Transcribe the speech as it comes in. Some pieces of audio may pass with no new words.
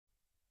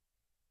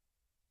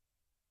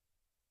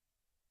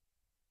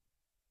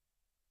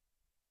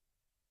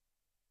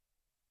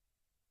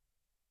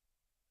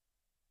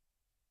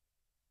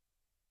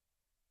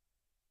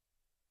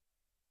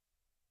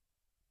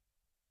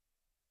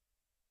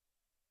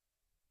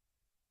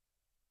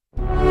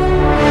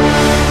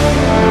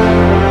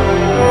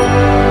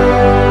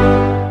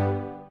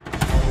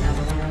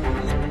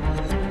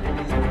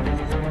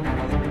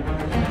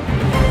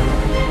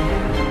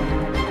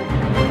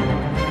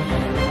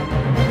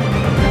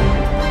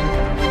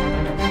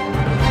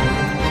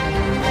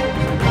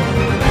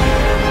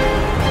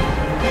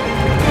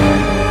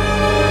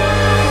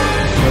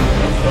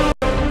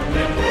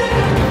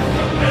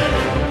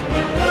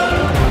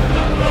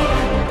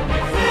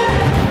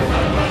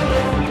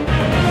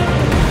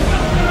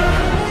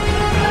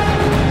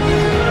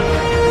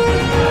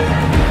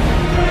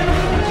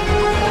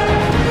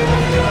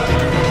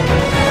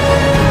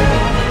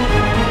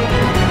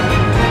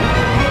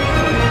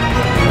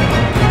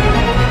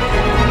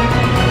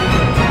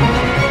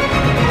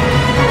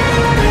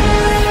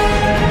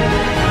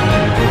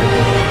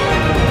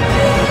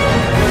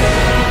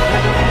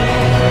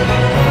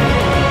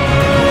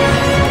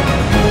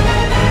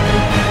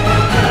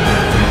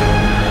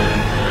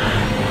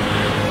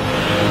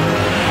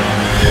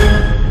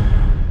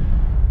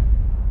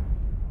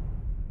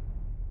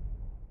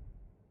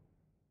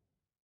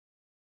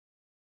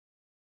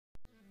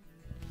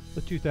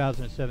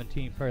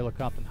2017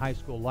 Perry-Lecompton High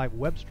School live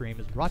web stream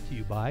is brought to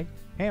you by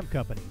Ham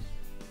Companies,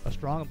 a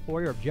strong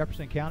employer of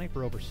Jefferson County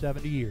for over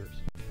 70 years,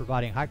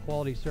 providing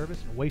high-quality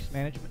service in waste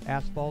management,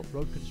 asphalt,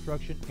 road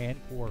construction, and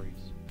quarries.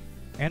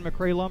 And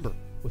McRae Lumber,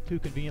 with 2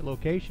 convenient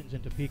locations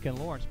in Topeka and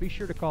Lawrence. Be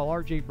sure to call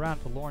R.J. Brown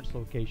at the Lawrence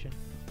location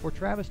or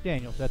Travis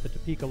Daniels at the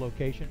Topeka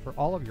location for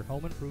all of your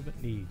home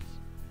improvement needs.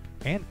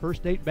 And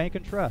First State Bank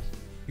and Trust,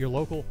 your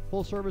local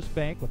full-service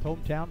bank with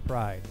hometown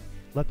pride.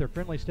 Let their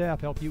friendly staff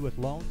help you with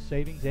loans,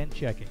 savings, and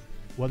checking.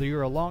 Whether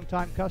you're a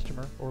long-time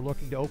customer or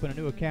looking to open a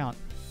new account,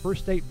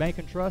 First State Bank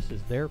and Trust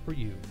is there for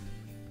you.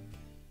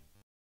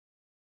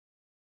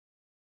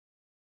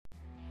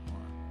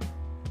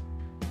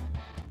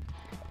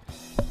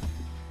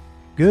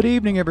 Good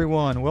evening,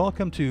 everyone.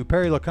 Welcome to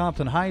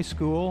Perry-Lecompton High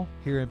School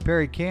here in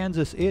Perry,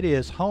 Kansas. It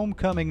is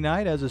homecoming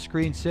night, as the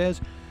screen says.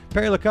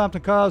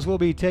 Perry-Lecompton Cause will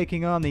be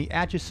taking on the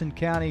Atchison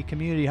County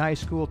Community High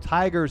School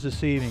Tigers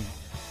this evening.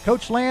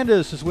 Coach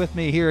Landis is with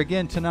me here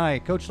again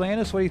tonight. Coach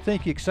Landis, what do you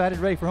think? You excited,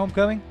 ready for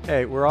homecoming?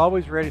 Hey, we're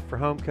always ready for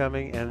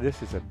homecoming, and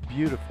this is a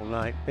beautiful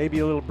night. Maybe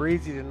a little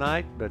breezy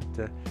tonight, but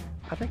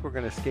I think we're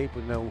going to escape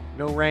with no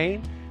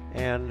rain,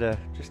 and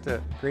just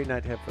a great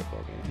night to have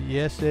football game.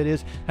 Yes, it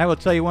is. I will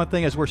tell you one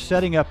thing, as we're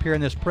setting up here in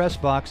this press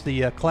box,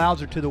 the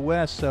clouds are to the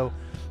west, so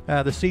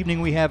this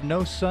evening we have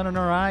no sun in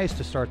our eyes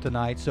to start the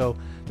night, so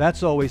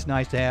that's always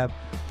nice to have.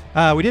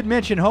 We did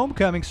mention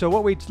homecoming, so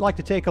what we'd like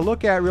to take a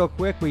look at real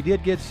quick, we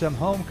did get some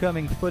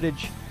homecoming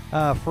footage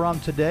from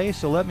today,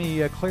 so let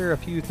me clear a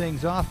few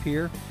things off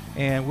here,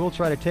 and we'll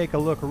try to take a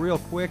look real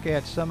quick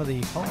at some of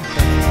the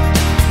homecoming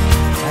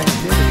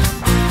activities.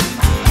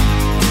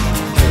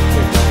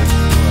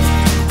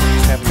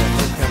 Having a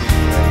homecoming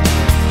parade.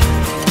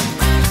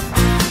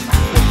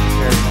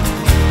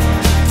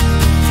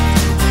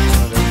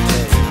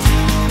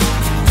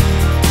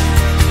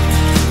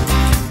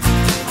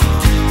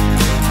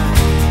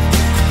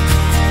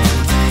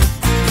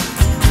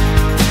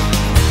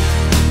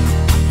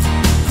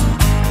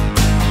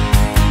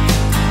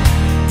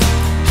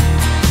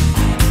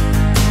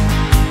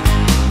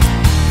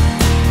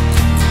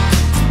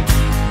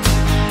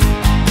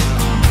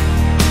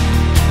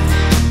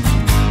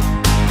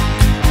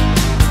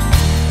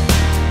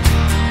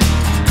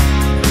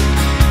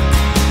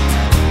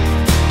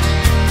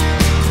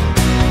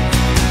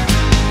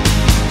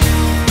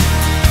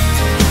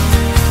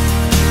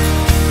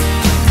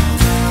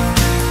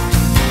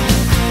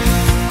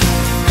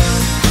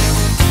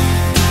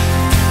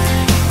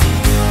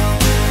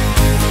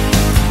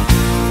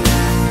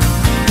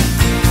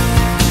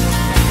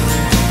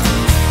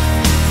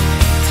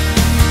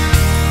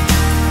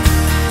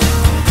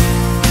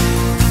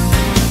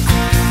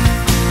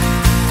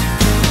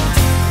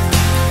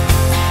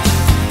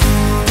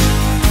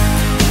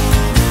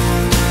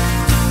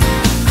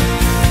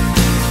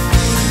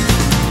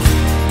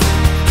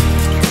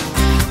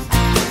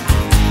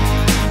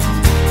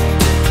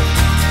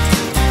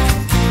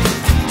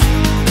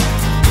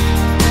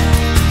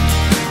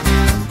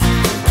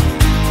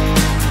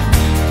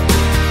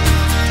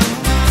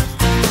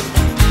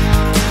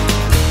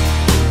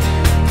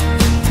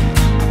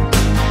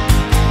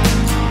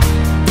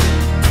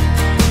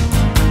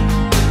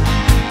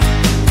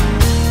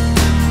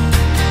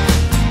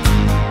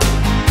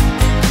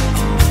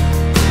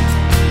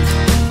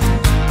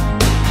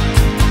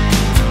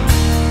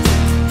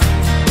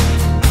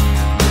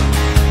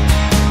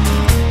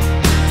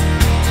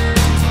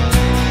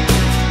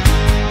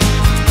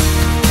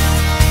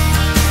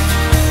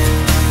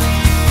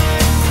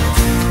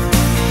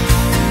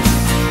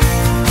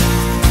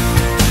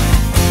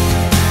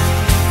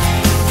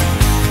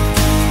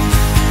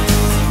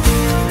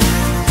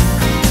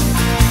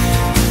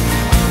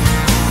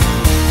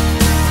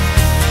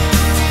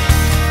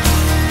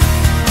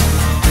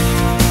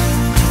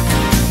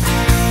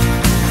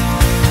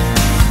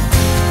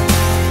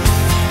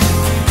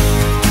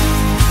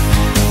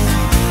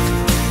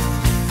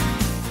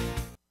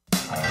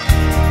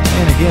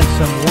 Again,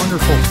 some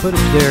wonderful footage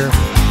there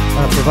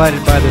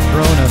provided by the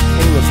drone of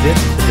Caleb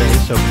Denton today.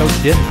 So Coach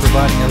Denton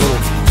providing a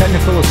little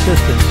technical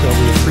assistance, so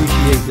we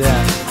appreciate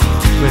that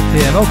with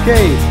him.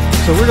 Okay,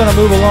 so we're going to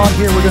move along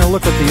here. We're going to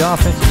look at the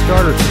offensive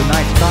starters for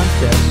tonight's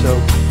contest.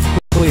 So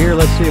quickly here,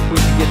 let's see if we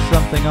can get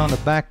something on the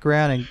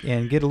background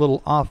and get a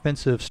little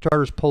offensive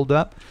starters pulled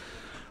up.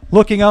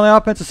 Looking on the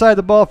offensive side of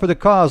the ball for the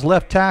Cause,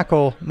 left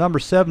tackle, number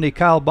 70,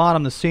 Kyle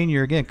Bonham, the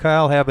senior. Again,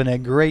 Kyle having a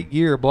great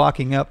year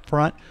blocking up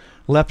front.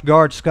 Left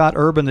guard, Scott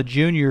Urban, the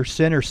junior.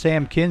 Center,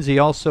 Sam Kinsey,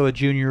 also a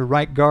junior.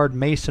 Right guard,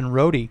 Mason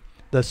Rohde,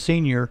 the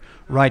senior.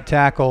 Right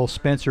tackle,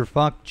 Spencer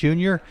Funk,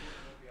 junior.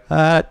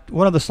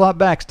 One of the slot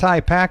backs,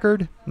 Ty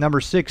Packard.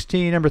 Number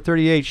 16, number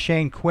 38,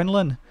 Shane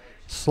Quinlan.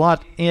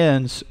 Slot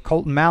ends,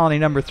 Colton Maloney,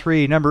 number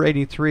 3. Number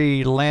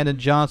 83, Landon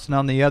Johnson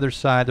on the other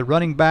side. The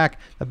running back,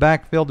 the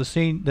backfield,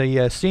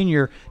 the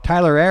senior,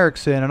 Tyler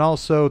Erickson, and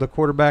also the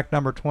quarterback,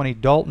 number 20,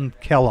 Dalton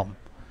Kellum.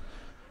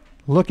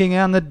 Looking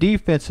on the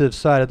defensive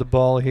side of the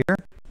ball here,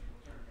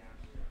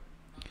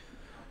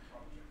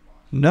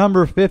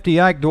 Number 50,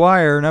 Ike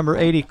Dwyer. Number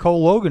 80,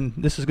 Cole Logan.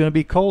 This is going to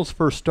be Cole's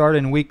first start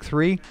in week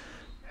 3.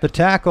 The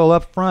tackle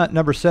up front,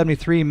 number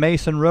 73,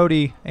 Mason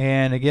Rohde.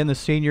 And again, the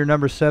senior,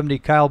 number 70,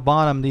 Kyle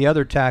Bonham, the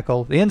other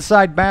tackle. The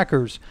inside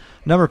backers,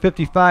 number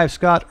 55,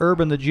 Scott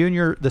Urban, the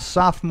junior. The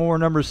sophomore,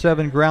 number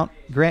 7, Grant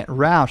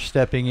Roush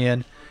stepping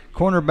in.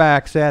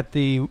 Cornerbacks at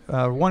the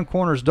one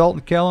corner is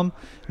Dalton Kellum.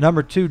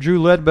 Number 2,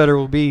 Drew Ledbetter,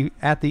 will be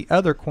at the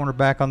other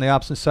cornerback on the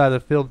opposite side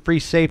of the field. Free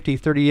safety,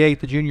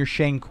 38, the junior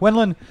Shane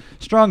Quinlan.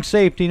 Strong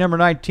safety, number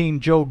 19,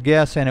 Joel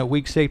Guess. And at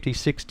weak safety,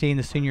 16,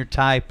 the senior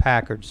Ty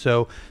Packard.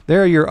 So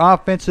there are your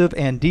offensive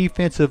and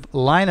defensive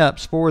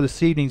lineups for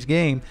this evening's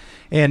game.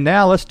 And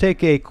now let's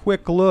take a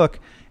quick look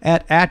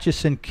at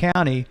Atchison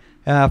County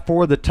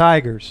for the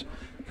Tigers.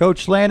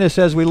 Coach Landis,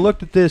 as we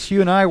looked at this, you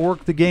and I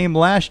worked the game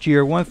last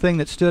year. One thing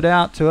that stood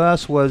out to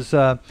us was,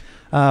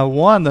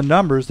 one, the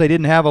numbers. They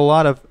didn't have a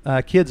lot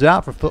of kids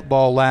out for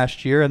football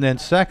last year. And then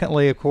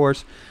secondly, of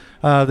course,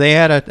 they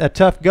had a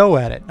tough go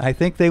at it. I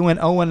think they went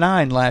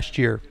 0-9 last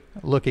year,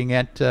 looking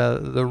at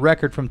the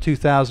record from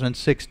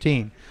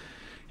 2016.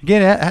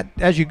 Again,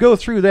 as you go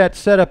through that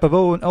setup of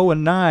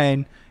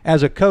 0-9,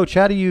 as a coach,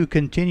 how do you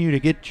continue to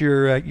get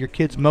your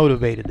kids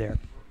motivated there?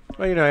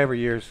 Well, every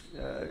year's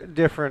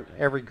different.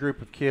 Every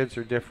group of kids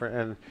are different.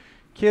 And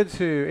kids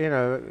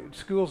who,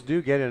 schools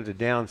do get into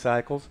down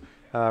cycles.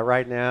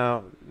 Right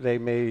now, they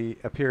may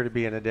appear to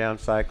be in a down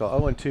cycle.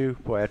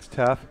 0-2, boy, that's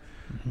tough.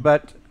 Mm-hmm.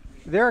 But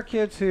there are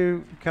kids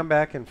who come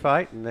back and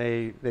fight, and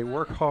they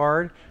work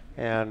hard.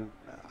 And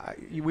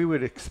we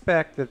would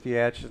expect that the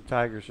Atchison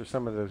Tigers are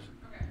some of those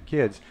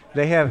kids.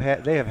 They have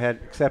had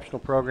exceptional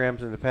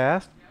programs in the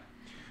past.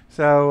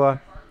 So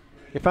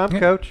if I'm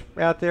coach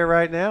out there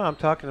right now, I'm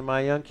talking to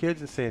my young kids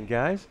and saying,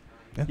 guys,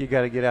 you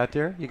got to get out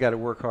there. You got to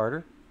work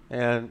harder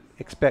and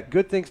expect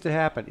good things to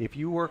happen. If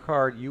you work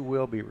hard, you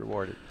will be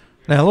rewarded.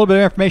 Now, a little bit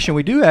of information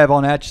we do have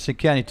on Atchison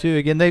County, too.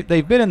 Again,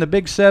 they've been in the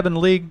Big 7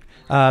 League.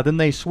 Then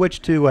they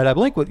switched to what I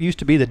believe what used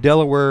to be the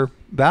Delaware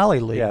Valley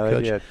League,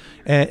 Coach. They did.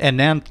 And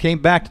now came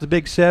back to the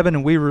Big 7,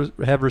 and we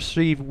have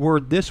received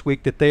word this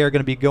week that they are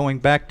going to be going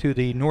back to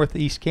the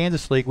Northeast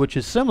Kansas League, which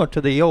is similar to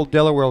the old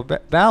Delaware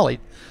Valley.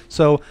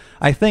 So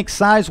I think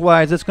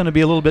size-wise, it's going to be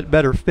a little bit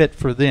better fit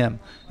for them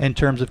in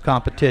terms of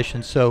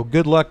competition. So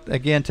good luck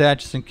again to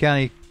Atchison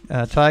County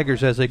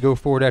Tigers as they go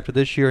forward after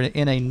this year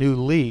in a new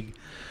league.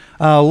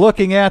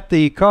 Looking at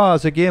the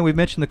cause, again, we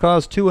mentioned the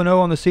cause 2-0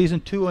 on the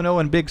season,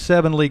 2-0 in Big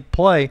 7 League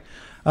play.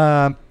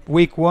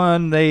 Week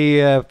 1, they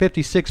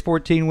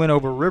 56-14 win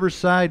over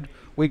Riverside.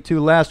 Week 2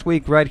 last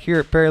week right here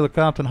at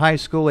Perry-Lecompton High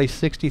School, a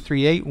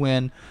 63-8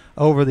 win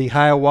over the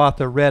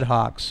Hiawatha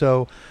Redhawks.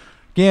 So,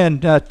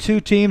 again, 2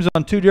 teams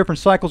on 2 different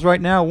cycles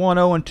right now,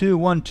 1-0-2,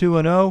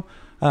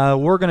 1-2-0.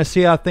 We're going to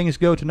see how things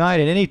go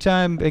tonight. And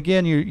anytime,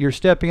 again, you're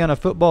stepping on a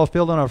football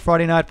field on a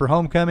Friday night for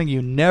homecoming,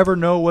 you never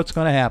know what's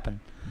going to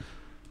happen.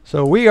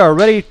 So we are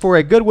ready for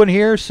a good one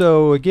here.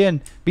 So,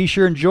 again, be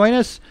sure and join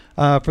us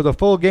for the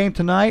full game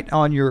tonight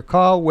on your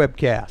call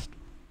webcast.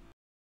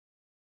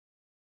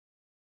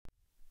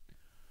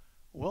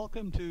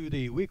 Welcome to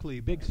the weekly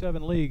Big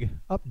 7 League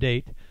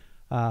update.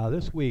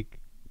 This week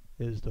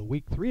is the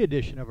Week 3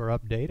 edition of our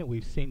update, and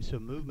we've seen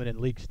some movement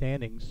in league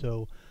standings.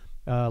 So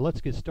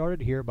let's get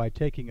started here by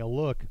taking a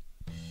look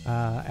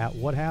at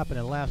what happened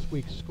in last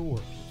week's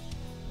scores.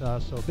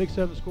 So Big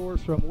 7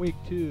 scores from Week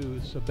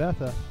 2,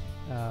 Sabetha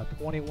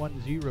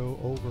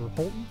 21-0 over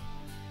Holton.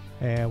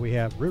 And we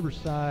have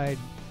Riverside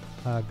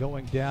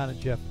going down at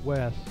Jeff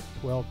West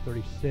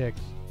 12-36.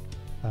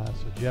 So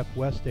Jeff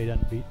West stayed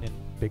unbeaten in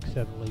Big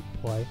 7 League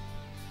play.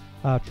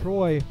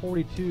 Troy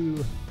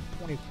 42-24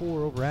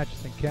 over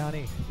Atchison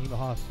County.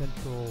 Nemaha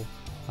Central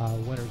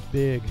winners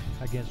big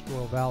against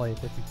Royal Valley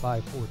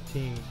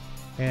 55-14.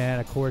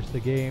 And of course the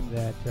game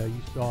that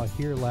you saw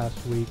here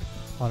last week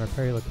on our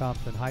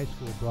Perry-Lecompton High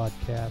School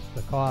broadcast,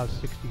 the cause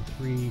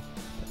 63-8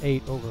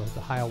 over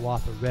the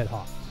Hiawatha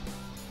Redhawks.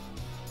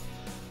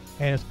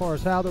 And as far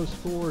as how those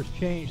scores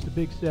changed the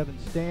Big 7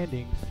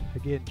 standings,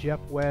 again, Jeff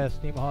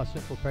West, Nemaha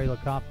Central,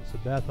 Perry-Lecompton,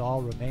 Sabetha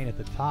all remain at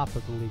the top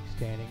of the league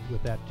standings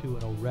with that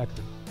 2-0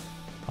 record.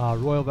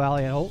 Royal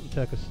Valley and Holton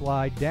took a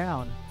slide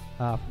down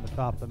from the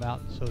top of the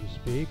mountain, so to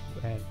speak,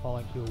 and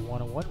falling to a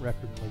 1-1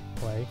 record in league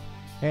play.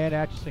 And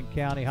Atchison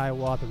County,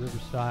 Hiawatha,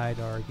 Riverside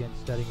are again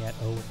setting at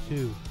 0-2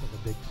 in the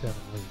Big 7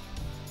 League.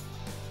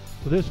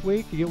 So this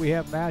week, again, we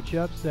have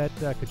matchups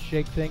that could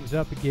shake things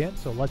up again,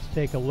 so let's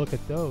take a look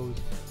at those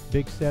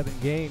Big 7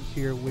 games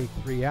here Week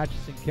 3.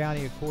 Atchison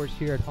County, of course,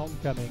 here at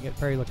homecoming at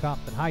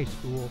Perry-Lecompton High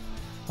School.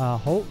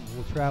 Holton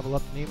will travel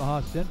up to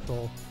Nemaha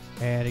Central.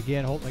 And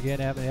again, Holton again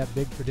having that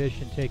big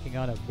tradition, taking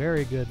on a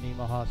very good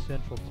Nemaha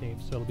Central team.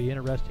 So it'll be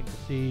interesting to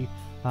see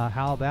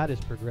how that is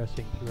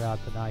progressing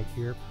throughout the night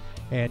here.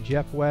 And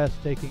Jeff West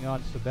taking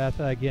on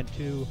Sabetha. Again,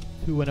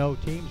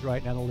 2-0 teams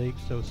right now in the league,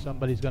 so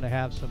somebody's going to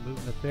have some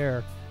movement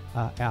there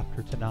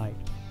after tonight.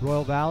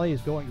 Royal Valley is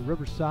going to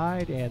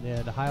Riverside, and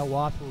then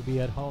Hiawatha will be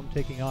at home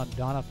taking on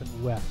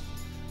Doniphan West.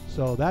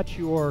 So that's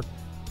your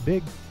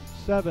Big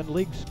 7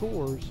 League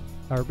scores,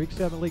 or Big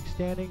 7 League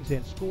standings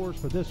and scores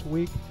for this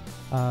week.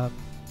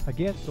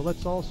 Again, so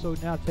let's also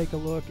now take a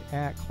look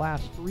at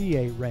Class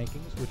 3A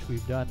rankings, which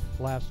we've done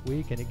last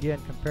week. And again,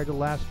 compared to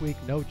last week,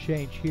 no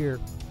change here.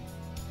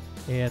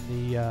 And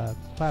the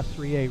Class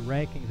 3A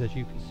rankings, as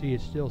you can see,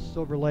 is still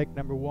Silver Lake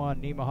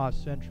 #1, Nemaha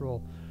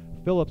Central,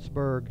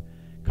 Phillipsburg,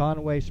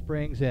 Conway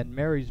Springs, and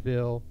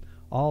Marysville,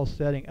 all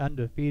setting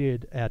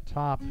undefeated at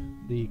top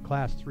the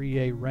Class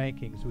 3A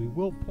rankings. We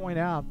will point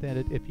out that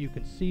if you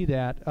can see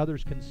that,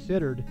 others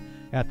considered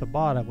at the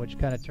bottom, which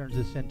kind of turns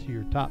this into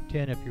your top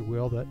 10, if you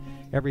will, that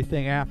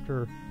everything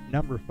after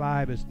number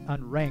 5 is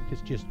unranked.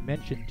 It's just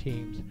mentioned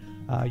teams.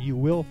 You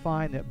will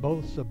find that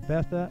both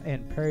Sabetha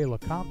and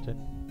Perry-Lecompton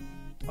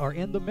are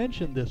in the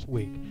mention this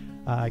week.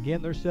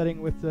 Again, they're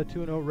setting with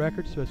 2-0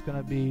 records, so it's going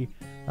to be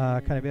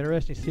kind of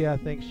interesting to see how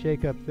things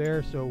shake up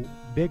there. So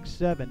Big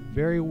 7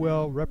 very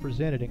well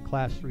represented in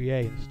Class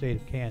 3A in the state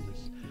of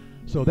Kansas.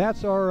 So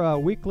that's our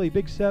weekly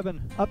Big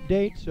 7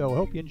 update. So I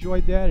hope you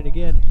enjoyed that. And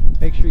again,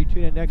 make sure you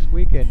tune in next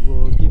week, and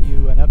we'll give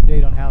you an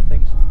update on how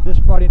things this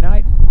Friday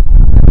night.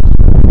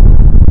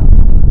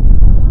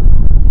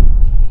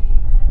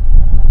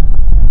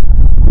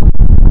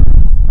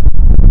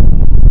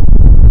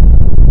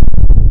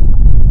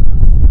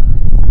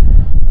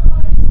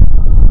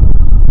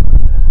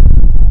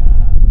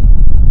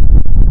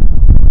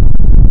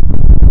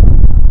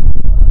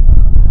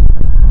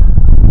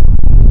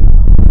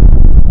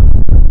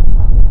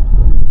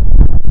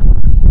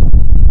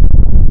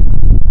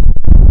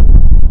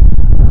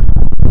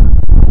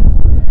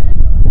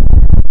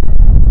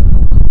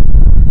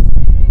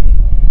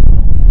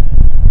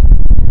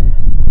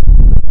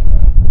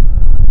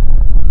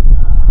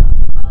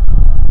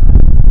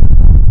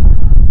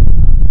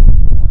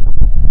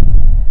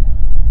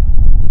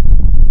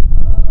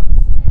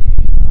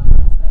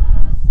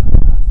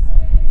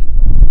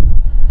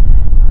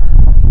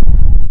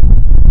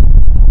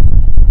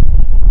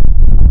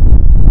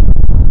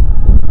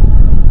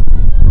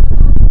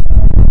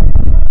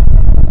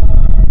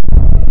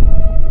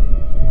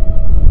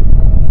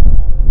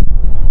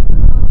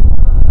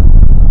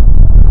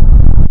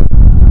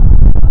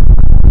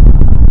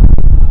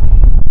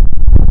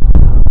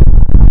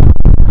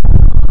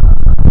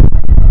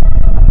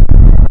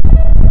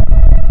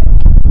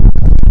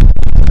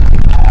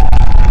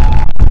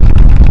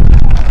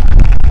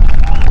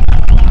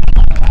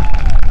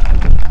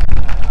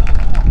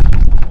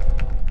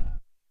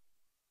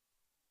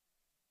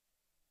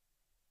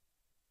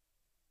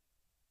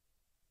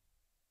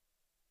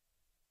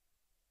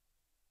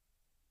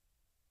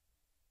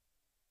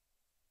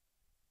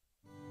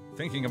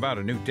 Thinking about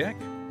a new deck?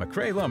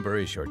 McCray Lumber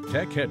is your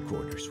deck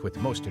headquarters with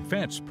the most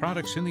advanced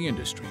products in the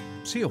industry.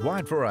 See a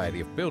wide variety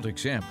of built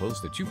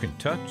examples that you can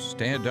touch,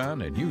 stand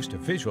on, and use to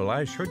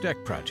visualize your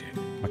deck project.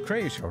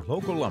 McCray is your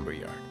local lumber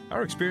yard.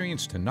 Our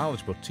experienced and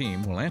knowledgeable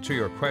team will answer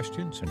your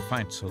questions and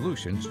find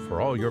solutions for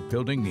all your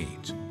building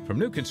needs. From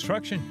new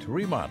construction to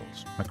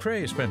remodels, McCray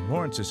has been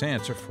Lawrence's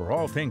answer for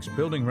all things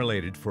building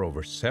related for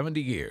over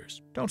 70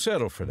 years. Don't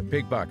settle for the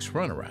big box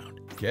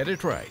runaround. Get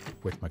it right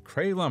with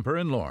McCray Lumber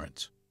in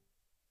Lawrence.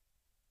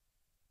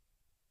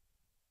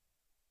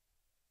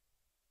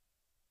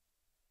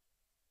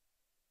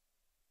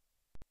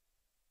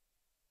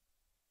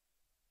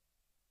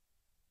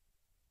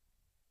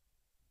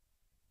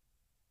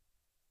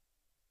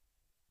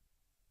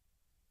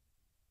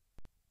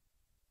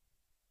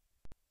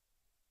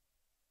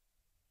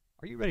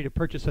 Are you ready to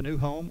purchase a new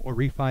home or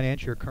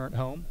refinance your current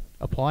home?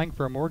 Applying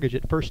for a mortgage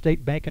at First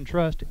State Bank and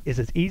Trust is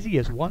as easy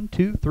as 1,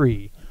 2,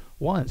 3.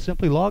 1.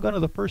 Simply log on to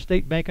the First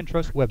State Bank and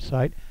Trust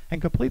website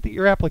and complete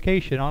your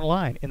application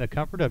online in the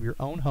comfort of your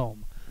own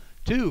home.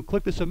 2.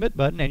 Click the Submit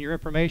button and your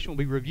information will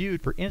be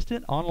reviewed for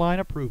instant online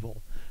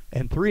approval.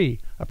 And 3.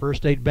 A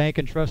First State Bank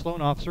and Trust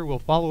loan officer will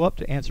follow up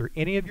to answer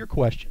any of your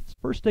questions.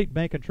 First State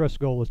Bank and Trust's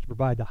goal is to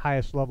provide the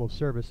highest level of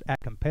service at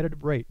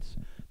competitive rates.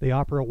 They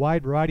offer a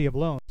wide variety of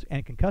loans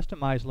and can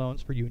customize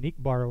loans for unique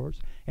borrowers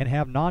and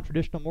have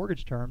non-traditional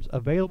mortgage terms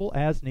available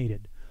as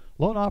needed.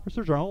 Loan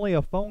officers are only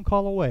a phone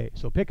call away,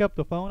 so pick up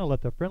the phone and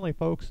let the friendly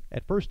folks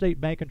at First State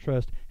Bank and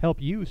Trust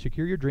help you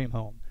secure your dream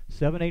home.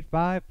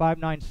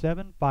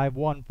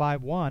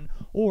 785-597-5151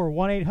 or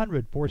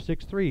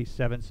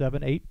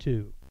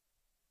 1-800-463-7782.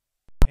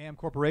 Ham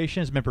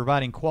Corporation has been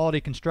providing quality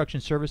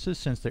construction services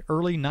since the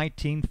early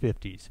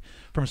 1950s,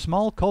 from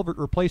small culvert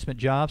replacement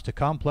jobs to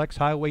complex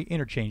highway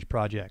interchange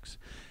projects.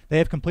 They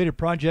have completed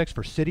projects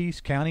for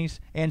cities, counties,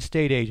 and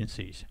state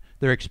agencies.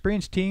 Their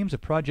experienced teams of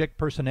project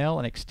personnel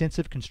and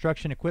extensive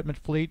construction equipment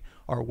fleet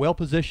are well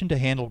positioned to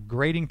handle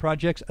grading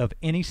projects of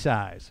any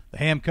size. The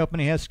Ham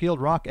Company has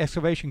skilled rock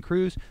excavation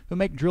crews who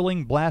make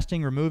drilling,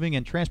 blasting, removing,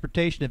 and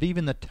transportation of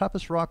even the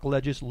toughest rock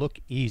ledges look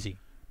easy.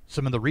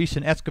 Some of the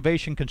recent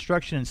excavation,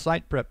 construction, and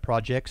site prep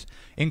projects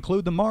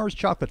include the Mars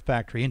Chocolate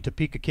Factory in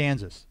Topeka,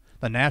 Kansas,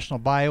 the National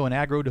Bio and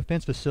Agro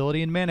Defense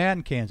Facility in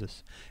Manhattan,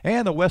 Kansas,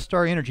 and the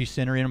Westar Energy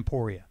Center in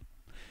Emporia.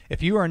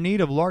 If you are in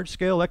need of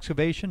large-scale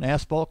excavation,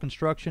 asphalt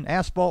construction,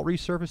 asphalt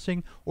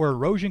resurfacing, or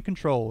erosion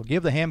control,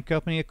 give the Ham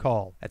Company a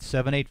call at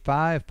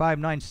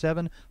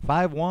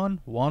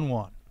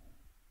 785-597-5111.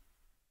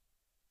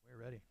 We're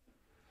ready.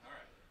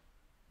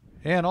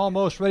 And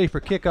almost ready for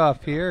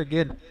kickoff here.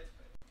 Again,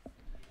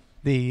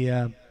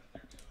 the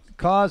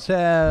Cause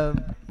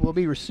will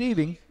be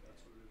receiving.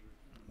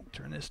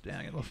 Turn this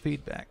down, get a little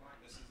feedback.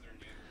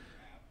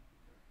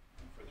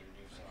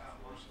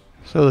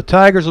 So the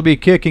Tigers will be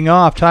kicking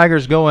off.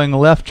 Tigers going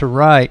left to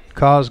right.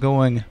 Cause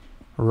going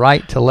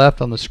right to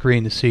left on the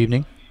screen this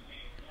evening.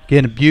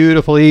 Again, a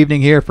beautiful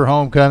evening here for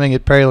homecoming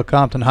at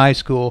Perry-Lecompton High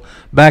School.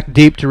 Back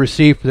deep to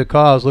receive for the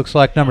Cause. Looks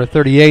like number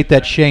 38,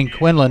 that's Shane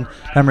Quinlan.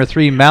 Number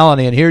 3,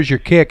 Maloney. And here's your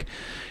kick.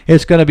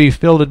 It's going to be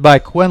fielded by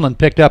Quinlan,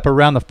 picked up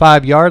around the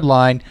 5-yard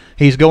line.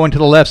 He's going to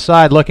the left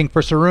side looking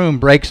for Saroom.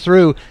 Breaks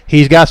through.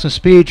 He's got some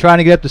speed trying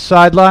to get up the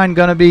sideline.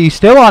 Going to be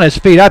still on his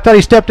feet. I thought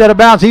he stepped out of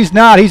bounds. He's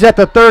not. He's at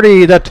the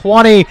 30, the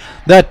 20,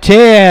 the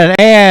 10.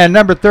 And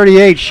number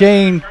 38,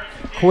 Shane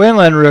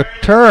Quinlan,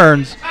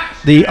 returns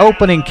the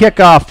opening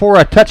kickoff for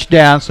a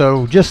touchdown.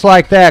 So just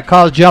like that,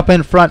 Cause jump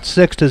in front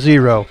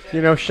 6-0.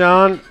 You know,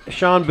 Sean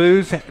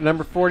Booz,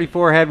 number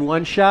 44, had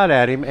one shot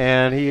at him,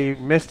 and he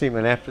missed him,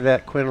 and after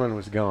that, Quinlan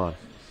was gone.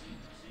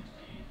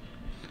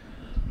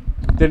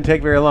 Didn't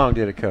take very long,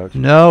 did it, Coach?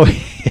 No,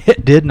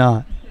 it did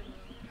not.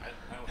 I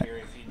don't hear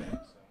any feedback. So.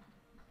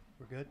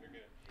 We're good?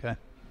 Okay.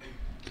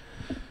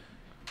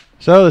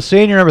 So the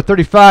senior, number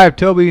 35,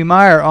 Toby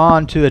Meyer,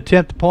 on to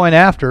attempt the point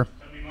after.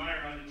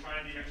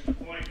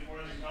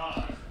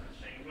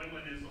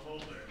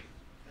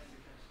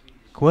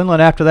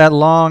 Quinlan, after that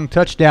long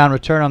touchdown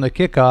return on the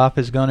kickoff,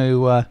 is going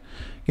to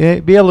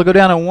be able to go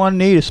down on one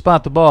knee to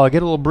spot the ball.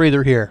 Get a little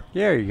breather here.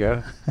 There you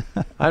go.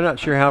 I'm not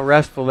sure how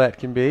restful that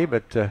can be,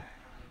 but you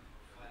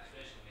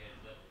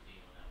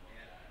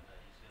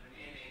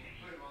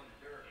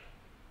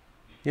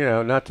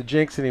know, not to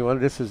jinx anyone,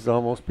 this has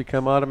almost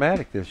become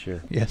automatic this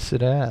year. Yes,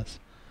 it has.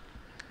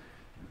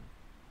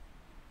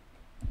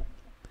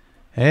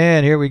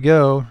 And here we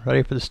go.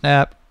 Ready for the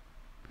snap.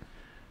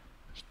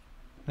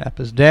 Snap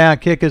is down,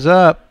 kick is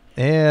up,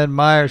 and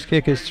Myers'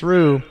 kick is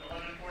through.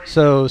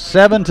 So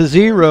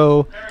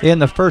 7-0 in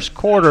the first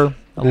quarter,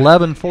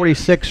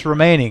 11:46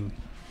 remaining.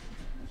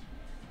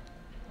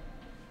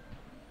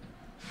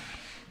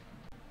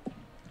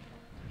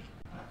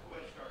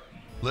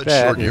 Let's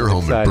shorten your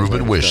home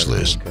improvement wish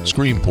list.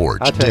 Screen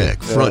porch,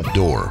 deck, front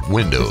door,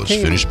 windows,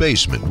 finished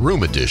basement,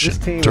 room addition.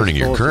 Turning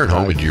your current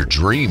home into your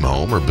dream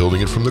home or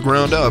building it from the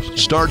ground up.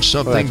 Start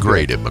something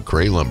great at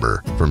McCray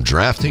Lumber. From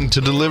drafting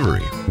to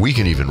delivery, we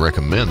can even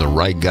recommend the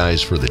right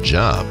guys for the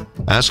job.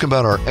 Ask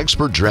about our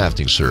expert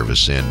drafting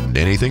service and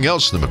anything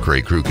else the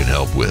McCray crew can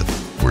help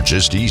with. We're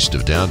just east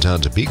of downtown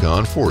Topeka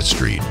on 4th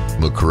Street.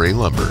 McCray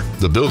Lumber,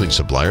 the building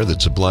supplier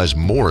that supplies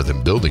more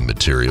than building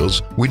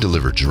materials. We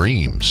deliver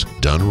dreams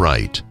done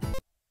right.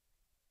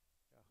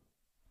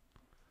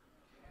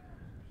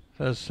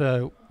 As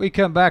we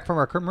come back from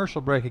our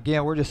commercial break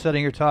again, we're just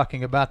sitting here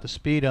talking about the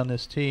speed on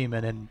this team.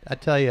 And I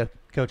tell you,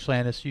 Coach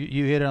Landis,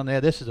 you hit it on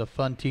there. This is a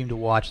fun team to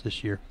watch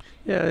this year.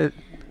 Yeah,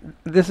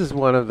 this is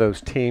one of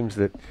those teams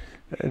that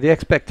the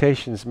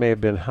expectations may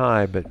have been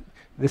high, but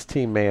this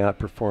team may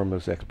outperform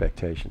those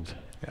expectations.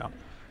 Yeah.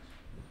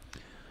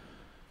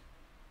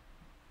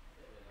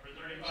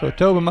 So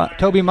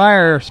Toby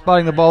Meyer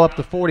spotting the ball up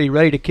the 40,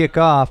 ready to kick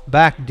off,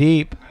 back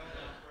deep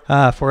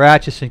for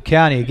Atchison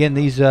County. Again,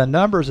 these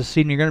numbers this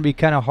season are going to be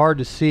kind of hard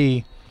to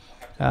see,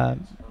 so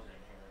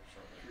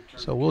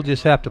we'll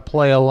just have to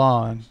play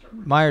along.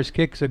 Meyer's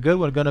kick's a good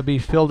one, going to be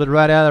fielded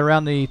right out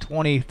around the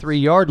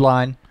 23-yard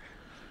line.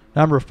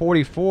 Number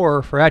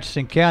 44 for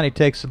Atchison County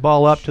takes the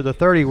ball up to the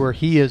 30, where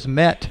he is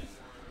met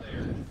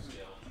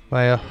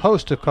by a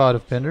host of caught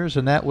defenders,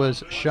 and that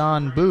was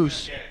Sean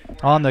Boos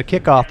on the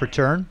kickoff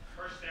return.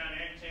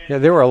 Yeah,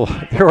 there were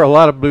a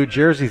lot of blue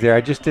jerseys there.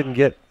 I just didn't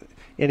get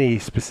any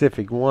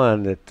specific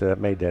one that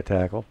made that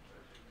tackle.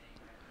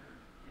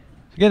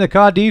 Again, the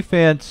Caw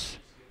defense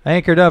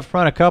anchored up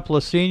front, a couple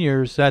of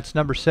seniors. That's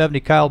number 70,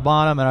 Kyle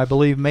Bonham, and I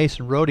believe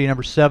Mason Rohde,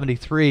 number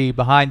 73.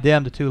 Behind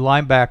them, the two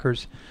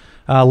linebackers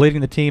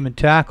leading the team in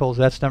tackles.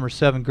 That's number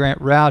 7, Grant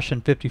Roush,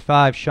 and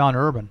 55, Sean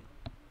Urban.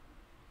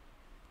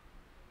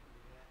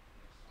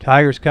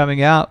 Tigers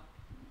coming out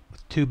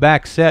with two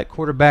back set,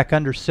 quarterback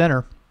under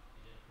center.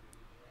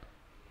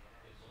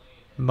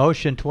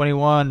 Motion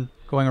 21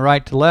 going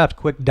right to left,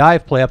 quick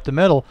dive play up the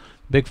middle.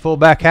 Big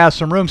fullback has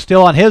some room,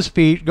 still on his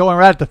feet, going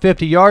right at the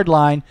 50-yard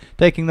line,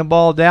 taking the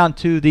ball down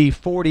to the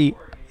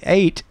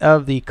 48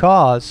 of the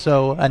Cause.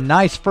 So a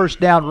nice first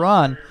down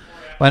run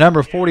by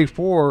number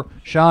 44,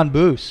 Sean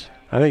Boos.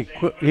 I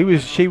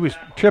think she was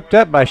tripped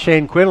up by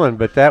Shane Quinlan,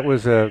 but that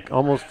was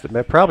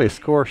probably a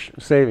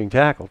score-saving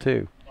tackle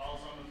too.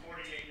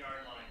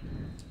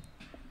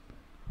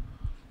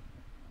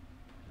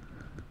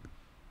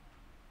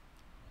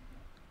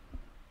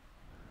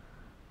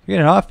 An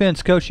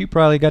offense, Coach, you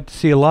probably got to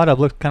see a lot of.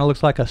 Kind of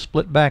looks like a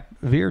split back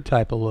veer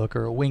type of look,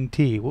 or a wing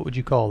T. What would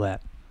you call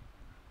that?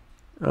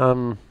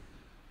 I'd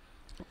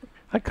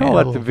call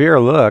it the veer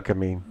look. I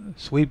mean,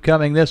 sweep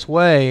coming this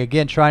way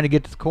again, trying to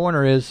get to the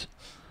corner is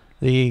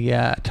the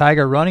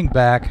Tiger running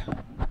back.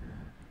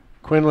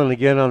 Quinlan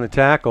again on the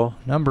tackle.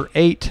 Number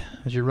 8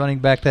 as your running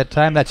back that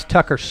time. That's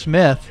Tucker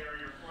Smith.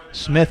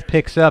 Smith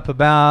picks up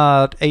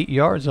about 8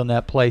 yards on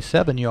that play,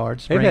 7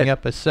 yards, bringing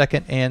up a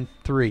 2nd and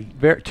 3.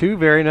 Two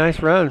very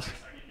nice runs.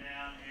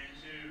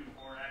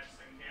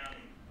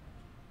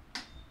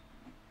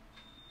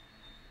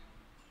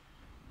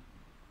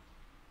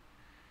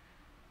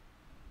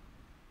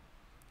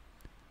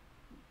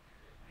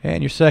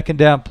 And your 2nd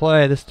down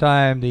play, this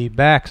time the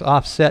back's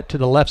offset to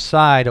the left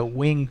side, a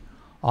wing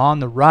on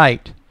the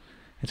right.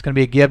 It's going to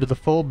be a give to the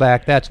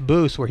fullback. That's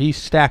Boost, where he's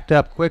stacked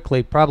up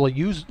quickly. Probably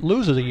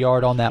loses a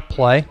yard on that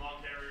play.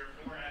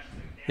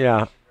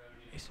 Yeah.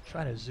 He's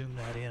trying to zoom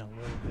that in a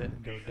little bit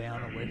and go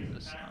down away from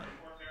the sun.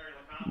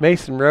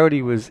 Mason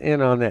Rohde was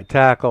in on that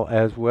tackle,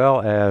 as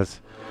well as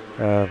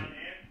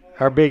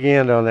our big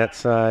end on that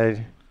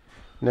side,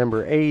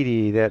 number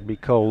 80, that'd be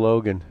Cole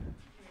Logan.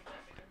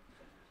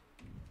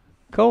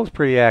 Cole was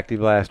pretty active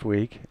last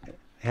week.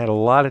 Had a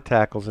lot of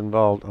tackles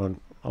involved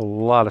on a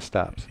lot of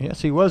stops.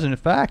 Yes, he was. In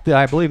fact,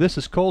 I believe this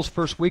is Cole's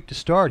first week to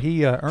start.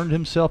 He earned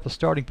himself a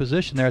starting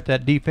position there at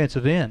that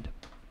defensive end.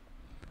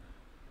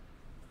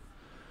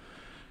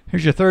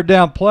 Here's your 3rd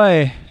down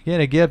play.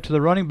 Again, a give to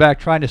the running back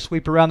trying to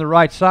sweep around the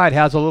right side.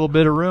 Has a little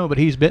bit of room, but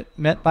he's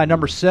met by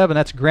number 7.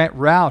 That's Grant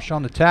Roush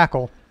on the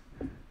tackle.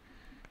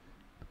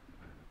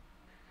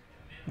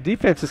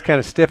 Defense is kind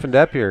of stiffened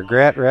up here.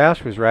 Grant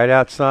Roush was right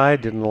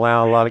outside, didn't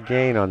allow a lot of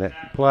gain on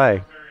that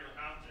play.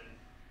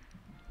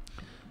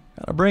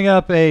 Gonna bring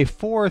up a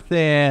 4th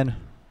and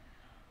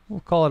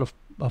we'll call it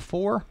a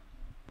 4.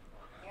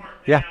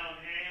 Yeah.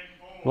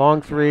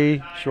 Long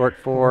 3, short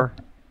 4.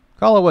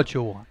 Call it what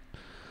you want.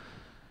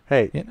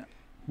 Hey, you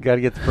got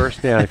to get the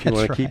first down if you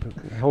want to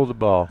hold the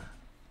ball.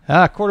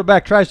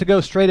 Quarterback tries to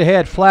go straight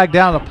ahead, flag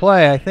down the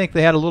play. I think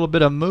they had a little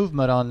bit of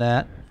movement on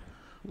that.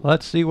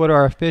 Let's see what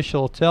our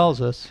official tells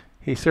us.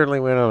 He certainly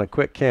went on a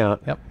quick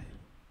count. Yep.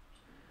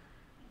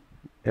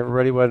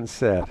 Everybody wasn't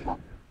set.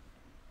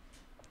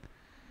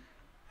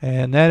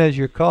 And that is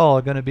your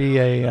call. Going to be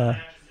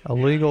a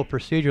legal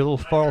procedure, a little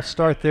false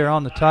start there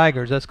on the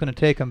Tigers. That's going to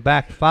take them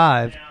back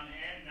 5.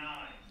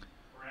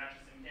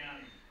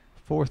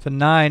 4th and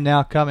 9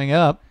 now coming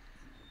up.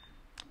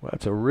 Well,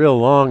 it's a real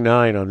long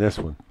 9 on this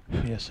one.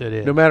 Yes, it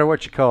is. No matter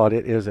what you call it,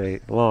 it is a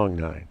long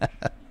 9.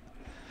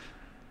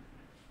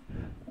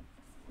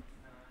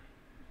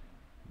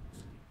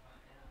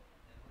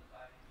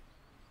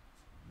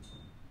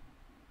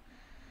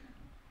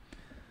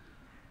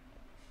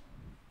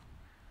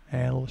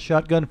 And a little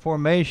shotgun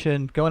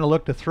formation, going to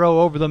look to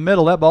throw over the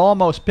middle. That ball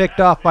almost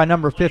picked off by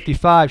number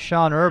 55,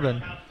 Sean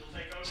Urban.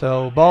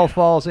 So ball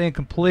falls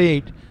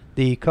incomplete.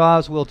 The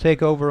Cause will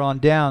take over on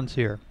downs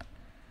here.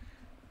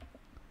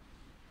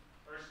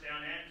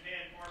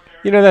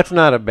 You know, that's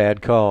not a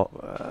bad call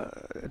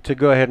to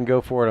go ahead and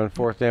go for it on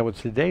 4th down.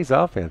 With today's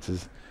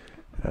offenses,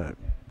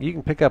 you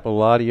can pick up a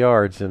lot of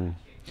yards in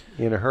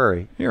a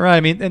hurry. You're right.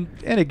 I mean,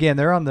 and again,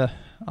 they're on the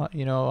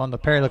on the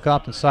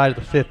Perry-Lecompton side of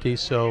the 50,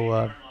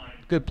 so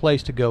good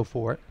place to go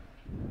for it.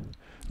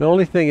 The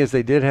only thing is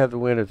they did have the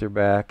wind at their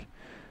back.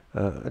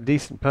 A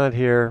decent punt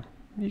here.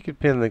 You could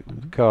pin the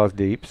Cause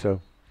deep.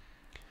 So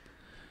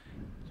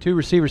 2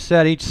 receivers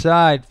set each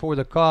side for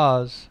the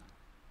Cause.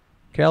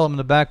 Kellum in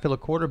the backfield, a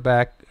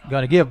quarterback,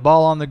 going to give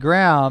ball on the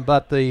ground,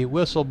 but the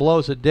whistle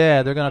blows it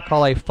dead. They're going to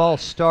call a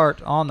false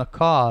start on the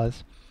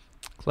Cause.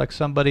 Looks like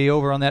somebody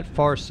over on that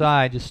far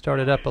side just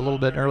started up a little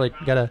bit early.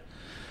 Got a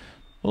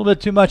little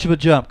bit too much of a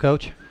jump,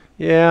 Coach.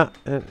 Yeah,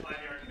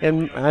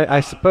 and I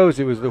suppose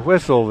it was the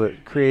whistle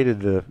that created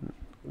the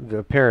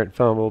apparent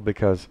fumble,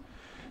 because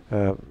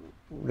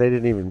they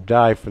didn't even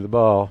dive for the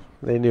ball.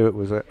 They knew it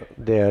was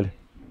dead.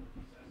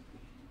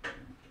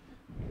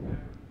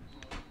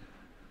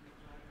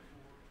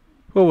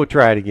 Well, we'll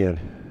try it again.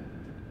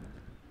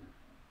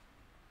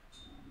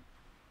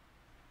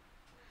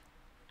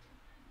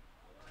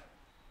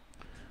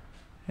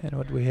 And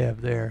what do we have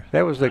there?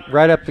 That was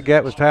right up the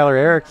gut was Tyler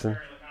Erickson.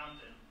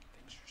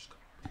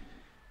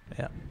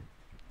 Yeah.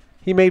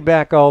 He made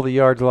back all the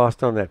yards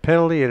lost on that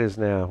penalty. It is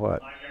now,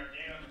 what,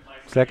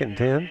 2nd and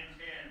 10?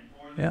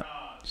 Yeah.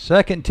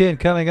 2nd and 10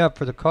 coming up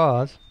for the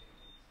Cause.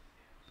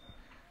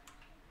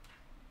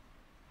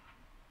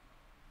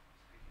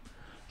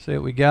 See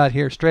what we got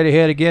here. Straight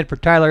ahead again for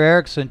Tyler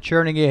Erickson,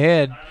 churning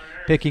ahead,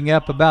 picking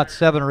up about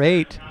 7 or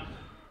 8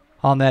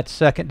 on that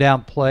 2nd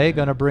down play.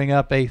 Going to bring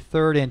up a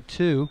 3rd and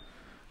 2.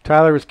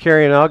 Tyler was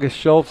carrying August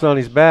Schultz on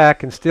his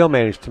back and still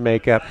managed to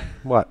make up,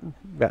 what,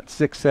 about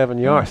 7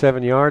 yards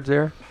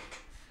there?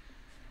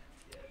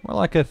 More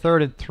like a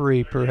 3rd and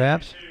 3,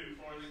 perhaps.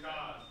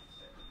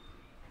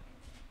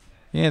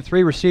 And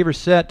 3 receivers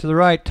set to the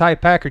right. Ty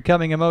Packard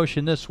coming in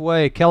motion this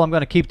way. Kellum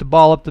going to keep the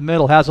ball up the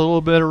middle. Has a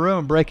little bit of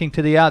room. Breaking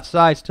to the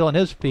outside, still on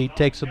his feet.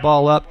 Takes the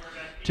ball up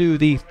to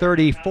the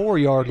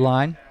 34-yard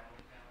line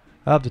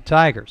of the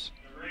Tigers.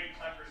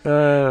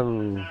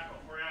 I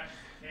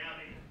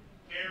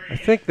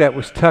think that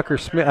was Tucker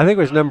Smith. I think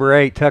it was number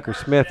 8, Tucker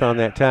Smith, on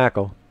that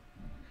tackle.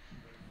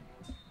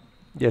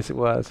 Yes, it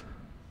was.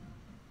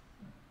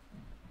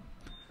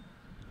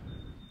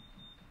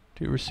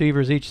 2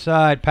 receivers each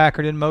side.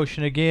 Packard in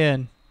motion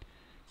again.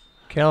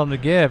 Kellum to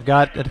give.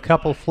 Got a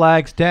couple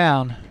flags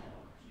down.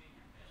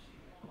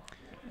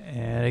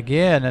 And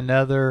again,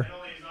 another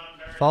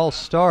false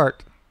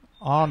start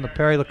on the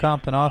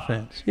Perry-Lecompton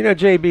offense. You know,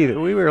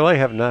 JB, we really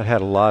have not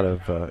had a lot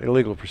of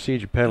illegal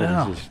procedure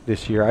penalties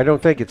this year. I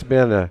don't think it's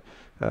been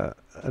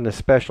an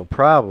especial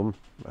problem.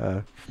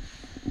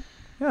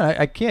 Yeah,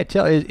 I can't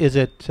tell. Is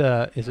it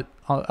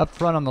up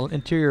front on the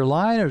interior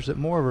line, or is it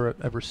more of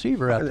a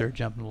receiver out there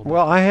jumping a little bit?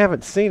 Well, I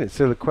haven't seen it,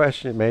 so the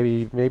question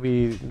maybe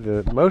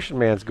the motion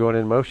man's going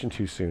in motion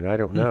too soon. I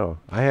don't know.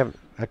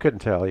 I couldn't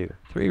tell either.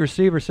 3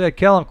 receivers said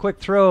Kellum, quick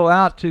throw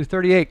out to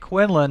 38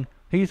 Quinlan.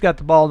 He's got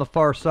the ball on the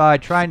far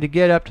side, trying to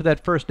get up to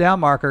that first down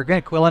marker.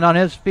 Again, Quinlan on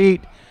his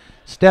feet,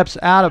 steps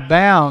out of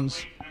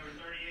bounds.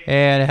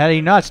 And had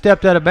he not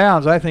stepped out of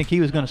bounds, I think he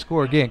was going to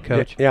score again,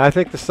 Coach. Yeah, I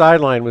think the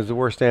sideline was the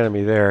worst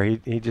enemy there.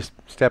 He just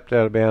stepped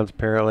out of bounds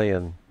apparently,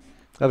 and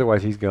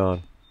otherwise he's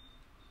gone.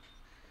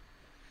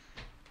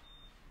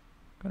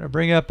 Going to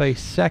bring up a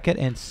 2nd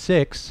and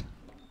 6.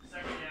 2nd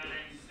down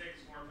and 6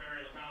 for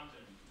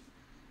Perry-Lecompton.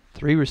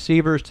 3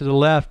 receivers to the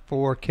left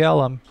for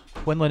Kellum.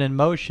 Quinlan in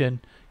motion.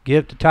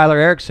 Give to Tyler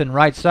Erickson,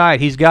 right side.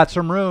 He's got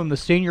some room. The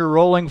senior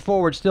rolling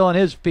forward, still on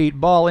his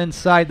feet. Ball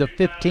inside the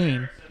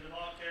 15.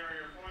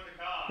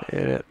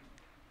 And it,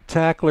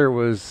 tackler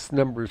was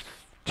number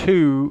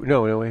 2.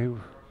 No.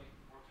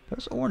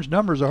 Those orange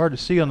numbers are hard to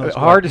see on those.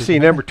 Hard to see.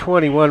 Number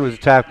 21 was the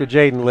tackler,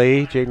 Jaden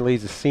Lee. Jaden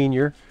Lee's a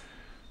senior.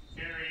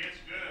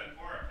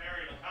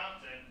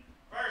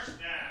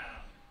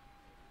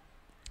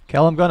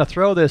 Kellum going to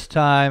throw this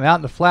time out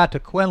in the flat to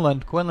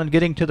Quinlan. Quinlan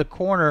getting to the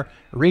corner,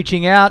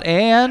 reaching out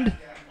and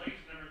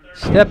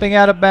stepping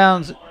out of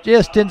bounds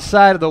just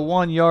inside of the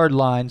 1-yard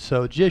line,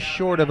 so just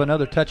short of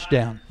another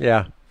touchdown.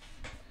 Yeah.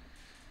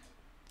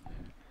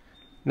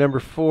 Number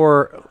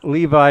 4,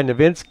 Levi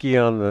Novinsky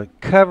on the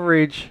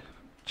coverage,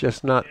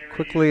 just not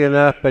quickly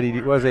enough, but he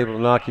was able to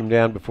knock him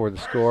down before the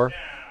score.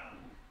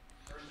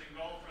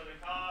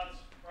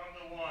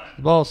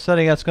 The ball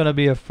setting, that's going to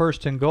be a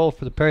 1st and goal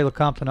for the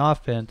Perry-Lecompton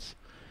offense.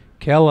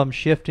 Kellum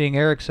shifting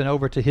Erickson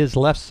over to his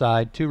left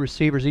side. 2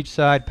 receivers each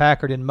side,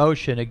 Packard in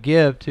motion. A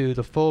give to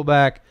the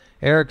fullback,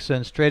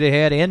 Erickson, straight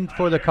ahead, in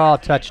for the call,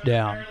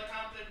 touchdown.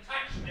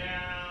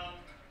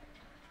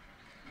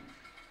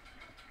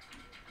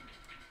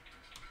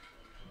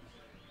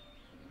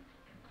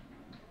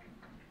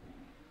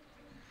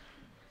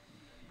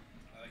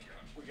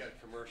 We got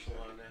a commercial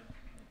on now.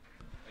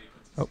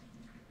 Oh.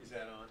 Is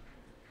that on?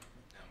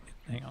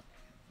 Hang on.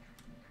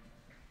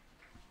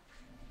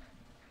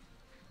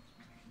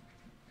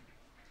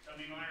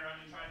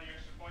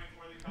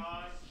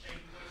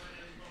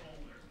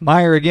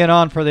 Meyer again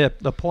on for the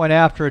point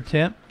after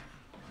attempt.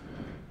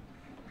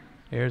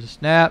 Here's a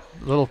snap,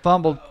 a little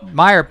fumble.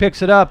 Meyer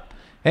picks it up,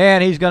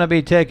 and he's going to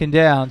be taken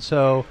down.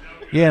 So,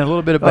 again, a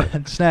little bit of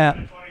bad snap.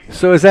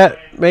 So does that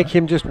make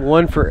him just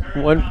 1 for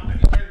 1?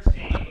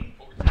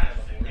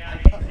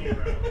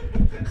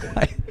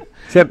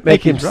 Does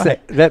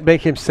that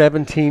make him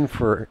 17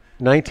 for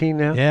 19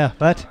 now? Yeah,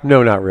 but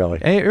no, not really.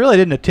 He really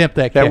didn't attempt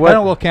that kick. I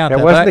don't will count that.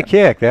 That wasn't a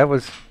kick. That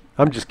was.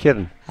 I'm just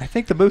kidding. I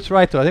think the booth's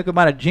right, though. I think we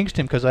might have jinxed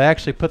him because I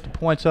actually put the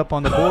points up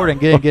on the board and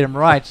didn't get him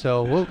right.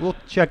 So we'll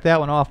check that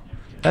one off.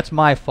 That's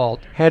my fault.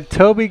 Had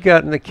Toby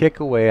gotten the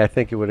kick away, I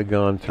think it would have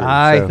gone through.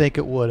 I think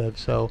it would have.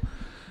 So,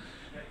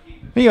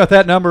 you know, with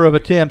that number of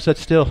attempts,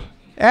 that's still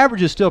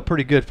average is still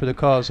pretty good for the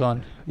cause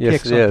on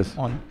kicks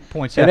on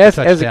points and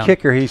after touchdown. As a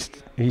kicker, he's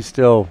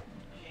still.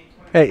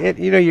 Hey,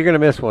 you know, you're going to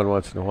miss one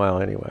once in a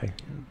while anyway.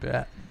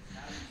 Bet.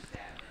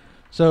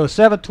 So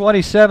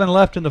 7:27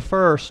 left in the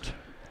first.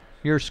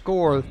 Your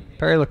score,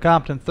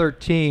 Perry-Lecompton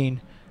 13,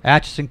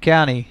 Atchison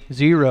County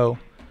 0.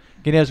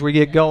 Again, as we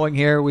get going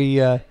here, we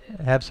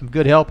have some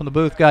good help in the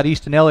booth. Got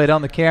Easton Elliott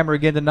on the camera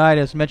again tonight.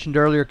 As mentioned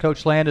earlier,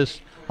 Coach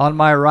Landis on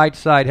my right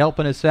side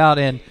helping us out.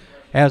 And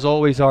as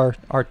always, our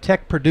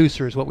tech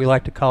producer is what we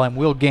like to call him,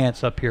 Will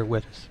Gantz, up here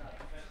with us.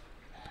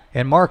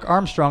 And Mark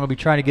Armstrong will be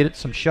trying to get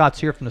some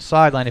shots here from the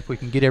sideline if we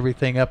can get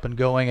everything up and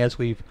going as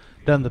we've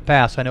done in the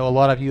past. I know a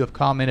lot of you have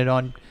commented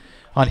on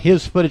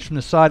his footage from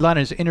the sideline,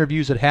 and his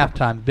interviews at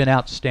halftime have been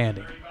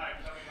outstanding.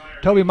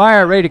 Toby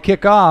Meyer ready to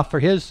kick off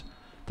for his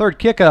 3rd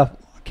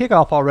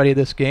kickoff already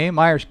this game.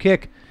 Meyer's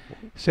kick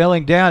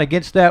sailing down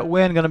against that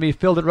wind, going to be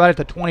fielded right at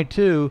the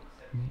 22.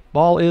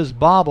 Ball is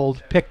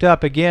bobbled, picked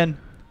up again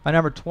by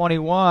number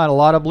 21. A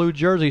lot of blue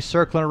jerseys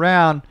circling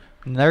around,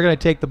 and they're going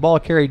to take the ball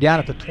carry down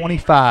at the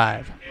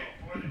 25.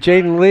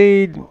 Jaden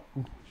Lee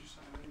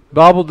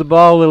bobbled the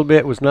ball a little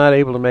bit, was not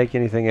able to make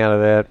anything out of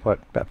that.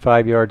 About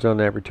 5 yards on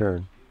that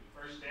return.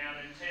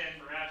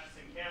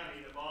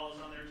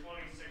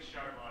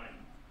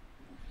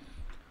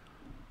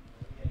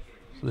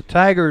 So the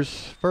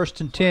Tigers 1st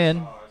and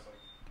 10,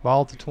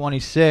 ball at the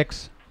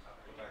 26.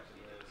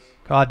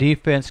 Caw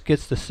defense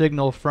gets the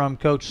signal from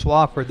Coach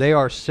Swafford. They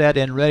are set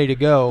and ready to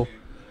go.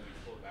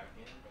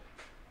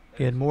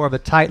 Again, more of a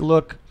tight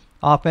look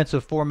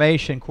offensive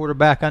formation.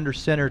 Quarterback under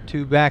center,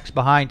 2 backs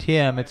behind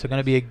him. It's going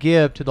to be a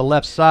give to the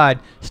left side.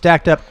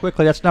 Stacked up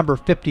quickly. That's number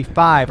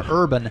 55,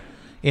 Urban,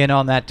 in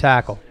on that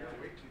tackle.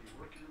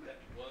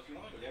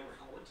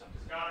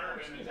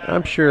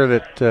 I'm sure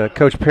that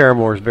Coach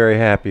Paramore is very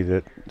happy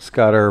that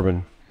Scott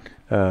Urban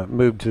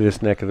moved to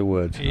this neck of the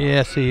woods.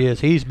 Yes, he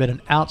is. He's been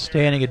an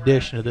outstanding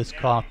addition to this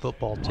Cobb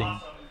football team.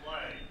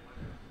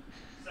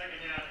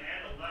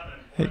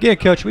 Again,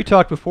 Coach, we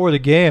talked before the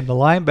game. The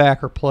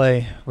linebacker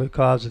play with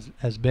Cobbs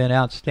has been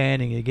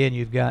outstanding. Again,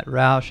 you've got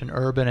Roush and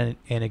Urban,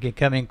 and again,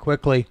 coming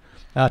quickly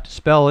to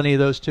spell any of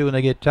those two when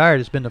they get tired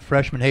has been the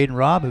freshman Hayden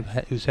Robb,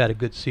 who's had a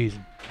good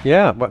season.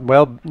 Yeah,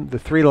 well,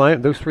 those three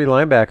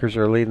linebackers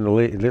are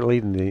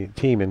leading the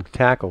team in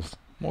tackles.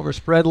 More of a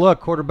spread look.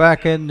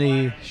 Quarterback in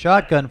the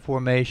shotgun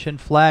formation,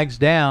 flags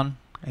down,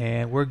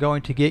 and we're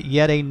going to get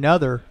yet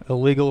another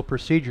illegal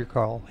procedure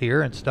call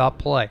here and stop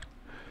play.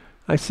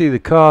 I see the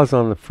cause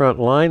on the front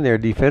line there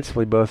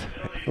defensively, both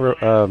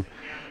Colin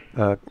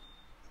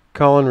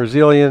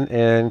Resilient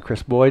and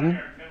Chris Boyden.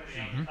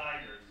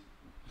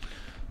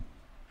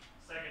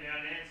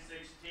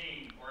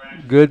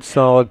 Good,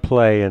 solid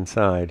play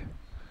inside.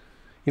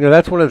 You know,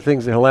 that's one of the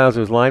things that allows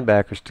those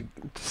linebackers to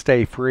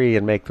stay free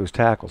and make those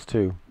tackles,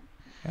 too.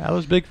 Yeah,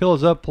 those big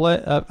fellas up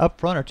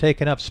front are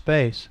taking up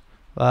space.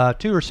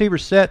 Two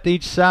receivers set to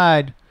each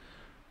side,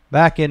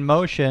 back in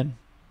motion,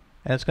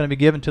 and it's going to be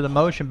given to the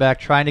motion back,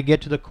 trying to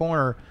get to the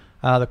corner.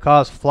 The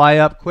Cause fly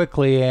up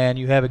quickly, and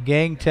you have a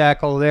gang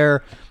tackle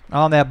there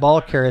on that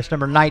ball carrier. It's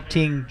number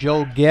 19,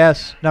 Joe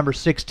Guess, number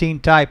 16,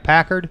 Ty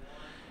Packard,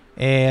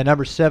 and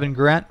number 7,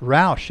 Grant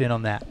Roush in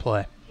on that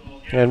play.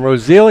 And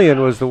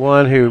Roselian was the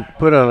one who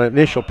put on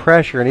initial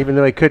pressure, and even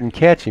though he couldn't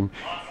catch him,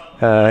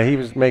 he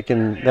was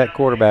making that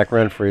quarterback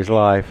run for his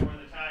life.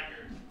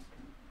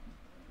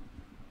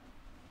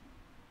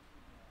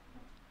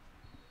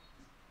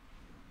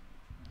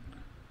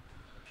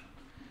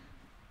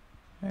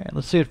 And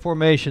let's see what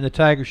formation the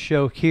Tigers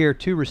show here.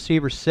 Two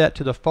receivers set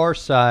to the far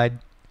side.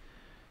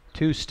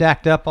 Two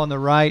stacked up on the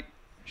right.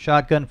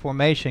 Shotgun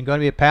formation. Going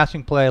to be a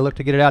passing play. Look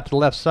to get it out to the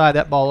left side.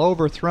 That ball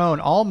overthrown.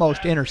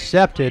 Almost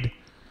intercepted.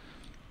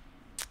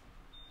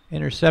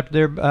 Intercepted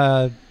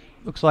there.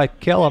 Looks like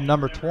Kellum,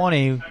 number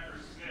 20,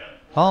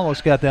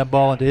 almost got that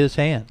ball into his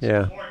hands.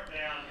 Yeah.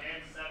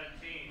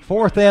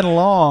 4th and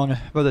long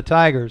for the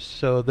Tigers.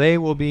 So they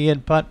will be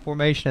in punt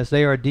formation as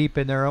they are deep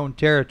in their own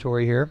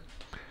territory here.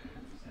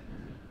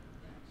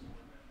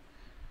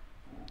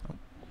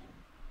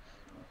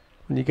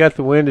 When you got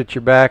the wind at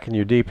your back and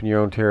you're deep in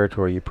your own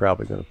territory, you're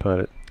probably going to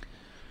punt it.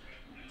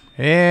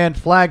 And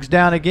flags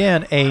down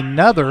again.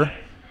 Another.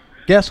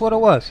 Guess what it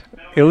was?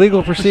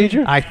 Illegal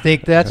procedure? I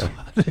think that's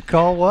what the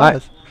call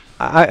was.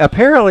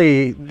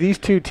 Apparently, these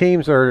two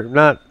teams are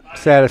not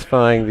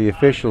satisfying the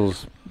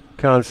officials'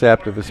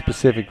 concept of a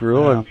specific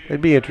rule, and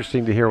it'd be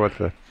interesting to hear what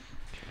the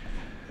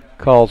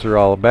calls are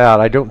all about.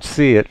 I don't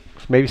see it.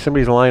 Maybe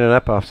somebody's lining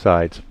up off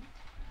sides.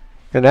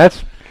 And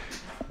it's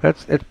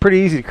pretty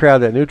easy to crowd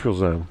that neutral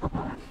zone.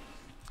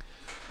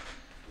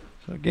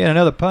 So again,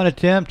 another punt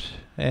attempt,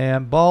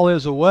 and ball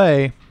is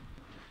away,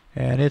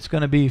 and it's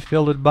going to be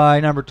fielded by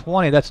number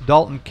 20. That's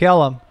Dalton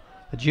Kellum,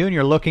 the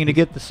junior, looking to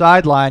get the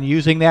sideline,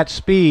 using that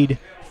speed.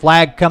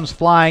 Flag comes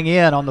flying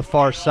in on the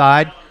far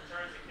side.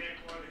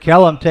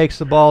 Kellum takes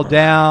the ball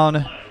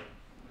down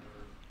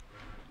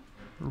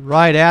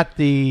right at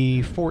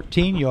the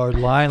 14-yard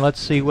line. Let's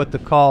see what the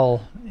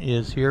call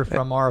is here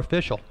from our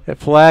official. That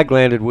flag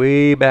landed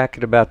way back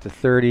at about the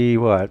 33,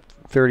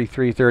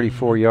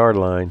 34-yard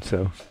line.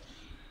 So,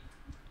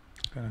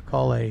 going to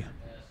call a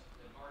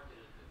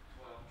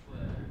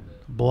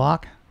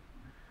block,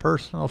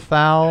 personal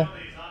foul.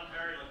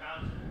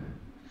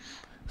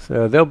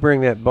 So they'll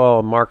bring that ball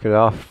and mark it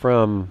off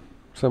from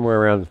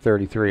somewhere around the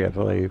 33, I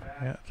believe.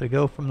 Yeah, if they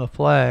go from the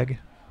flag,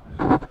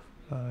 5,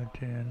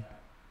 10,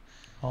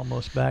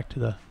 almost back to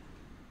the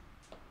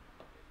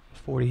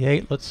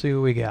 48. Let's see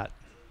what we got.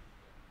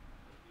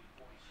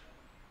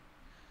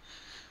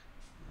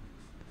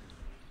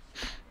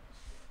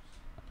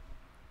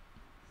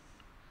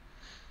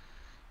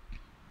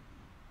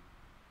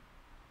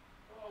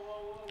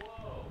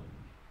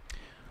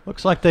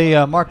 Looks like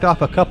they marked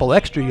off a couple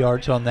extra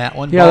yards on that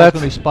one. Yeah, that's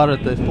going to be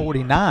spotted at the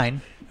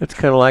 49. That's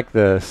kind of like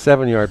the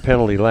 7-yard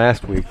penalty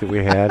last week that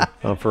we had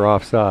for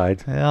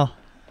offsides. Well,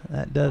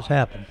 that does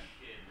happen.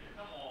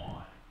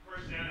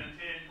 First down and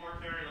 10 for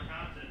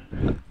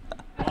Perry-Lecompton.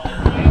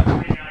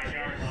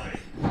 49-yard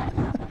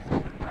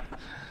line.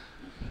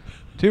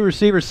 Two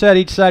receivers set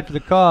each side for the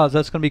Cause.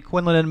 That's going to be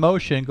Quinlan in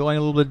motion, going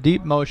a little bit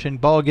deep motion.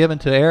 Ball given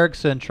to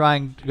Erickson,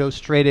 trying to go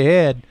straight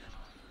ahead.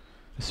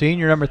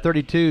 Senior number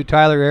 32,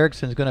 Tyler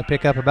Erickson, is going to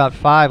pick up about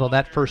 5 on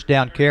that first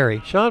down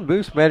carry. Sean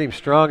Booth met him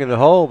strong in the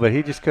hole, but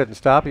he just couldn't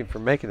stop him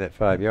from making that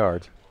 5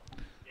 yards.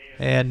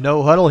 And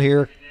no huddle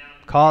here.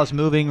 Cause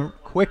moving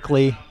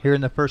quickly here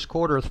in the first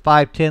quarter with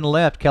 5:10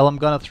 left. Kellum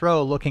going to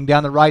throw, looking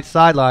down the right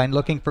sideline,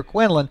 looking for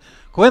Quinlan.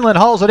 Quinlan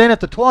hauls it in at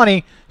the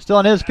 20. Still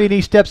on his feet,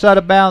 he steps out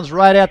of bounds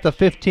right at the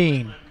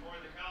 15.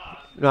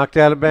 Knocked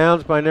out of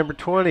bounds by number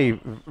 20,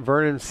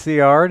 Vernon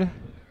Seard.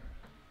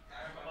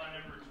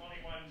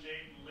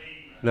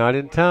 Not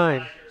in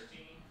time.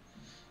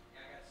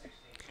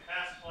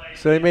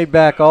 So they made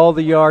back all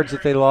the yards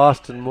that they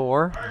lost and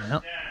more.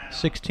 Yep.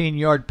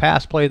 16-yard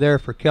pass play there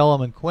for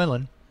Kellum and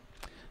Quinlan.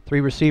 3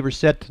 receivers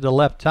set to the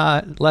left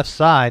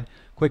side.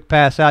 Quick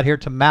pass out here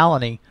to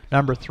Maloney,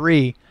 number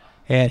 3,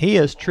 and he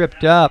is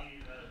tripped up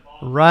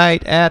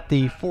right at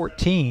the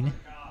 14.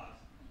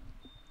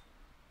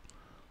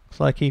 Looks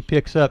like he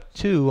picks up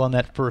 2 on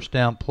that first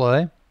down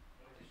play.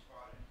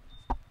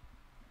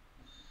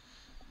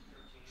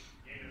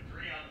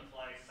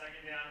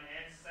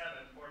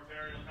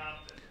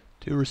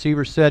 Two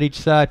receivers set each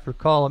side for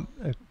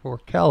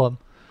Kellum.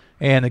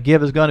 And the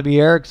give is going to be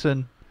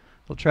Erickson.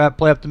 He'll try to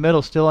play up the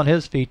middle, still on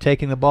his feet,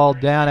 taking the ball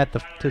down at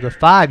to the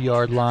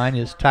 5-yard line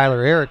is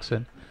Tyler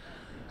Erickson.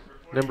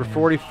 Number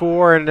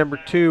 44 and number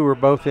 2 were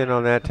both in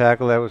on that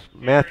tackle. That was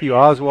Matthew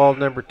Oswald,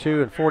 number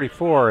 2, and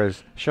 44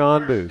 is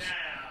Sean Booth.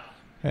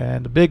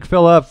 And the big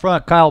fella up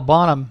front, Kyle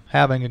Bonham,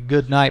 having a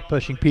good night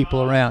pushing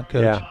people around,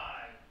 Coach. Yeah.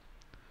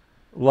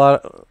 A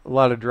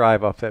lot of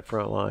drive off that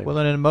front line. Well,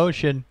 in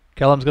motion,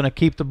 Kellum's going to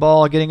keep the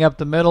ball, getting up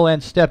the middle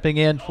and stepping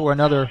in for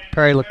another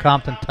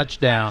Perry-Lecompton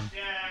touchdown.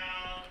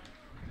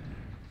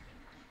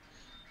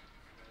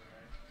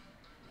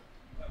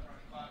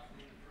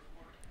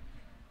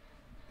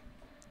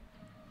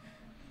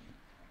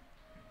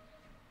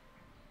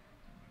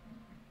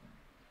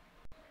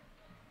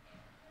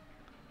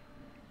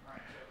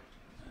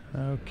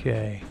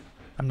 Okay.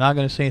 I'm not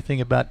going to say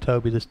anything about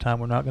Toby this time.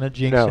 We're not going to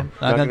jinx him.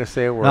 Not going to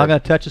say a word. Not going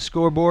to touch the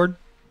scoreboard.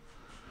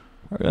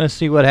 We're going to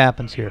see what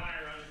happens here.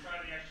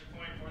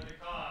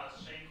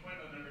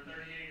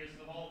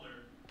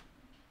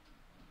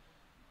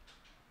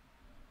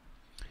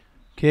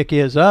 Kick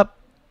is up,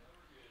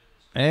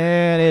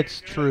 and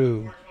it's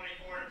true. 4:24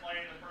 to play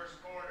in the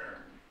first quarter.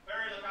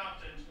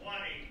 Perry-Lecompton 20,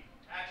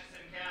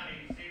 Atchison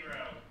County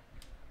 0.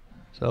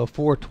 So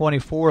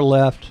 4:24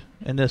 left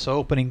in this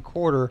opening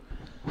quarter.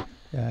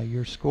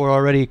 Your score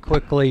already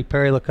quickly: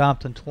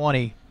 Perry-Lecompton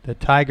 20, the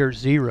Tigers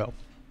 0.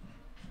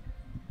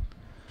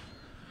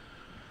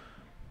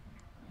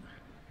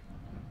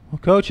 Well,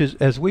 Coach,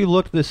 as we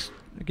look this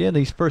again,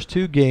 these first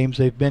 2 games,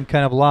 they've been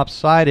kind of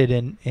lopsided,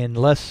 and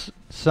unless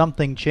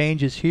something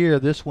changes here,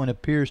 this one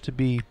appears to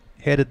be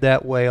headed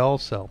that way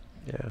also.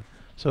 Yeah.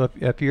 So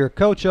if you're a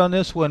coach on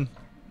this one,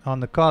 on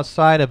the cost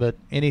side of it,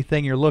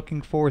 anything you're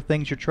looking for,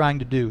 things you're trying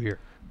to do here?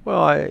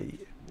 Well, a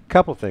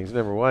couple things.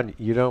 Number one,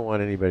 you don't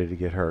want anybody to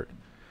get hurt.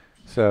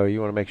 So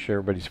you want to make sure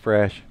everybody's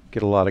fresh,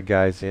 get a lot of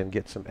guys in,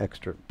 get some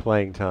extra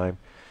playing time.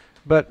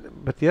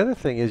 But the other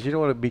thing is you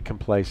don't want to be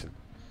complacent.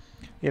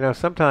 You know,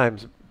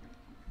 sometimes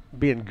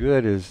being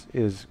good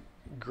is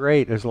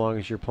great as long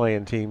as you're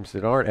playing teams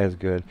that aren't as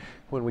good.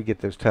 When we get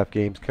those tough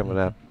games coming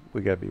up,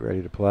 we got to be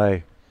ready to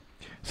play.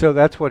 So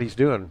that's what he's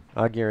doing.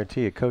 I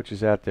guarantee you. Coach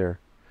is out there.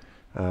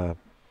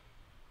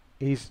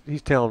 He's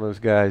telling those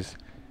guys,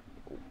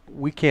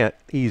 we can't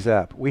ease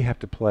up. We have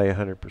to play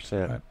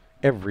 100%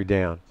 every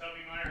down. Toby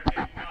Meyer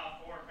kicking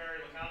off for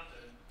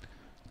Perry-Lecompton.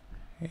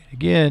 And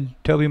again,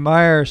 Toby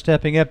Meyer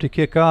stepping up to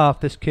kick off.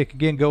 This kick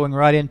again going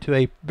right into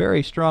a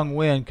very strong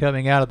wind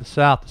coming out of the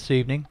south this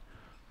evening.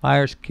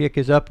 Meyer's kick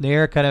is up in the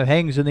air, kind of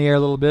hangs in the air a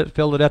little bit,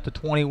 filled it at the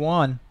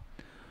 21.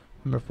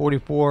 Number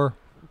 44,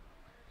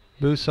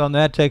 Booth on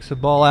that, takes the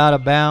ball out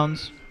of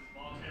bounds.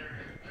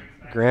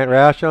 Grant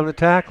Roush on the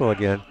tackle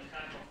again.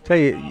 Tell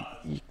you,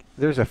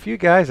 there's a few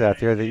guys out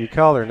there that you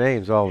call their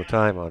names all the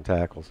time on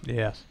tackles.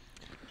 Yes.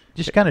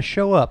 Just kind of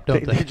show up,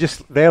 don't they?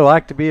 They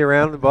like to be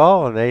around the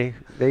ball, and they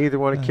either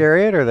want to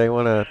carry it or they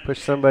want to push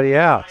somebody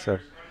out. So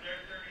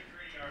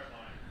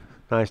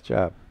nice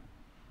job.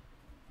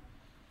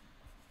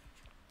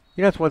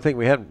 You know, that's one thing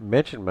we haven't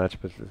mentioned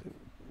much, but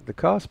the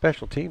Cause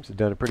special teams have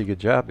done a pretty good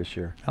job this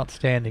year.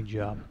 Outstanding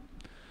job.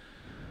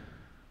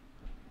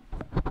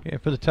 Okay,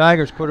 for the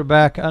Tigers,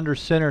 quarterback under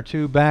center,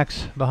 2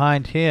 backs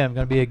behind him.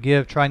 Going to be a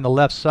give, trying the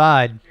left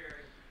side.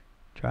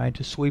 Trying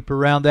to sweep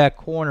around that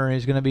corner, and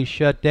he's going to be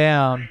shut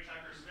down.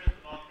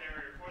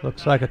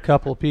 Looks like a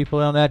couple of people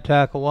on that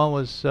tackle. One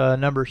was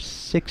number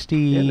 60.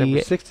 Yeah,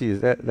 number 60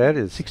 is that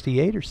is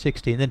 68 or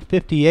 60, and then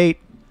 58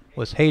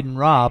 was Hayden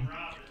Robb.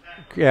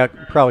 Yeah,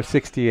 probably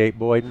 68,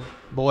 Boyden.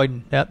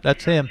 Boyden, yep,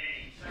 that's him.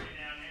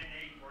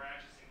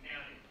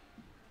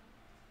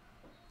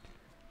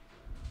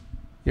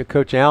 Yeah,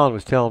 Coach Allen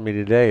was telling me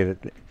today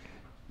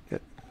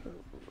that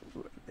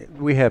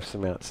we have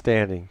some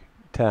outstanding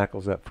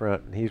tackles up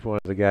front, and he's one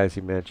of the guys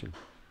he mentioned.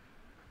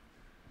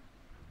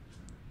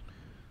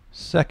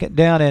 2nd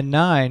down and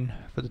 9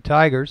 for the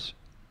Tigers.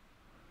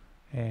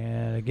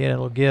 And again,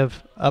 it'll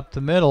give up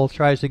the middle,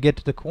 tries to get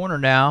to the corner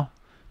now.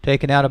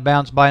 Taken out of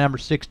bounds by number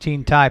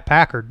 16, Ty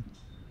Packard.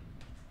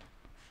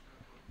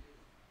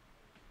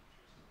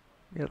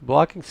 Yeah, the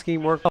blocking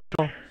scheme worked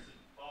well.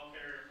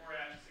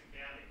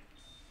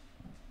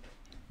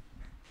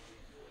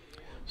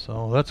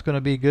 So that's going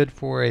to be good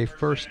for a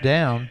first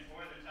down.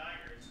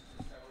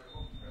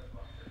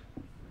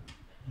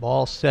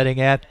 Ball setting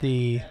at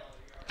the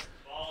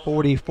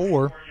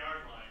 44.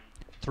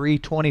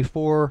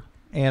 3:24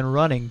 and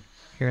running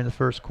here in the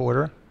first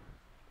quarter.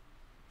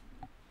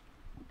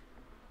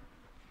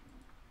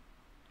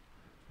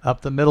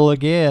 Up the middle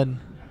again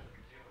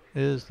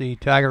is the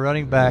Tiger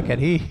running back, and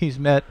he's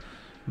met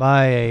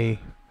by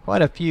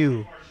quite a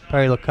few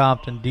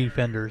Perry-Lecompton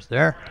defenders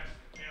there.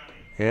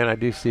 And I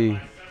do see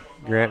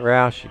Grant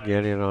Roush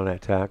again in on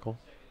that tackle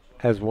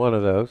as one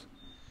of those.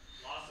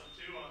 Loss of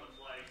 2 on the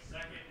play.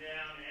 2nd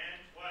down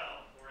and 12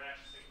 for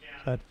Atchison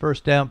County. That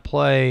first down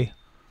play,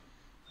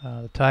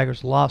 the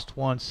Tigers lost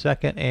 1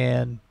 second,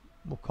 and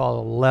we'll call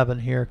it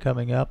 11 here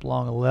coming up,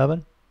 long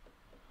 11.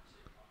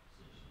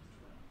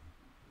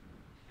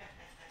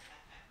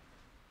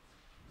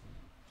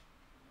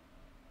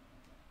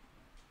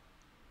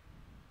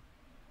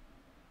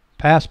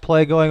 Pass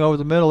play going over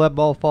the middle. That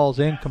ball falls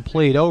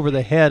incomplete over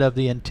the head of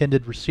the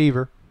intended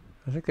receiver.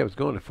 I think that was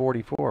going to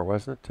 44,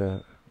 wasn't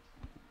it,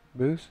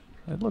 Boos?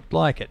 It looked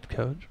like it,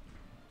 Coach.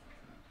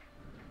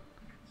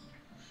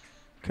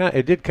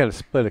 It did kind of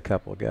split a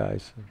couple of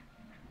guys.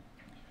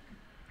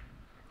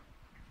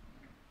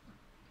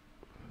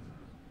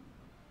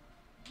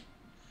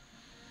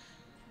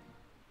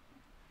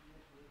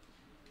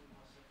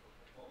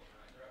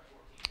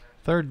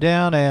 Third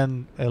down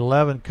and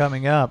 11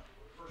 coming up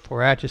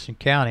for Atchison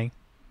County.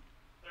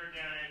 3rd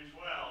down and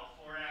 12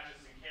 for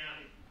Atchison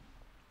County.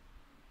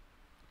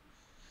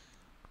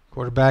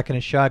 Quarterback in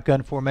a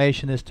shotgun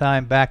formation this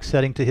time, back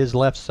setting to his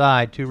left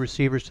side. 2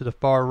 receivers to the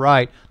far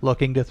right,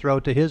 looking to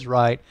throw to his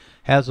right.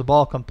 Has the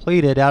ball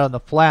completed out on the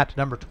flat to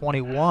number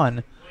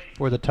 21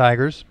 for the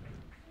Tigers.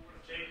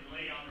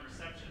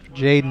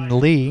 Jaden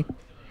Lee.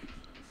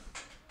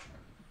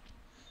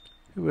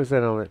 Who was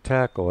that on that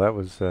tackle? That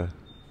was, I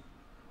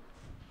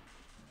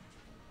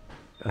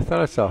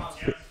thought I saw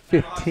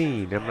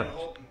 15. I'm not.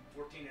 14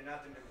 to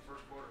nothing in the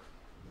first quarter.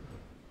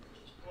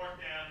 4th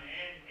down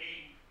and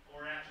 8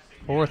 for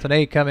Atchison. 4th and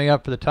 8 coming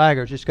up for the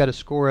Tigers. Just got a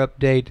score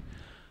update.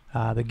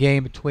 The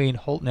game between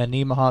Holton and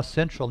Nemaha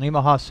Central.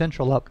 Nemaha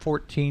Central up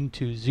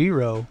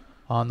 14-0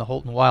 on the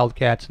Holton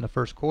Wildcats in the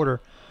first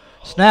quarter.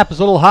 Snap is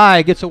a little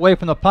high, gets away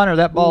from the punter.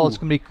 That ball is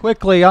going to be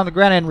quickly on the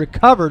ground and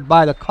recovered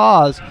by the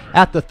Cause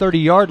at the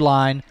 30-yard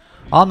line.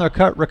 On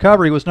the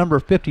recovery was number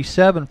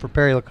 57 for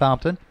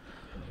Perry-Lecompton.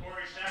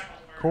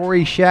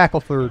 Corey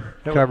Shackelford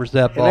covers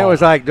that ball. And that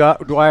was Ike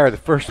Dwyer, the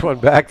first one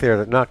back there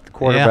that knocked the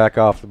quarterback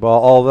off the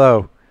ball,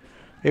 although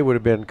it would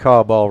have been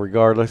call ball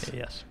regardless.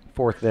 Yes.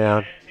 4th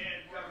down.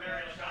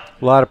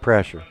 A lot of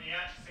pressure.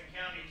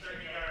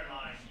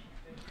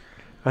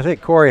 I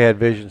think Corey had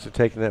visions of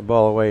taking that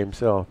ball away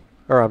himself.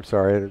 Or I'm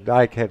sorry,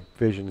 Ike had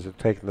visions of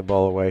taking the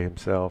ball away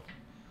himself.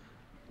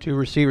 2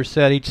 receivers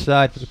set each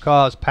side for the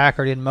Cause.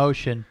 Packard in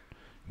motion.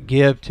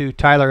 Give to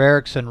Tyler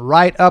Erickson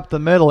right up the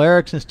middle.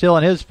 Erickson still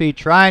on his feet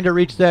trying to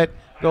reach that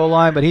goal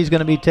line, but he's going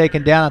to be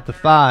taken down at the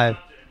 5.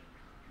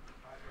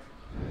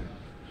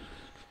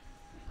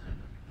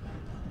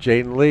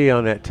 Jaden Lee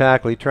on that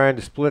tackle. He trying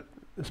to split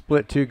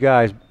 2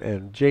 guys,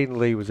 and Jaden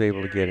Lee was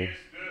able to get him.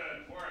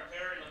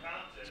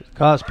 So the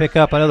Cause pick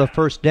up another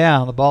first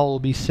down. The ball will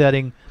be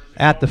setting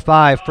at the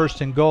 5,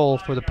 1st and goal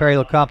for the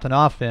Perry-Lecompton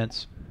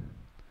offense.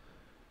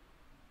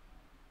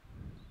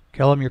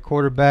 Kellum, your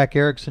quarterback.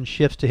 Erickson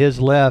shifts to his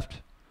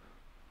left.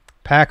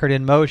 Packard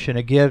in motion.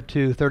 A give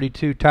to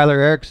 32, Tyler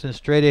Erickson,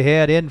 straight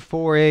ahead in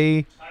for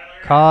a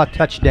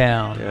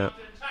touchdown. Yeah.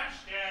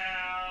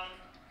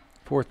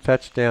 4th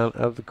touchdown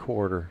of the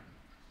quarter.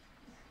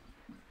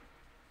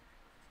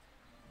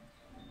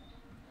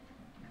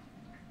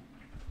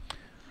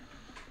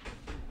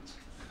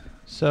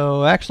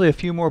 So actually a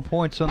few more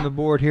points on the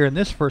board here in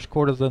this first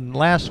quarter than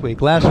last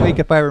week. Last week,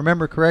 if I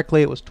remember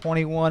correctly, it was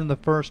 21 in the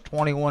first,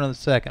 21 in the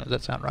second. Does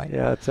that sound right?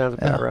 Yeah, that sounds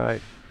about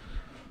right.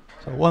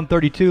 So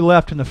 1:32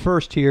 left in the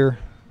first here.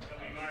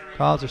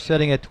 Cause are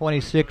setting at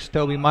 26.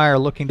 Toby Meyer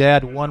looking to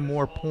add 1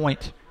 more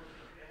point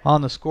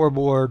on the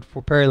scoreboard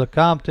for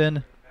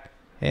Perry-Lecompton.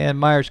 And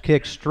Meyer's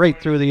kick straight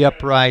through the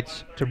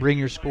uprights to bring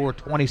your score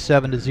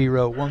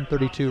 27-0,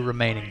 1:32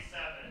 remaining.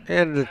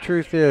 And the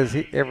truth is,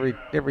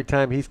 every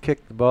time he's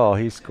kicked the ball,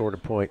 he's scored a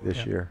point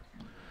this year.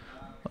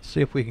 Let's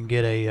see if we can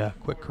get a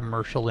quick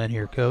commercial in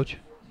here, Coach.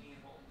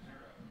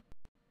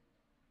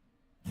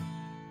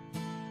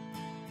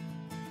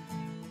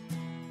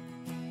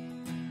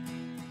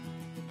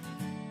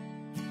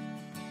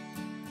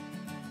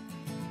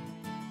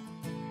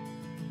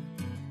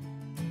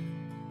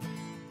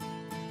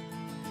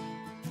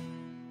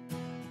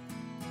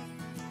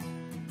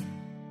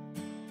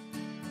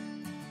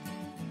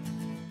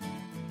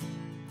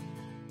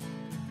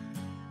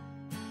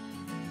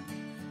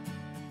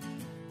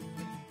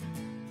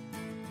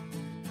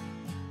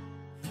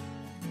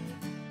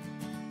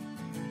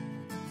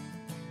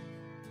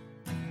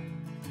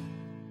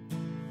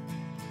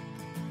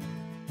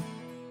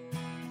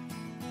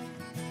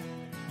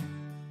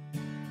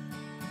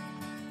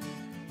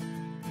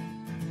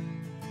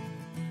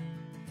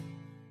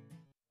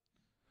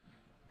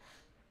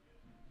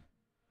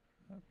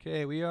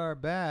 Okay, we are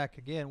back.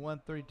 Again,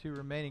 1:32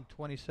 remaining,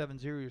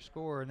 27-0 your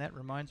score. And that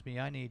reminds me,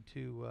 I need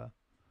to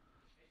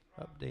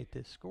update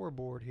this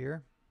scoreboard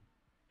here.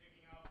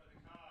 Kicking off for the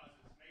Cause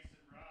is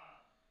Mason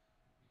Robb.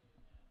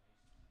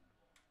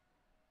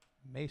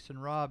 Mason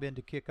Robb in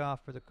to kick off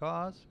for the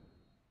Cause.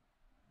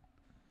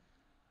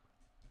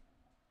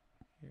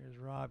 Here's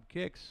Robb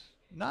kicks.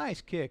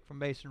 Nice kick from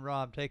Mason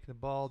Robb, taking the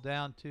ball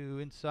down to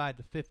inside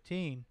the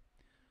 15.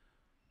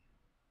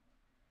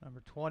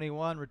 Number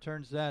 21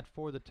 returns that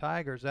for the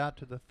Tigers out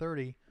to the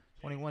 30.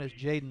 21 is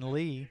Jaden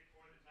Lee.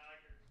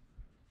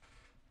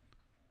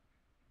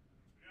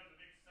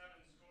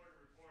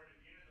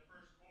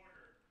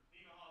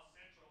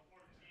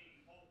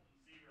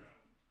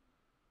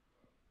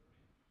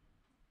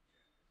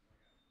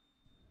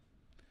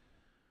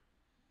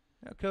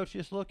 Now, Coach,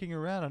 just looking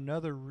around,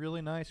 another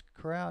really nice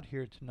crowd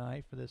here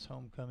tonight for this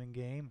homecoming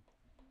game.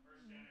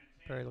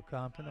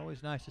 Perry-Lecompton,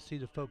 always nice to see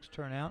the folks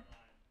turn out.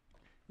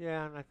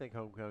 Yeah, and I think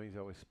homecoming is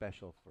always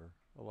special for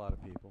a lot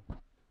of people.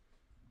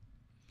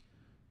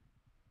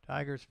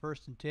 Tigers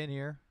 1st and 10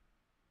 here.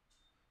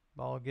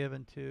 Ball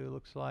given to,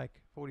 looks like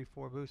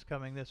 44 Boost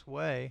coming this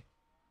way.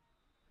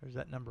 There's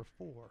that number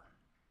 4.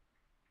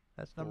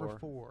 That's number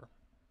 4.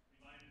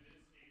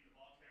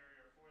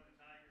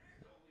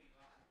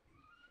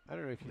 I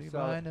don't know if you Levi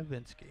saw it.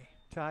 Novinsky.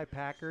 Ty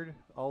Packard,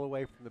 all the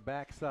way from the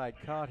backside,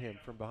 caught him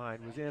from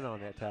behind, was in on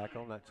that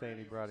tackle. I'm not saying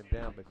he brought him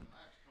down, but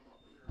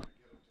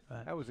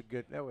that was a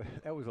good.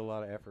 That was a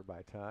lot of effort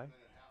by Ty.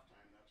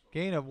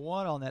 Gain of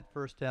 1 on that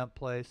first down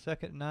play.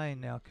 2nd and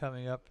 9 now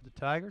coming up for the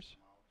Tigers.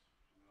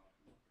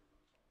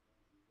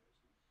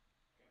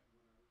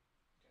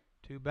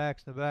 2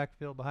 backs in the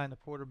backfield behind the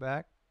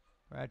quarterback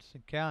for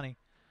Atchison County.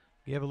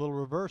 Give a little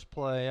reverse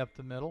play up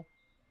the middle.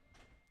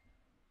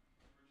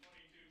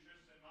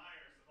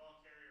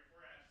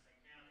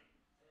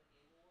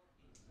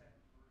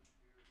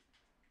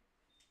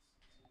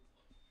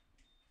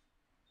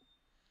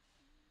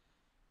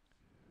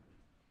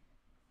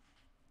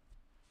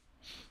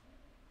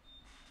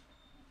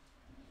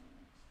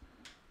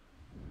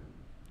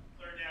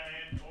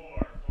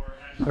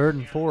 Third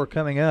and 4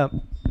 coming up.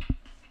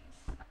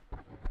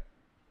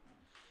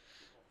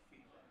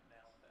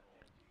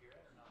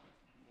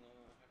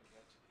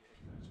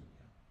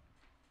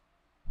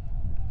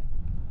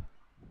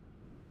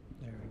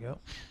 There we go.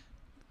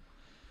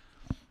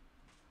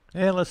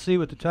 And let's see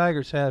what the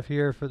Tigers have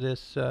here for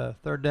this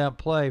 3rd down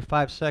play.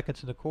 5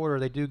 seconds in the quarter.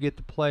 They do get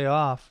the play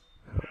off.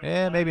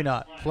 And maybe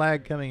not.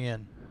 Flag coming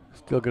in.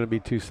 Still going to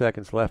be 2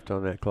 seconds left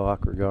on that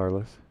clock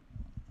regardless.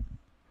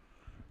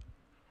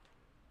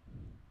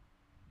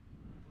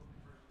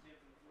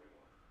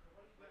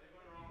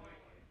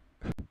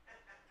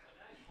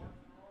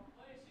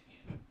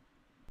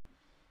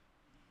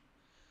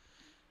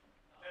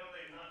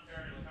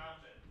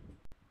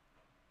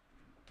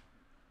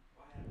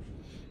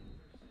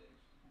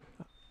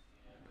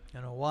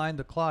 Going to wind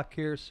the clock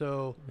here,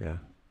 so yeah,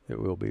 it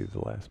will be the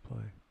last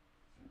play.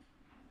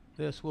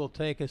 This will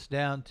take us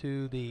down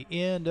to the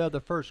end of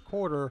the 1st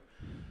quarter.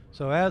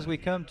 So as we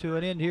come to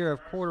an end here of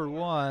quarter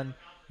 1,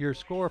 your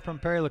score from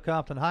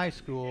Perry-Lecompton High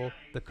School,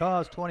 the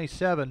Cause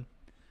 27,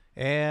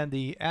 and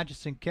the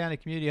Atchison County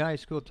Community High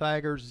School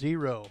Tigers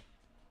 0.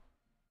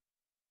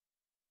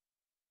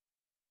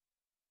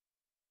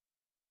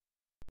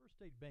 First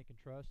State Bank and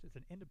Trust is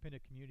an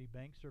independent community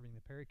bank serving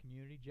the Perry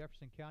community,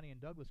 Jefferson County,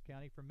 and Douglas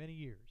County for many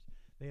years.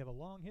 They have a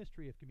long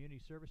history of community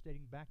service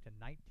dating back to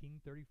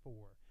 1934.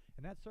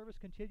 And that service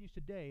continues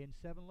today in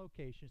 7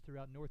 locations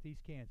throughout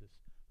northeast Kansas.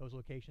 Those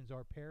locations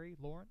are Perry,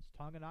 Lawrence,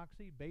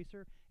 Tonganoxie,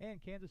 Basser,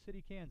 and Kansas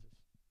City, Kansas.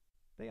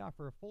 They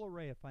offer a full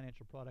array of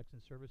financial products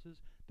and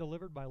services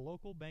delivered by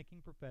local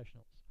banking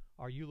professionals.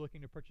 Are you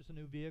looking to purchase a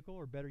new vehicle,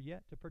 or better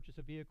yet, to purchase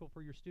a vehicle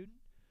for your student?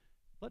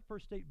 Let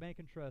First State Bank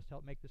and Trust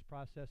help make this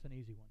process an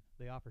easy one.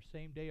 They offer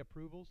same-day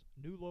approvals,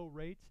 new low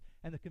rates,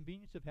 and the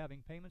convenience of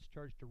having payments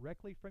charged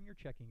directly from your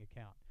checking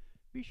account.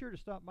 Be sure to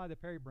stop by the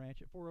Perry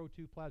branch at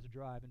 402 Plaza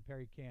Drive in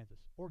Perry, Kansas,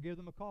 or give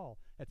them a call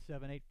at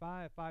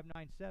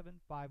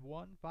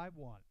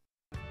 785-597-5151.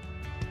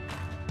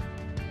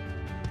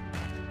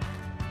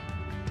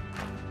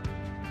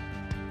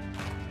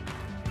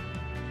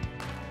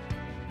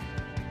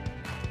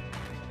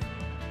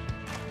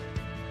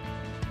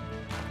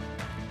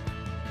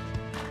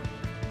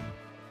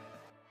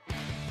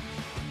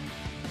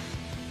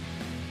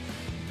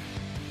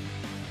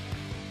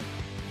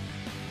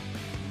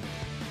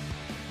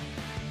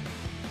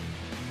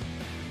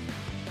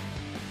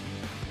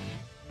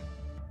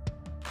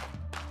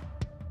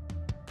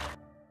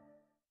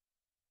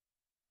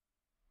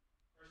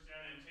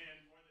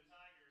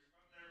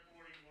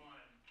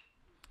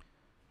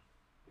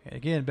 And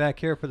again, back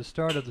here for the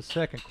start of the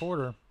 2nd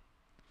quarter.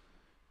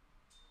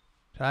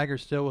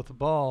 Tigers still with the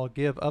ball,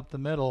 give up the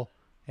middle,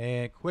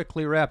 and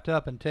quickly wrapped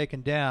up and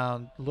taken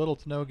down. Little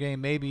to no gain,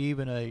 maybe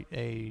even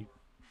a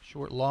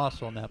short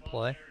loss on that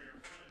play.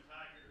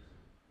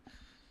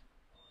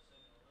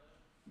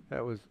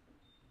 That was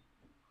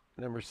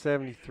number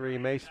 73,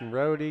 Mason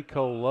Rohde,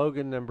 Cole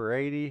Logan, number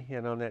 80,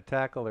 and on that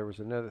tackle there was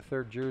another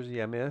 3rd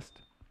jersey I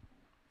missed.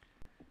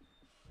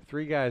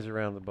 3 guys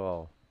around the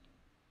ball.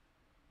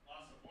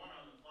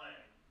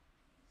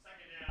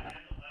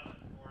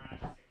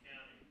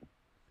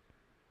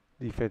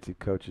 Defensive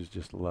coaches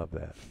just love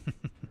that.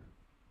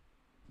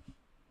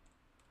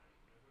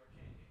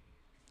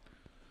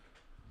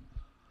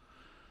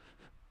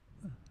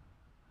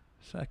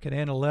 2nd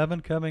and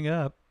 11 coming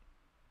up.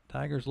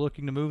 Tigers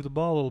looking to move the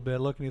ball a little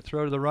bit, looking to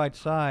throw to the right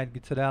side.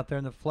 Gets it out there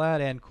in the flat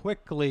and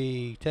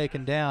quickly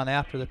taken down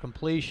after the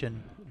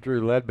completion.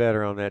 Drew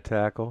Ledbetter on that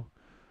tackle.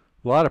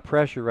 A lot of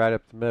pressure right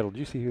up the middle. Did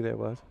you see who that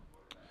was?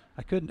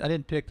 I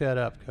didn't pick that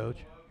up, Coach.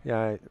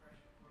 Yeah.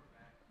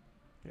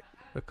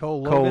 But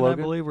Cole Logan, I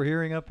believe we're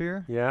hearing up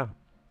here. Yeah.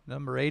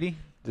 Number 80.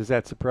 Does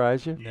that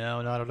surprise you?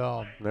 No, not at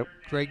all. Nope.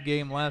 Great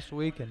game last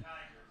week and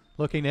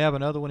looking to have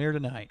another one here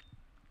tonight.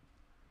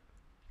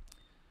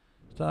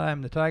 This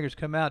time the Tigers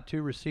come out,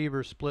 2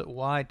 receivers split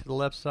wide to the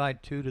left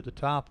side, 2 to the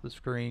top of the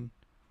screen.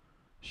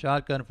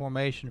 Shotgun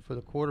formation for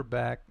the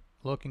quarterback,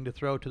 looking to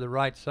throw to the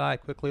right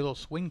side. Quickly a little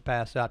swing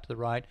pass out to the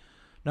right.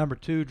 Number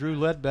 2, Drew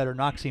Ledbetter,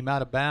 knocks him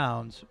out of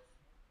bounds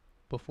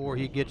before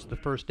he gets the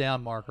first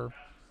down marker.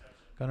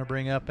 Going to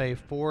bring up a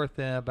 4th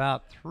and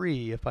about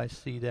 3 if I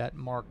see that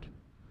marked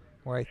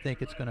where I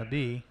think it's going to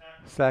be.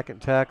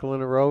 Second tackle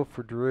in a row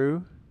for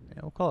Drew. Yeah,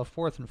 we'll call it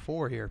 4th and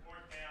 4 here.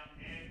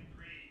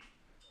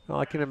 Well,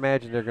 I can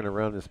imagine they're going to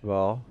run this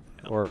ball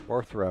or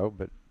throw,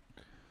 but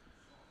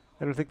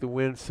I don't think the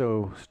wind's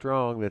so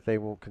strong that they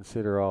won't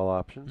consider all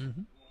options.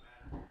 Mm-hmm.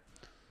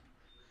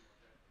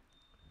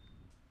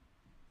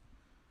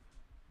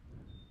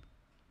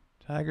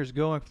 Tigers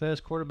going for this.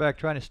 Quarterback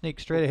trying to sneak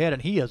straight ahead,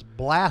 and he is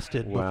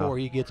blasted before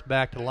he gets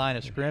back to the line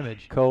of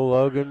scrimmage. Cole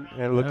Logan,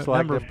 and it looks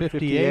like number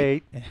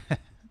 58. 58.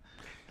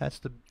 That's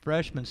the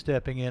freshman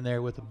stepping in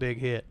there with a big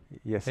hit.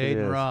 Yes,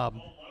 Hayden it is. Robb.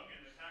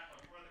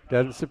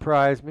 Doesn't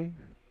surprise me.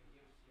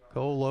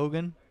 Cole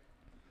Logan.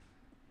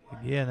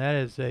 Again, that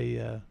is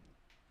a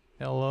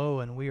LO,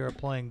 and we are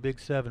playing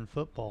Big 7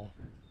 football.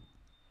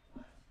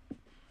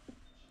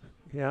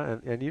 Yeah,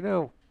 and you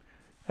know,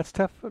 that's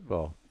tough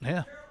football.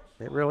 Yeah.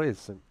 It really is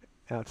some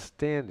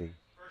outstanding.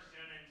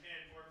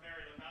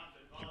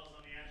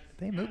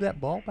 They move that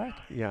ball back?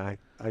 Yeah,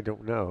 I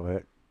don't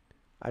know.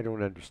 I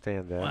don't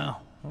understand that. Wow.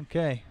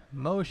 Okay.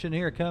 Motion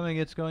here coming.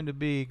 It's going to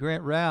be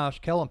Grant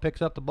Roush. Kellum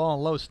picks up the ball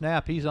and low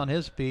snap. He's on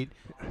his feet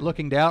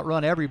looking to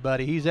outrun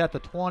everybody. He's at the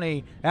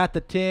 20, at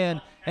the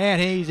 10,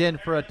 and he's in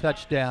for a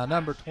touchdown.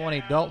 Number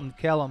 20, Dalton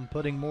Kellum,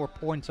 putting more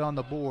points on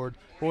the board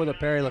for the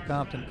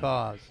Perry-Lecompton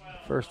Cause.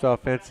 First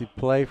offensive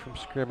play from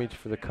scrimmage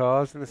for the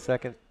Cause in the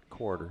second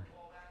quarter.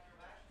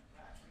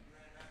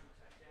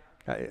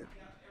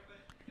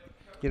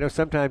 You know,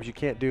 sometimes you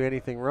can't do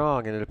anything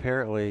wrong, and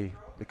apparently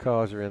the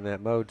Cause are in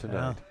that mode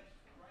tonight. Yeah.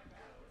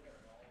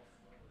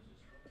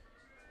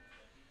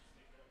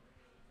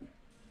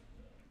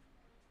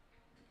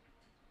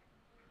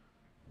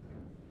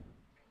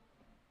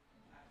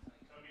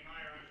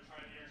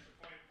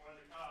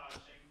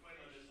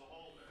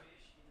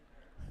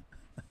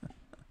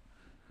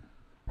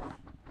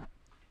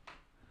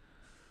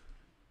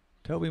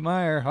 Toby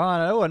Meyer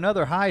on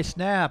another high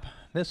snap.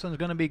 This one's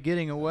going to be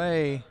getting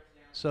away,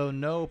 so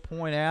no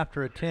point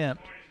after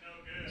attempt.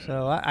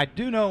 So I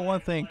do know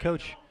one thing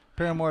Coach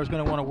Paramore is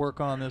going to want to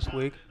work on this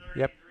week.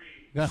 Yep.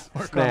 Going to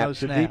work on those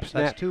snaps.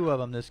 Snap. That's 2 of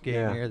them this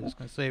game here. That's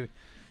going to say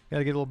got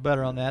to get a little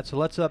better on that. So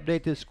let's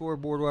update this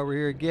scoreboard while we're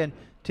here. Again,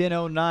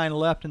 10:09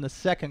 left in the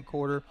second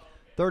quarter.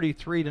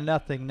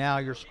 33-0 now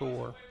your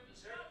score.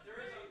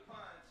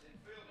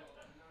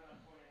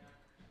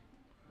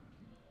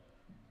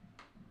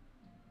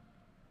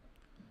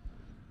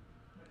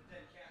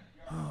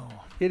 Oh.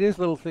 It is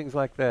little things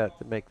like that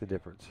that make the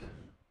difference.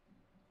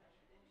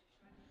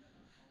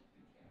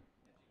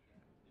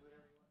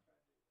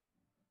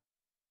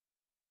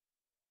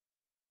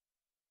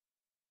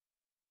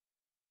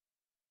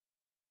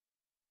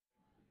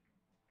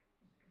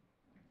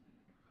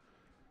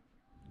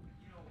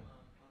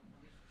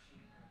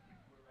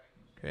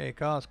 Okay,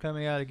 Cause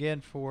coming out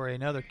again for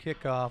another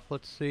kickoff.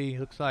 Let's see.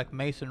 Looks like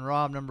Mason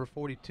Robb, number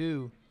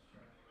 42.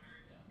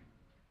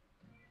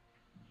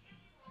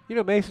 You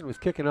know, Mason was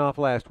kicking off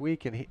last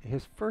week, and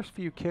his first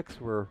few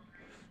kicks were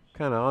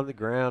kind of on the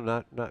ground,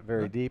 not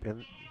very deep.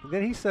 And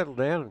then he settled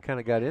down and kind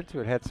of got into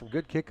it, had some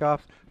good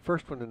kickoffs.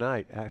 First one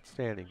tonight,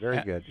 outstanding,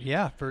 very good.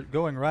 Yeah, for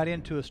going right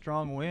into a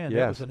strong wind. Yes.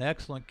 That was an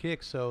excellent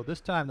kick. So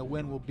this time the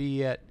wind will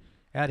be at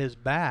his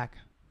back.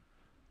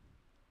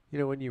 You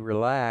know, when you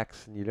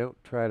relax and you don't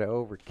try to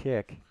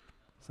over-kick,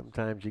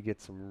 sometimes you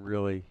get some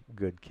really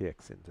good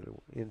kicks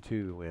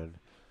into the wind.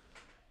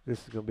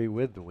 This is going to be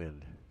with the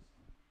wind.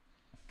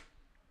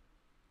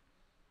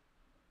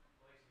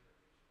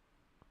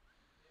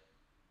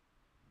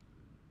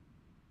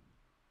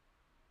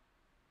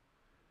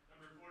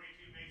 Number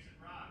 42, Mason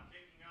Robb,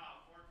 kicking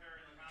off for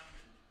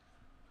Perry-Lecompton.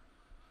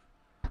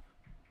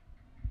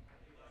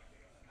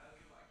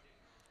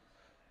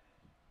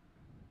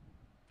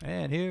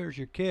 And here's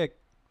your kick.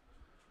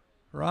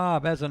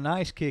 Robb has a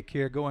nice kick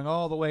here, going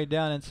all the way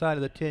down inside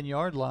of the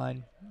 10-yard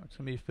line. It's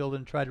going to be filled in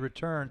and try to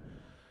return.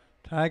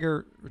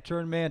 Tiger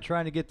return man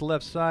trying to get the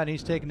left side.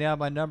 He's taken down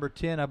by number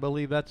 10. I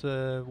believe that's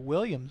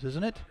Williams,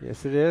 isn't it?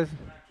 Yes, it is.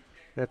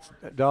 That's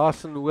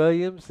Dawson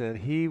Williams, and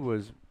he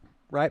was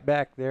right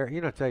back there.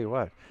 You know, I'll tell you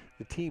what,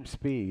 the team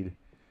speed,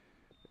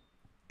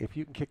 if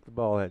you can kick the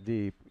ball that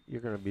deep,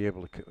 you're going to be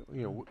able to,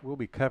 you know, we'll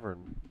be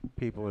covering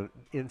people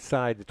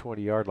inside the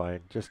 20-yard line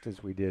just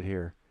as we did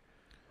here.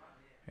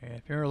 And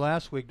if you remember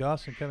last week,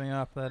 Dawson coming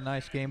off that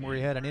nice game where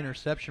he had an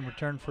interception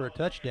return for a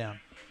touchdown.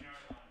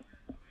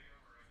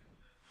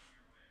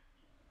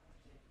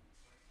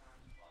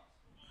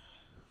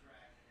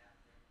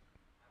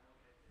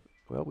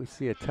 Well, we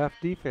see a tough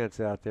defense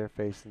out there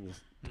facing the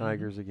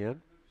Tigers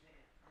again.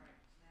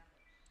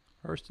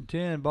 1st and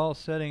 10, ball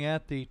setting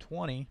at the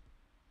 20.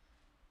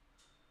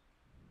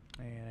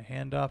 And a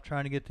handoff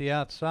trying to get the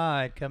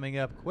outside, coming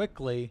up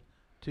quickly.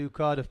 2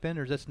 caught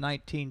defenders. That's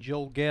 19,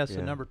 Joel Guess,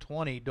 and number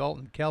 20,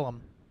 Dalton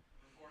Kellum.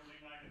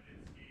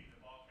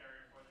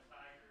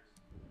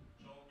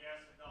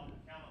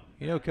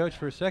 You know, Coach,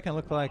 for a second, it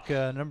looked like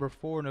number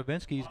 4,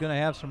 Novinsky, is going to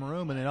have some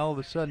room, and then all of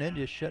a sudden it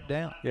just shut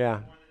down. Yeah,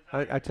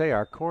 I tell you,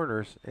 our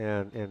corners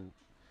and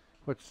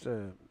what's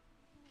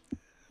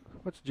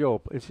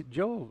Joel? Is it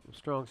Joel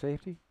strong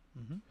safety?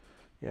 Mm-hmm.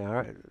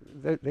 Yeah,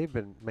 they've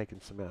been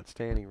making some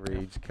outstanding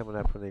reads, coming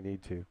up when they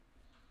need to.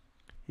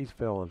 He's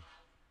filling.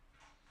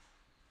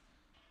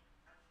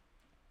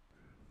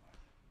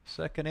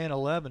 2nd and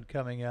 11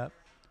 coming up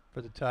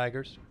for the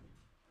Tigers.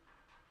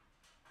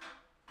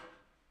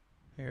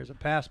 Here's a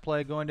pass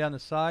play going down the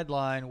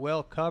sideline,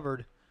 well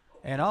covered,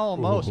 and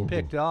almost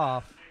picked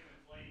off.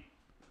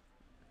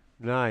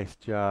 Nice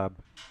job.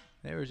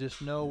 There was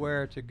just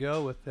nowhere to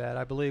go with that.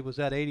 I believe was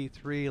that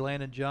 83,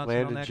 Landon Johnson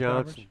Landon on that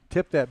Johnson coverage?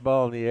 tipped that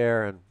ball in the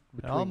air, and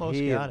between almost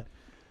he got and it.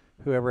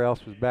 whoever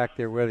else was back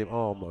there with him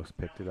almost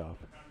picked it off.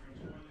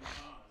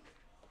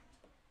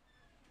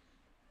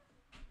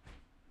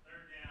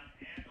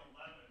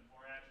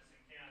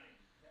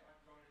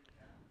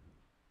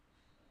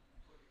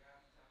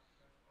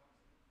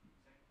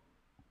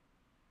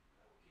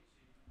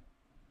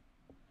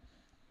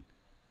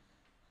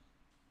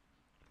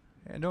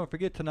 And don't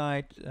forget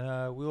tonight,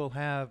 we'll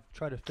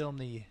try to film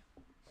the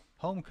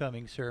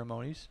homecoming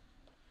ceremonies.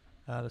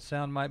 The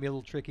sound might be a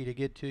little tricky to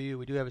get to you.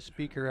 We do have a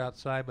speaker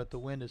outside, but the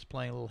wind is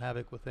playing a little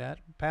havoc with that.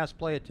 Pass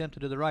play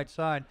attempted to the right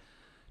side.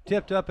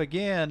 Tipped up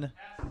again.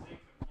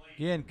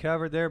 Again,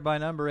 covered there by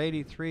number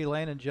 83,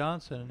 Landon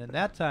Johnson. And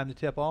that time the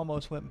tip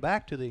almost went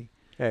back to the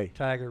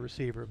Tiger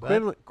receiver.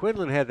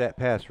 Quinlan had that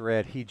pass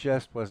read. He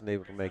just wasn't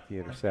able to make the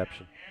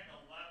interception.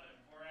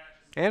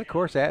 And, of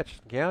course,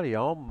 Atchison County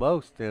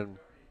almost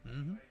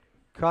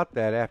caught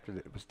that after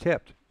it was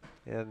tipped.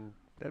 And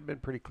that had been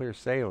pretty clear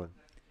sailing.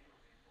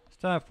 It's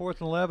time 4th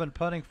and 11,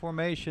 punting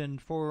formation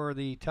for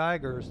the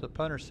Tigers. The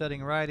punter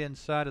setting right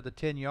inside of the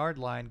 10-yard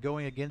line,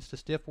 going against a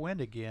stiff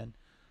wind again.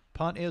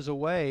 Punt is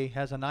away,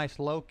 has a nice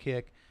low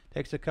kick,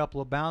 takes a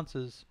couple of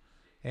bounces,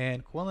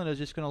 and Quinlan is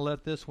just going to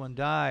let this one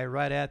die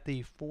right at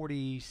the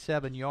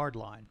 47-yard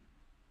line.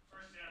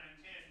 First down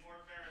and 10 for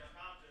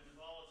Perry-Lecompton. The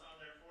ball is on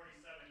their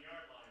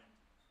 47-yard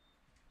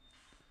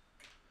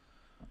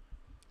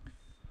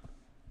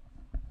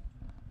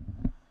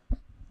line.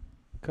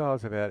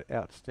 Cause have had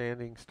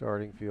outstanding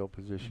starting field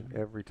position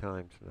every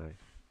time tonight.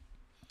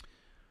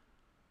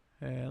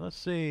 And let's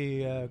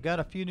see,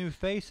 got a few new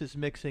faces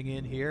mixing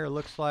in here. It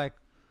looks like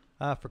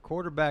for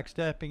quarterback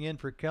stepping in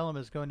for Kellum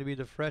is going to be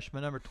the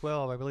freshman number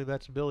 12. I believe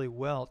that's Billy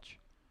Welch.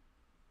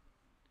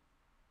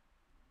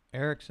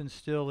 Erickson's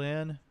still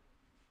in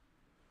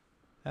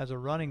as a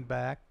running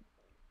back.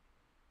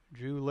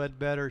 Drew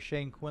Ledbetter,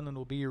 Shane Quinlan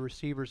will be your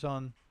receivers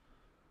on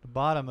the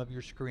bottom of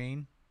your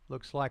screen.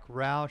 Looks like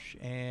Roush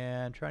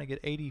and trying to get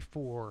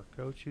 84.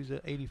 Coach, who's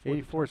at 84?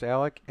 84 is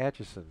Alec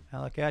Atchison.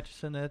 Alec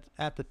Atchison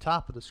at the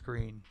top of the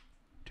screen.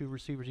 2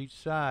 receivers each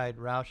side.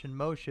 Roush in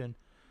motion.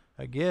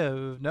 A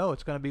give. No,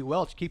 it's going to be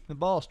Welch keeping the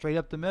ball straight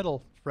up the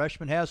middle.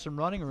 Freshman has some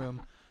running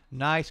room.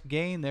 Nice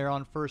gain there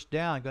on first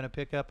down. Going to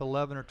pick up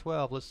 11 or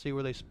 12. Let's see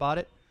where they spot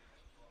it.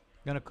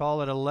 Going to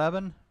call it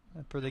 11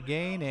 for the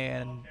gain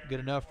and good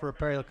enough for a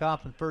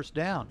Perry-Lecompton first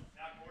down.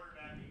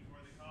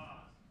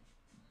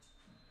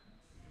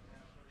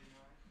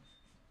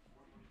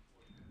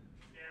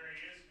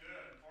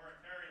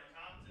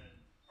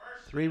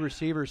 Three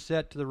receivers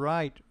set to the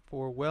right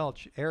for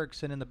Welch.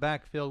 Erickson in the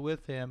backfield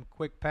with him.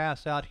 Quick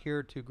pass out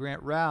here to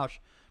Grant Roush.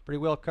 Pretty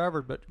well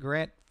covered, but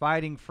Grant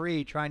fighting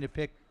free, trying to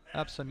pick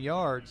up some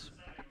yards.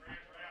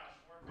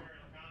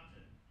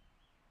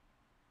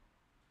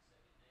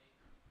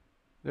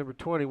 Number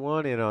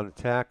 21 in on the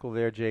tackle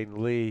there, Jaden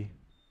Lee.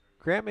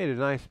 Grant made a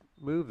nice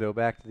move, though,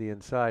 back to the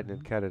inside and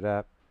then cut it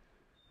up.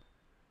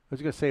 I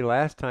was going to say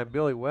last time,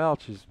 Billy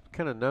Welch is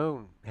kind of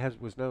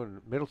was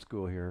known in middle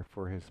school here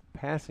for his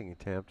passing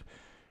attempt.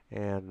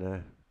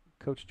 And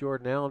Coach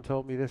Jordan Allen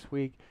told me this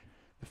week,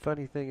 the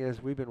funny thing is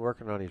we've been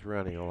working on his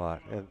running a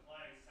lot. And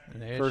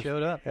it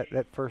showed up.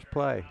 That first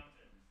play.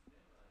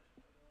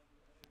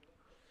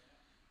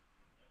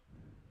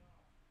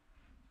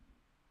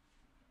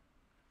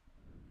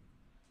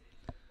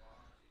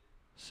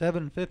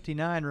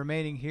 $7:59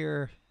 remaining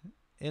here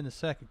in the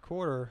second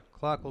quarter.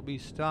 Clock will be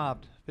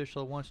stopped.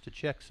 Official wants to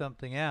check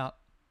something out.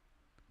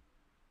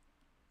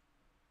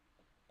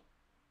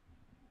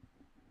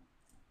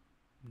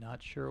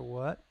 Not sure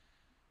what.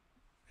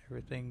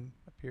 Everything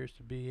appears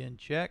to be in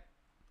check.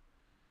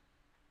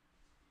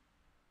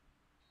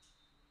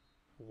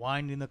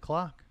 Winding the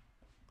clock.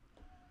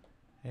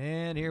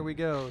 And here we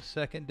go.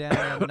 Second down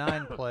and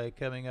 9 play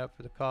coming up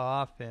for the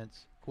Kaw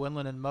offense.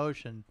 Quinlan in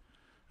motion.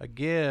 A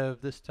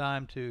give this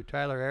time to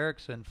Tyler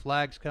Erickson.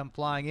 Flags come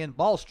flying in.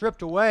 Ball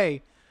stripped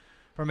away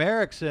from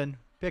Erickson.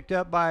 Picked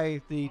up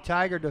by the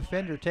Tiger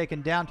defender,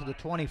 taken down to the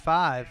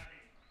 25.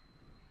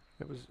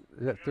 Is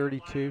that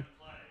 32?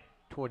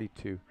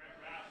 22.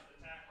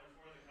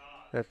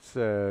 That's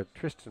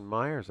Tristan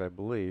Myers, I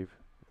believe,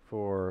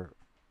 for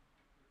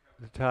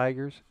the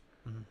Tigers.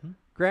 Mm-hmm.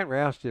 Grant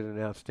Rouse did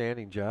an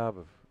outstanding job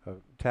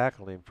of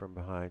tackling him from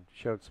behind.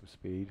 Showed some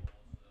speed.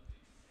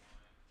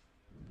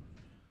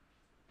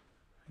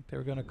 I think they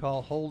were going to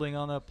call holding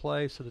on that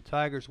play, so the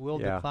Tigers will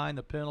decline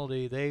the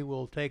penalty. They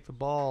will take the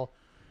ball,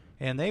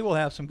 and they will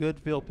have some good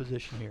field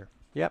position here.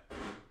 Yep.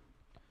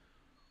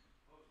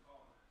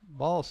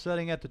 Ball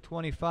setting at the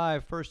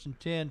 25, 1st and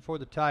 10 for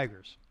the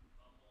Tigers.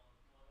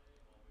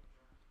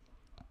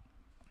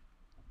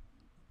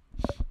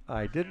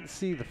 I didn't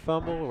see the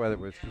fumble, whether it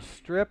was a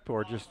strip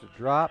or just a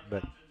drop,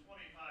 but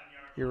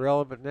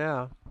irrelevant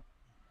now.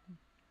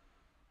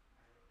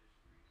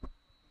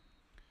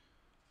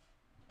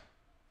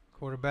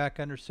 Quarterback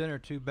under center,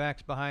 2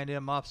 backs behind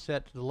him,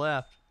 offset to the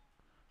left.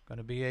 Going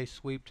to be a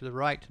sweep to the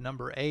right to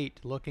number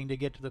 8, looking to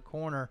get to the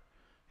corner,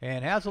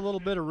 and has a little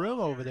bit of room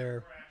over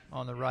there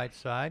on the right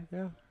side.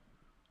 Yeah.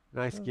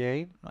 Nice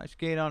gain. Nice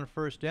gain on the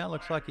 1st down.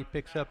 Looks like he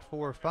picks up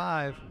 4 or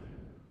 5.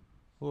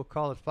 We'll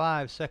call it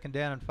 5. 2nd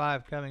down and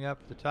 5 coming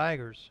up for the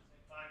Tigers.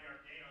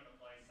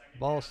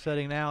 Ball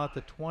setting now at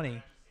the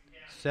 20.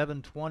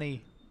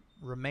 7:20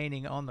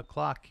 remaining on the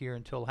clock here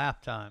until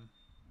halftime.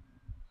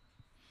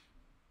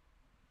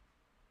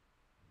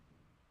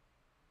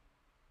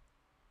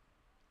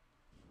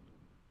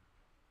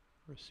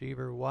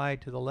 Receiver wide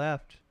to the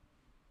left.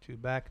 2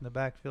 back in the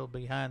backfield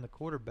behind the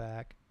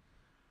quarterback.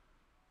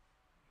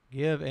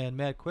 Give and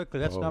met quickly.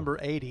 That's number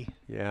 80.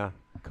 Yeah,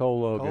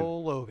 Cole Logan.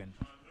 Cole Logan.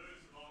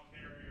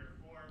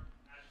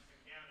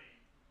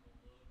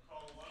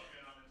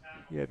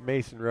 You had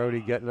Mason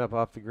Rohde getting up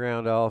off the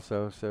ground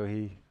also, so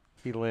he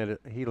landed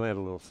a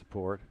little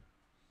support.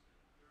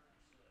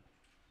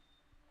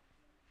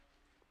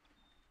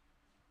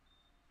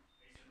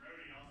 Mason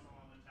Rohde also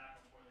on the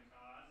tackle for the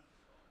cause.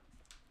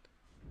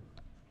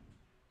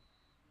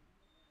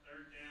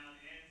 3rd down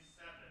and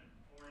 7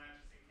 for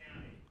Atchison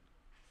County.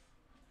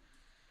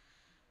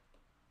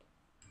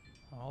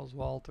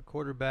 Oswald, the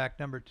quarterback,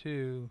 number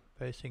 2,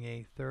 facing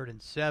a 3rd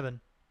and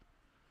 7.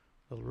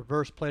 Little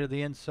reverse play to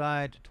the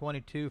inside to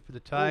 22 for the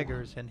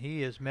Tigers, and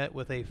he is met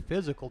with a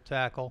physical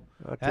tackle.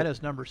 That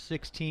is number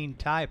 16,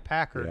 Ty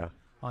Packard,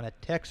 on a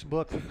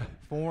textbook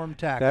form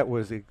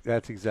tackle.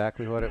 That's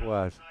exactly what it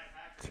was.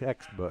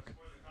 Textbook.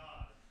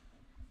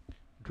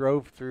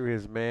 Drove through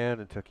his man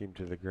and took him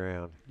to the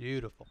ground.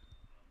 Beautiful.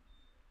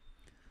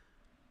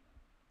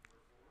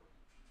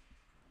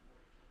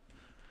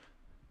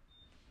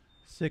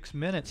 Six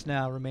minutes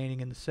now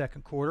remaining in the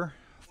second quarter.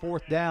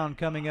 4th down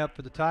coming up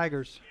for the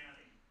Tigers.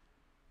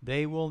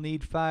 They will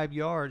need 5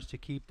 yards to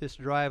keep this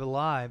drive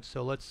alive,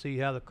 so let's see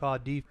how the Kaw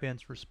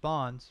defense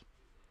responds.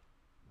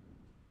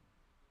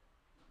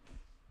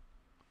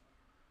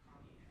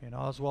 And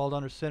Oswald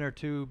under center,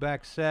 2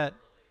 back set.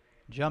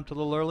 Jumped a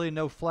little early,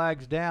 no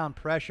flags down.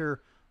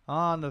 Pressure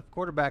on the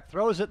quarterback.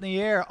 Throws it in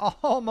the air,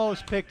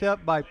 almost picked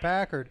up by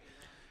Packard.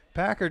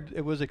 Packard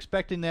was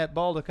expecting that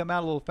ball to come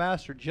out a little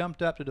faster,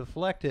 jumped up to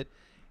deflect it,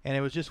 and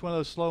it was just one of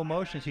those slow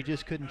motions. He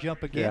just couldn't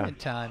jump again in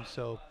time,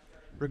 so...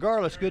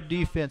 Regardless, good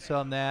defense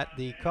on that.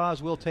 The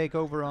Kaws will take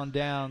over on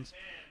downs.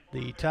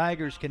 The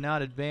Tigers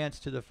cannot advance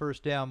to the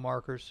 1st down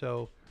marker,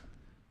 so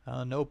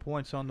no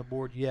points on the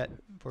board yet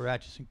for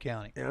Atchison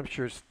County. Yeah, I'm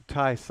sure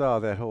Ty saw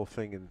that whole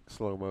thing in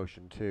slow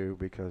motion too,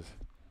 because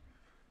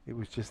it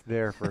was just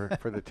there for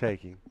the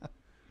taking.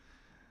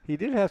 He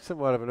did have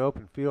somewhat of an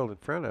open field in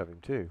front of him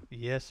too.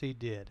 Yes, he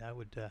did. I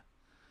would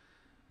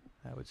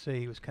say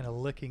he was kind of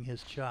licking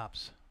his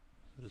chops,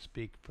 so to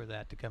speak, for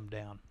that to come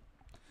down.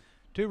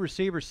 2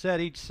 receivers set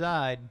each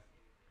side.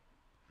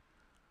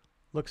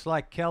 Looks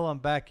like Kellum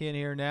back in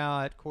here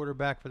now at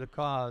quarterback for the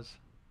Kaws.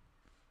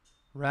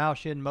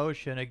 Roush in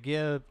motion. A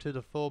give to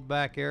the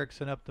fullback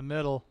Erickson up the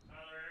middle.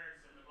 Tyler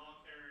Erickson, the ball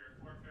carrier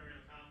for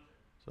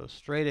Perry-Lecompton. So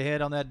straight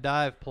ahead on that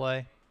dive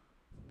play.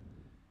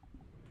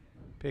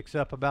 Picks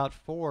up about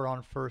 4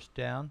 on 1st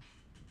down.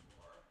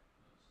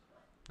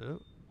 Ooh.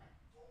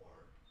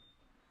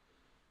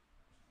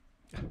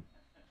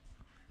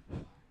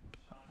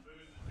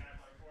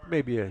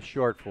 Maybe a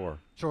short 4.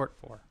 Short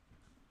 4.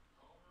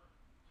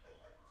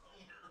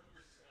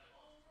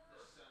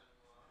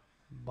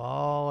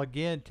 Ball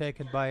again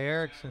taken by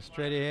Erickson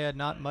straight ahead.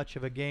 Not much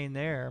of a gain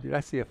there. Did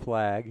I see a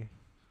flag?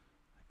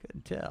 I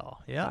couldn't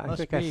tell. Yeah, I must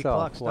think be I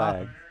saw a clock flag.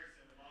 stopping.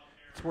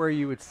 It's where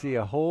you would see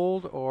a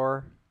hold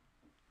or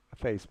a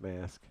face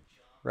mask.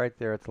 Right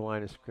there at the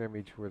line of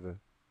scrimmage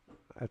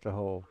at the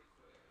hole.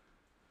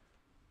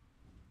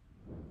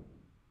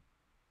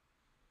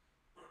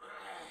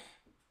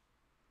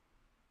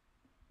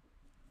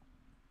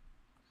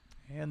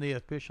 And the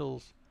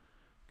officials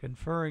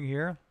conferring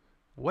here.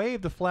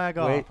 Wave the flag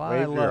off.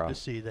 I love to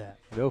see that.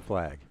 No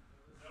flag.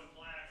 No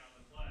flag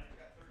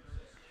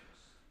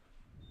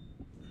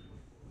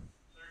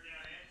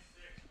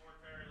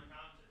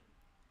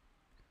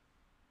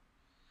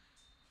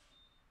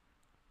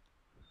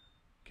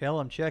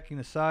Kellum checking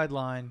the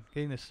sideline,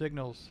 getting the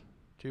signals.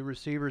 2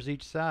 receivers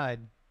each side.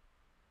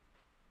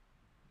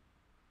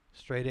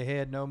 Straight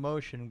ahead, no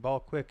motion. Ball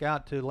quick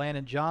out to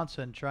Landon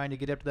Johnson, trying to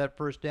get up to that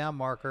first down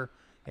marker.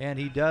 And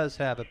he does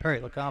have a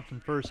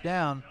Perry-Lecompton first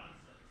down.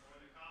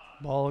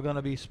 Ball going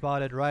to be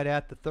spotted right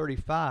at the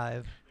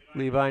 35.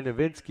 Levi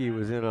Nowitzki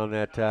was in on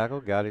that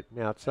tackle. Got it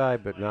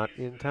outside, but not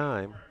in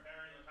time.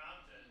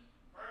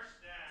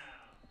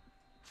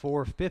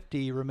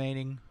 4:50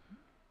 remaining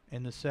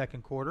in the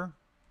second quarter.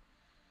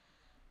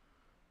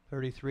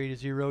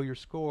 33-0 your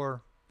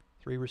score.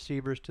 3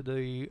 receivers to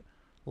the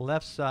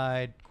left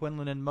side.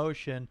 Quinlan in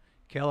motion.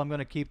 Kellum going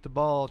to keep the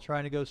ball,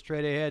 trying to go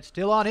straight ahead.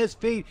 Still on his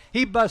feet.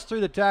 He busts through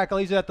the tackle.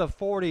 He's at the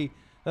 40,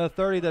 the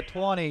 30, the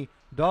 20.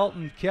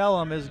 Dalton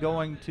Kellum is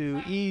going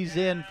to ease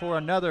in for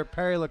another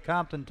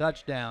Perry-Lecompton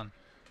touchdown.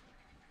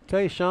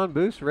 Tell you, Sean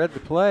Booth read the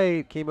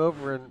play, came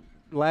over and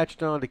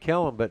latched on to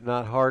Kellum, but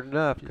not hard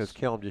enough because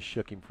Kellum just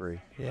shook him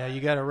free. Yeah,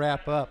 you got to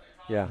wrap up.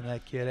 Yeah, on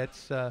that kid.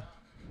 It's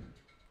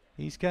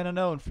he's kind of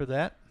known for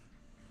that.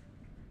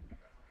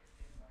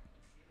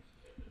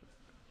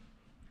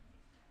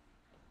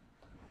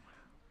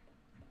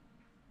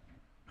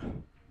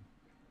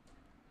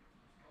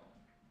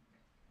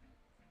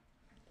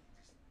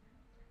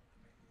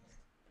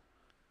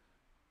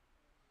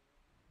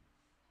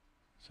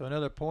 So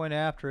another point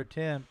after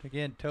attempt.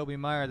 Again, Toby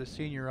Meyer, the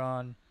senior,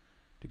 on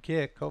to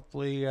kick.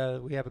 Hopefully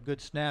we have a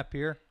good snap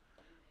here.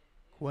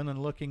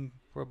 Quinlan looking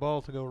for a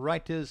ball to go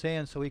right to his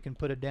hand so he can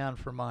put it down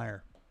for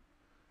Meyer.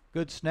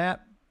 Good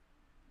snap.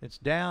 It's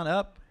down,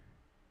 up,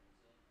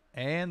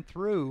 and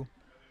through.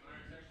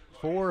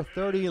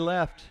 4:30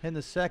 left in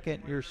the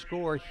second. Your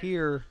score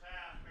here,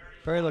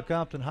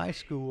 Perry-Lecompton High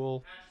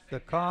School. The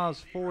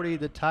Cause 40,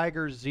 the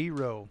Tigers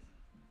 0.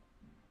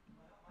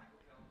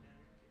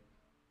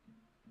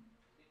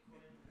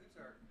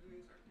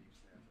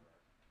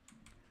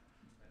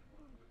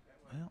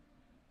 Well,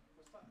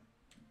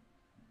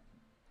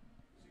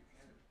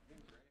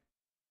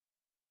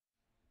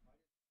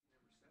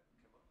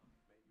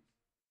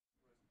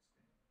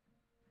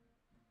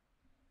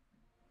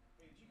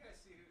 did you guys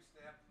see who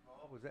snapped the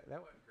ball? Was that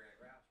wasn't Grant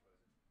Roush, was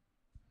it?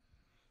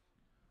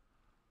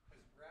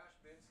 Has Roush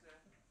been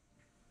snapping?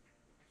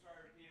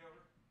 Sorry, repeat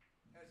over.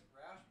 Has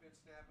Roush been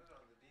snapping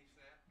on the deep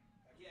snap?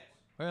 Yes.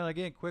 well,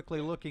 again,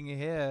 quickly looking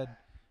ahead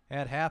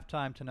at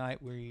halftime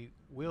tonight, we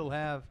will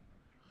have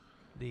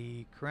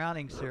the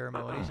crowning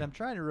ceremonies. I'm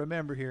trying to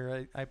remember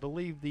here. I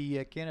believe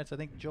the candidates, I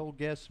think Joel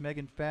Guest,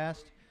 Megan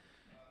Fast,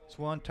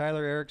 Swan,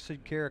 Tyler Erickson,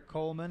 Kara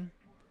Coleman,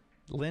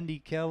 Lindy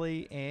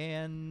Kelly,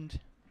 and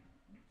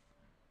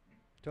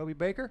Toby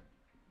Baker.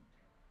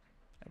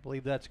 I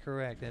believe that's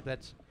correct. If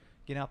that's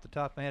getting off the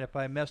top of my head. If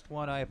I missed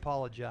one, I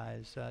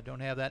apologize. Don't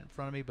have that in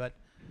front of me, but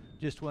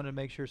just wanted to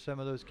make sure some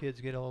of those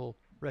kids get a little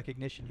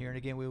recognition here. And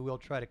again, we will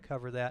try to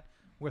cover that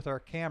with our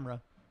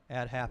camera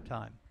at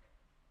halftime.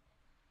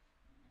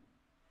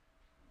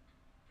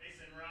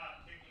 Mason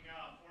Robb kicking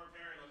off for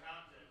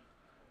Perry-Lecompton.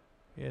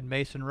 And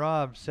Mason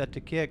Robb set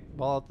to kick.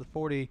 Ball at the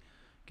 40.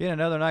 Again,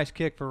 another nice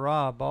kick for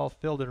Robb. Ball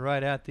fielded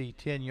right at the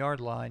 10-yard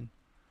line.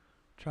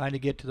 Trying to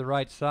get to the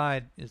right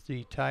side is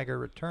the Tiger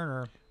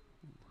returner.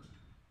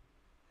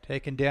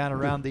 Taken down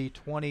around the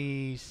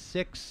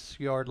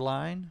 26-yard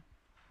line.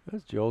 That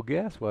was Joel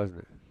Guest, wasn't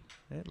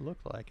it? It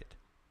looked like it.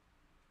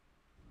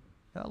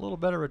 Got a little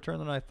better return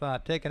than I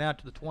thought. Taken out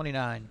to the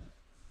 29.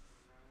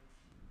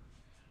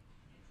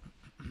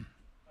 Tucker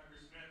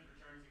Smith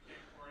returns the kick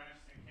for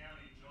Atchison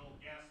County. Joel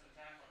Guest, the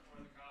tackler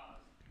for the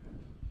Cause.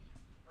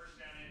 First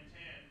down and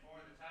 10 for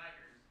the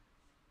Tigers.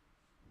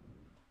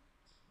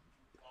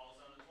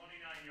 Ball's on the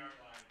 29-yard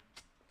line.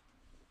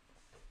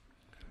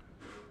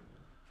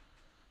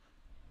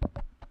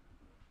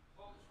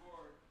 Hope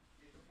score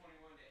is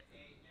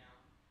 21-8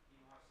 now.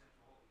 Nemaha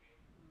Central Holton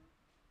game.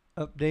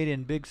 Update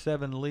in Big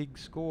 7 League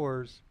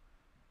scores.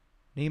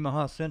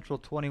 Nemaha Central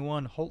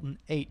 21, Holton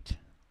 8.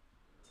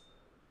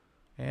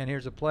 And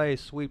here's a play.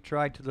 Sweep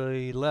tried to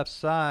the left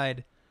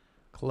side.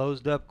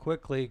 Closed up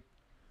quickly.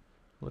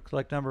 Looks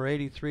like number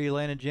 83,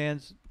 Landon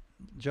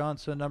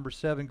Johnson, number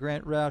 7,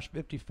 Grant Roush,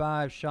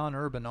 55, Sean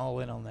Urban, all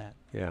in on that.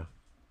 Yeah.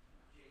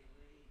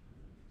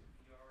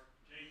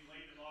 Jake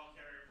Lee, the ball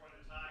carrier for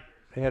the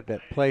Tigers. They had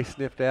that play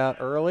sniffed out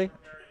early.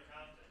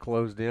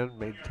 Closed in,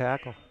 made the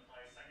tackle.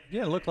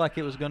 Yeah, it looked like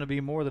it was going to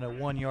be more than a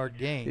 1-yard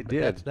gain. It but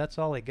did. That's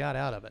all they got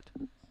out of it.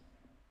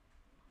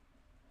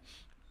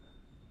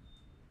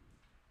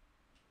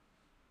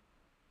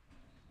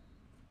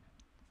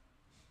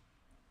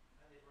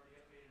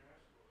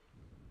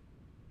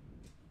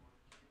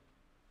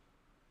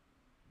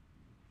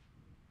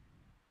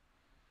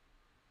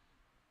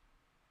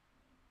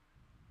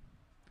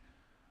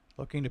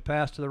 Looking to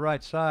pass to the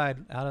right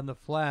side, out in the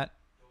flat,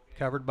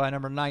 covered by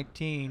number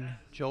 19,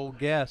 Joel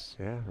Guess.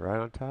 Yeah, right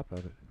on top of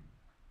it.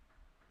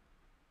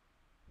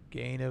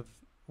 Gain of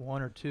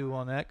 1 or 2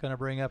 on that, going to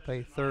bring up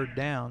a third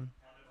down.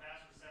 On the pass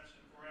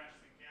reception for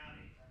Atchison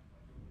County.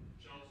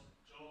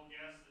 Joel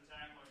Guest, the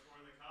tackler for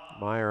the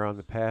Cause. Meyer on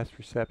the pass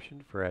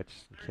reception for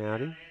Atchison County. Third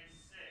down and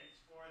 6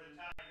 for the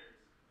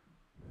Tigers.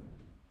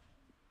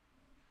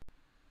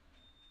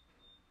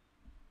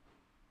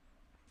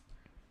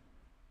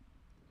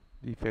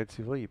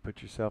 Defensively, you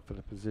put yourself in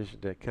a position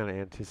to kind of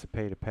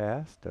anticipate a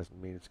pass.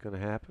 Doesn't mean it's going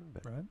to happen,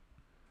 but Right.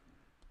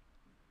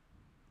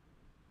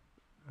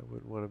 I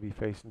wouldn't want to be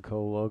facing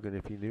Cole Logan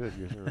if you knew it.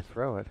 You're going to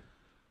throw it.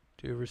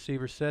 2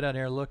 receivers set out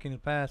here looking to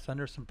pass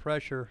under some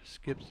pressure.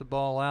 Skips the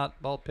ball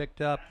out. Ball picked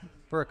up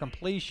for a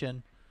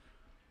completion.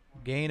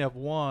 Gain of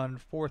 1.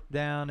 4th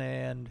down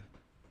and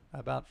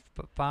about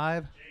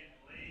 5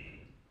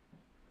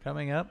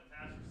 coming up.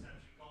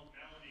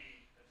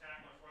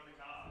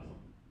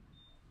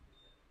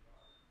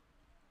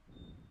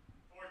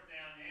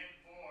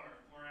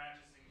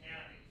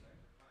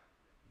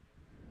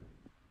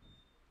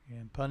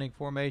 And punting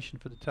formation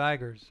for the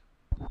Tigers.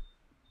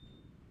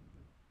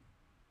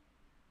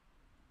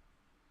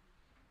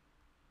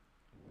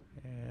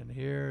 And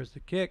here's the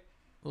kick.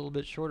 A little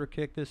bit shorter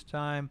kick this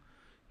time.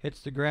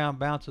 Hits the ground,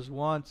 bounces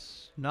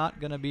once.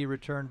 Not going to be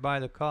returned by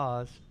the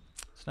cause.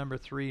 It's number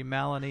 3,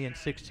 Maloney, and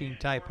 16,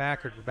 Ty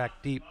Packard. We're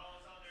back deep,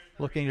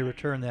 looking to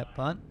return that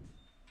punt.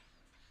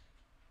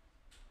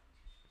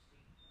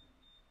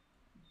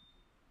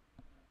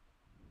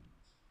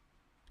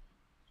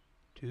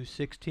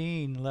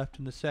 .216 left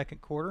in the second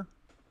quarter.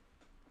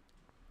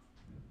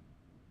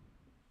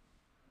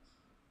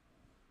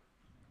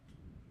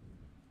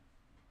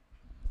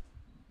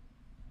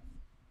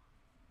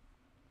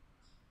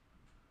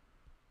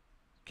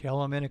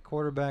 Kellum in a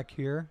quarterback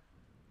here.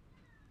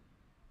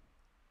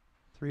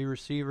 3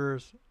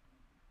 receivers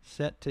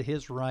set to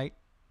his right.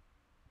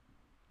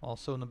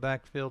 Also in the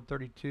backfield,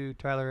 32,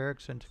 Tyler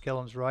Erickson to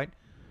Kellum's right.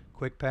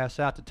 Quick pass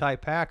out to Ty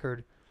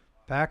Packard.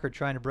 Packard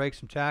trying to break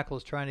some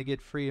tackles, trying to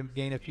get free and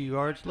gain a few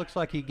yards. Looks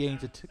like he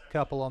gains a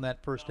couple on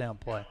that first down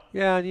play.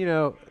 Yeah, and you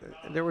know,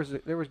 there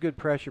was good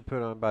pressure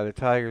put on by the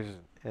Tigers,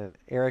 and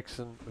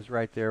Erickson was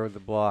right there with the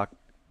block,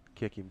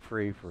 kick him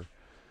free for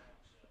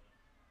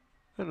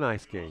a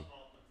nice game.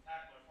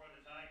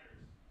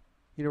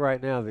 You know,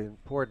 right now the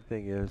important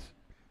thing is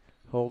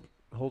hold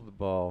the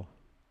ball,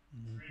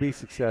 be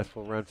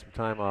successful, run some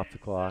time off the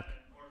clock,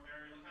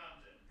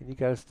 and you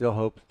got to still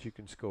hope that you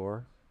can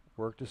score,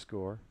 work to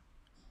score.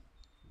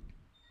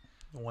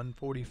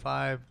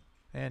 1:45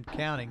 and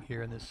counting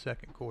here in this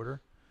second quarter.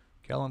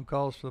 Kellum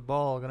calls for the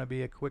ball. Going to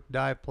be a quick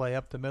dive play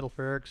up the middle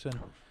for Erickson.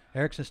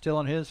 Erickson still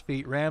on his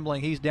feet,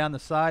 rambling. He's down the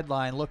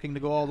sideline, looking to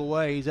go all the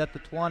way. He's at the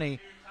 20,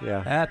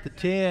 at the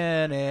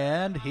 10,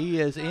 and he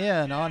is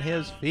in on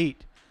his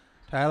feet.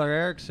 Tyler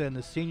Erickson,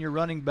 the senior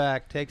running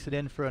back, takes it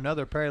in for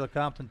another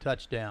Perry-Lecompton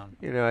touchdown.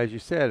 You know, as you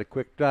said, a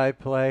quick dive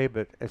play,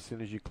 but as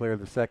soon as you clear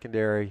the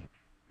secondary,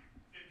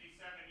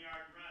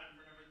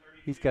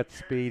 he's got the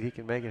speed. He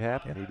can make it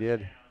happen. He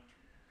did.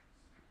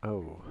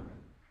 Oh.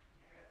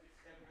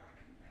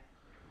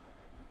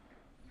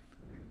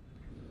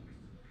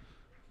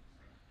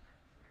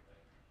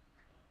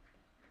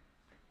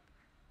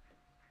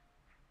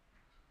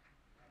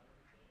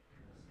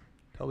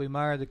 Toby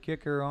Meyer, the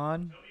kicker,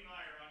 on.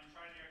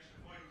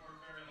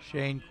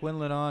 Shane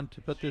Quinlan on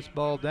to put this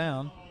ball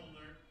down.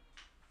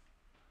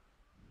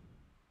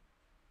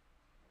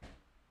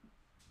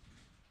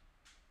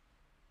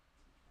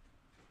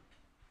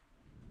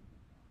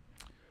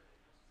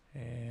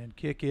 And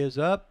kick is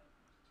up.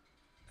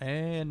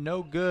 And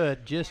no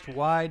good. Just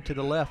wide to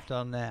the left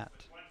on that.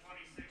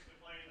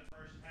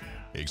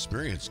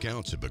 Experience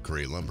counts at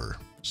McCray Lumber.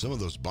 Some of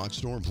those box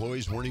store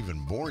employees weren't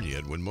even born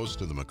yet when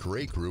most of the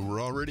McCray crew were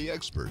already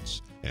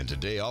experts. And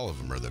today all of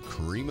them are the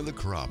cream of the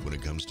crop when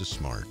it comes to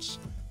smarts.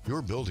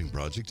 Your building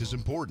project is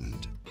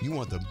important. You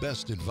want the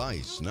best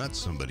advice, not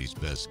somebody's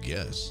best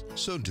guess.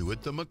 So do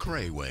it the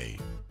McCray way.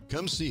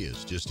 Come see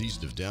us just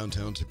east of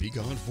downtown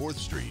Topeka on 4th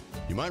Street.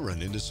 You might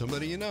run into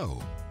somebody you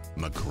know.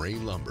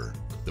 McCray Lumber,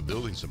 the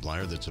building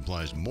supplier that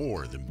supplies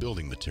more than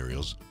building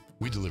materials.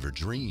 We deliver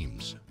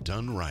dreams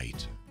done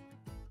right.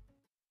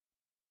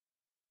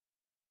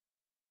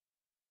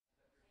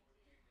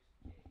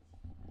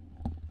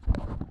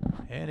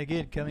 And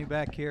again, coming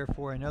back here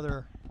for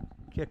another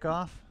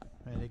kickoff.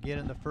 And again,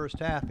 in the first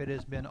half, it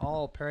has been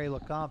all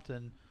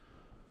Perry-Lecompton.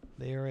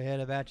 They are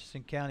ahead of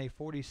Atchison County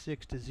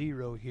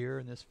 46-0 here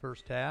in this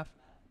first half.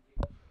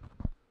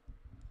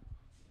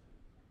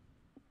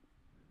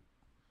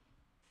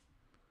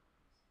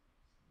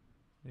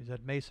 Is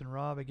that Mason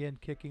Robb again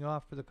kicking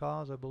off for the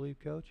cause, I believe,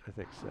 Coach? I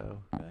think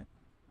so. Okay.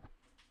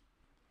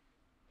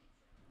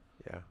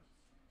 Yeah.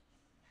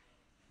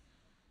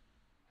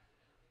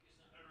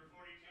 Number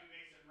 42,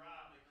 Mason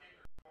Robb, the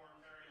kicker for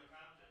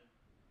Perry-Lecompton.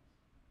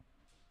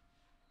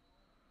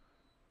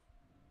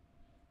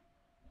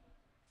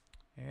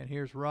 And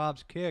here's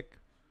Robb's kick.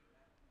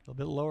 A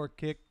little bit lower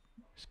kick.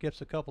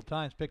 Skips a couple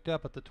times. Picked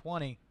up at the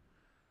 20.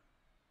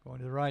 Going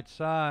to the right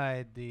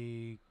side.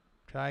 The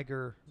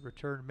Tiger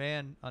return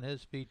man on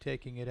his feet,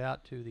 taking it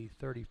out to the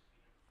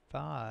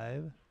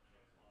 35.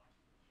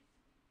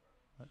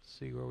 Let's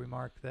see where we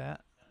mark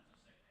that.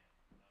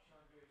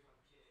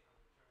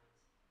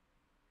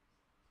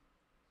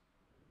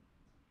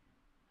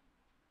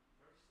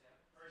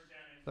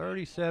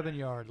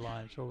 37-yard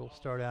line, so we'll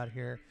start out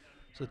here.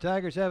 So the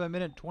Tigers have 1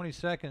 minute and 20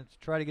 seconds to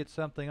try to get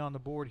something on the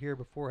board here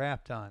before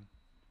halftime.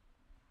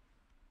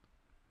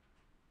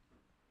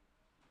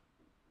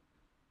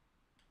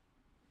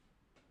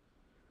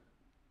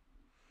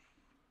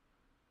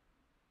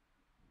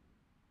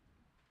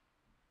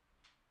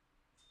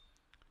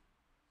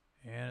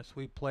 And a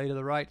sweep play to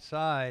the right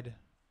side.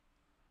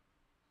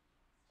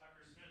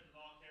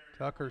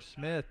 Tucker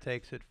Smith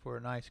takes it for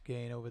a nice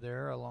gain over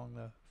there along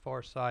the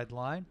far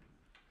sideline.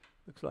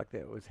 Looks like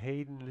that was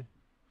Hayden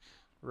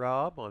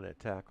Robb on that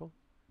tackle.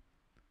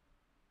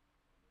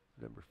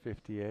 Number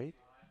 58.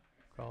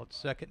 Called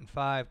 2nd and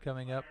 5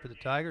 coming up for the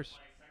Tigers.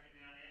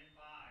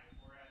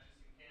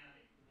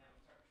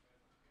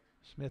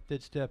 Smith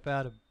did step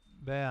out of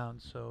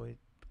bounds, so the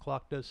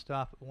clock does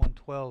stop at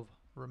 1:12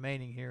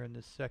 remaining here in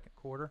this second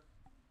quarter.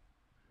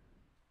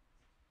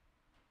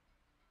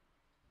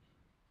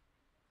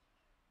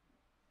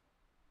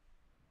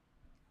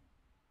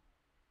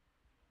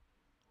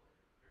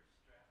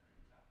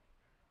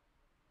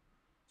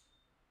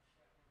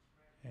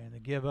 And they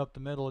give up the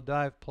middle of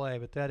dive play,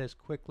 but that is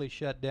quickly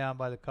shut down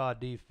by the Caw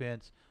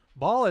defense.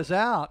 Ball is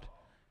out.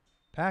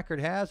 Packard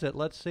has it.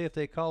 Let's see if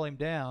they call him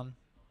down.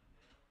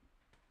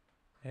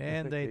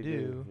 And they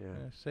do.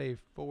 Yeah. Say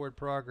forward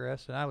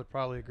progress, and I would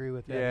probably agree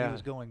with that. Yeah. He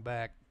was going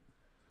back.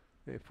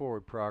 The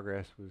forward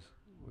progress was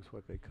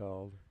what they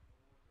called.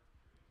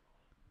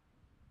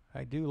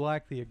 I do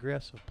like the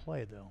aggressive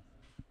play, though.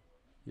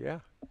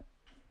 Yeah.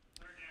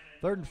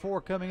 3rd and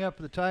 4 coming up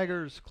for the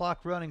Tigers.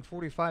 Clock running,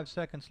 45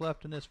 seconds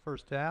left in this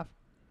first half.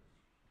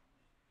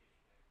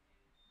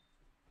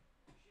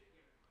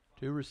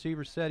 2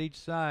 receivers set each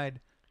side.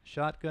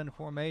 Shotgun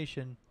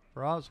formation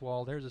for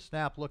Oswald. There's a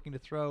snap looking to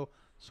throw.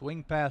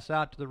 Swing pass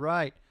out to the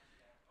right.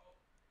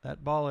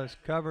 That ball is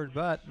covered,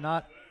 but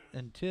not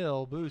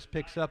until Booz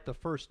picks up the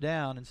first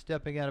down and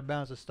stepping out of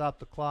bounds to stop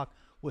the clock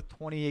with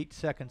 28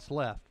 seconds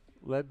left.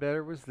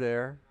 Ledbetter was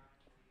there.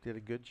 Did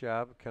a good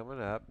job of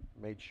coming up.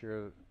 Made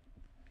sure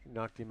he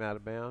knocked him out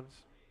of bounds.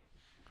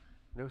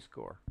 No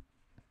score.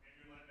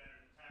 Andrew Ledbetter,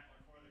 the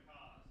tackler for the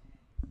Cause.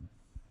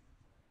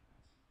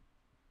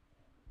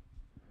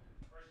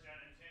 First down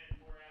and 10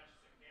 for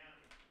Atchison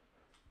County.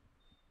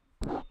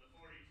 From the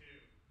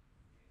 42.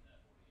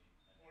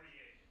 48.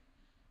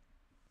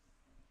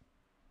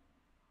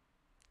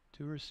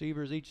 2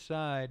 receivers each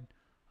side.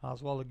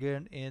 Oswald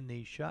again in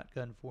the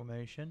shotgun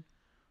formation.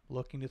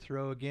 Looking to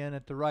throw again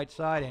at the right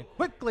side and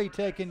quickly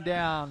taken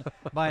down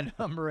by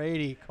number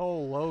 80,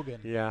 Cole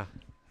Logan. Yeah.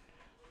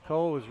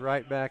 Cole was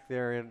right back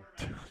there in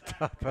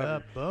top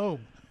of it.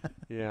 Boom.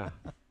 Yeah.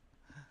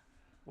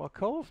 Well,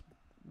 Cole's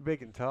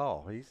big and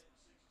tall.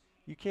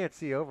 You can't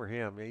see over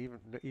him,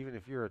 even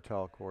if you're a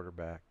tall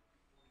quarterback.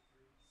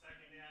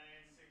 Second down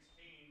and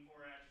 16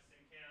 for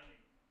Atchison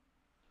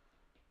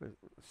County.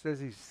 It says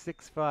he's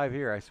 6'5"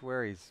 here. I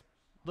swear he's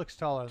Looks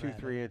taller than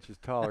 2-3 inches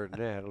taller than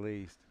that at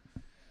least.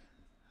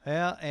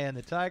 Yeah, and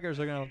the Tigers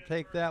are going to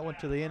take that one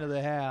to the end of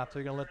the half.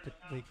 They're going to let the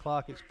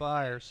clock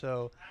expire.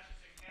 So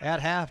at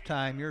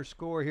halftime, your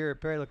score here at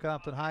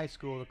Perry-Lecompton High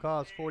School, the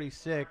Cause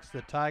 46,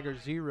 the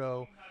Tigers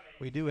 0.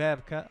 We do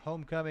have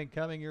homecoming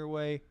coming your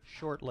way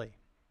shortly.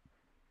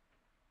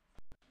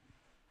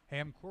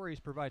 Ham Quarries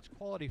provides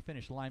quality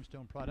finished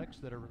limestone products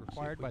that are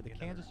required by the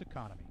Kansas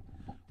economy.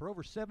 For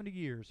over 70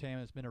 years, Ham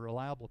has been a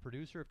reliable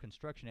producer of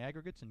construction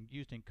aggregates and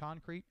used in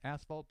concrete,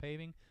 asphalt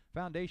paving,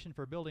 foundation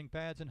for building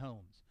pads, and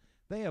homes.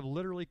 They have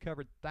literally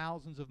covered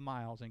thousands of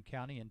miles in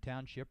county and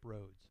township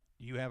roads.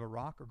 Do you have a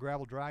rock or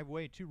gravel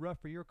driveway too rough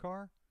for your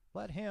car?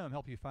 Let Ham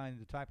help you find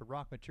the type of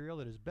rock material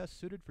that is best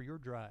suited for your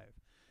drive.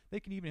 They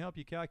can even help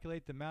you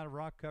calculate the amount of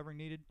rock covering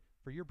needed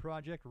for your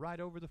project right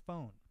over the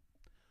phone.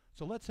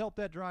 So let's help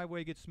that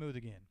driveway get smooth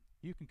again.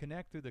 You can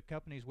connect through the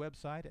company's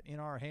website at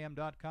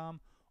nrham.com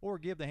or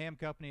give the Ham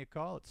Company a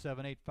call at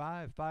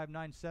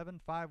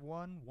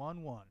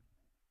 785-597-5111.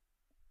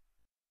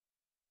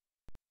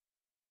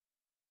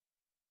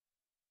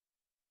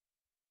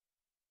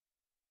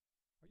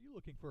 Are you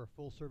looking for a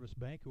full-service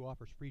bank who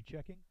offers free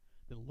checking?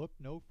 Then look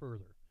no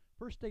further.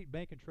 First State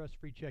Bank & Trust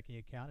free checking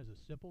account is a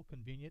simple,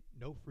 convenient,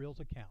 no-frills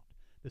account.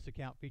 This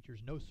account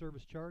features no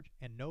service charge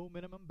and no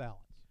minimum balance.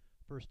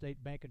 First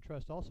State Bank &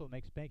 Trust also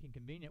makes banking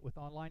convenient with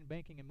online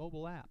banking and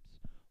mobile apps.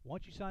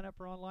 Once you sign up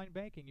for online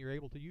banking, you're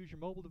able to use your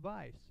mobile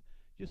device.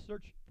 Just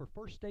search for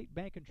First State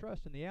Bank &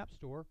 Trust in the App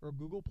Store or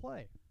Google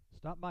Play.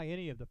 Stop by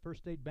any of the First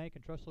State Bank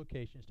 & Trust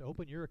locations to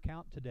open your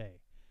account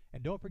today.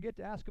 And don't forget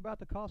to ask about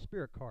the Call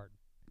Spirit Card.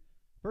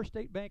 First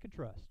State Bank &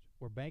 Trust,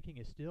 where banking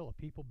is still a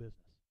people business.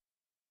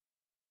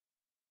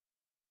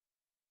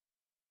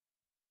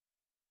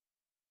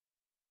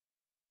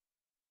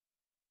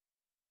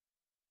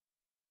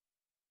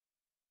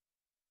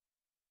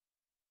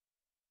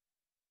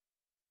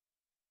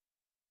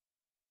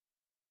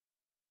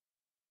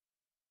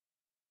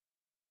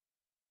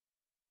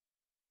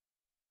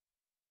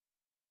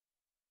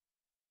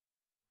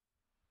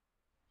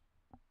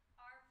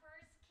 Our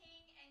first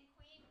king and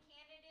queen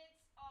candidates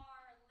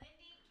are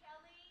Lindy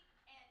Kelly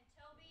and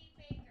Toby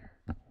Baker.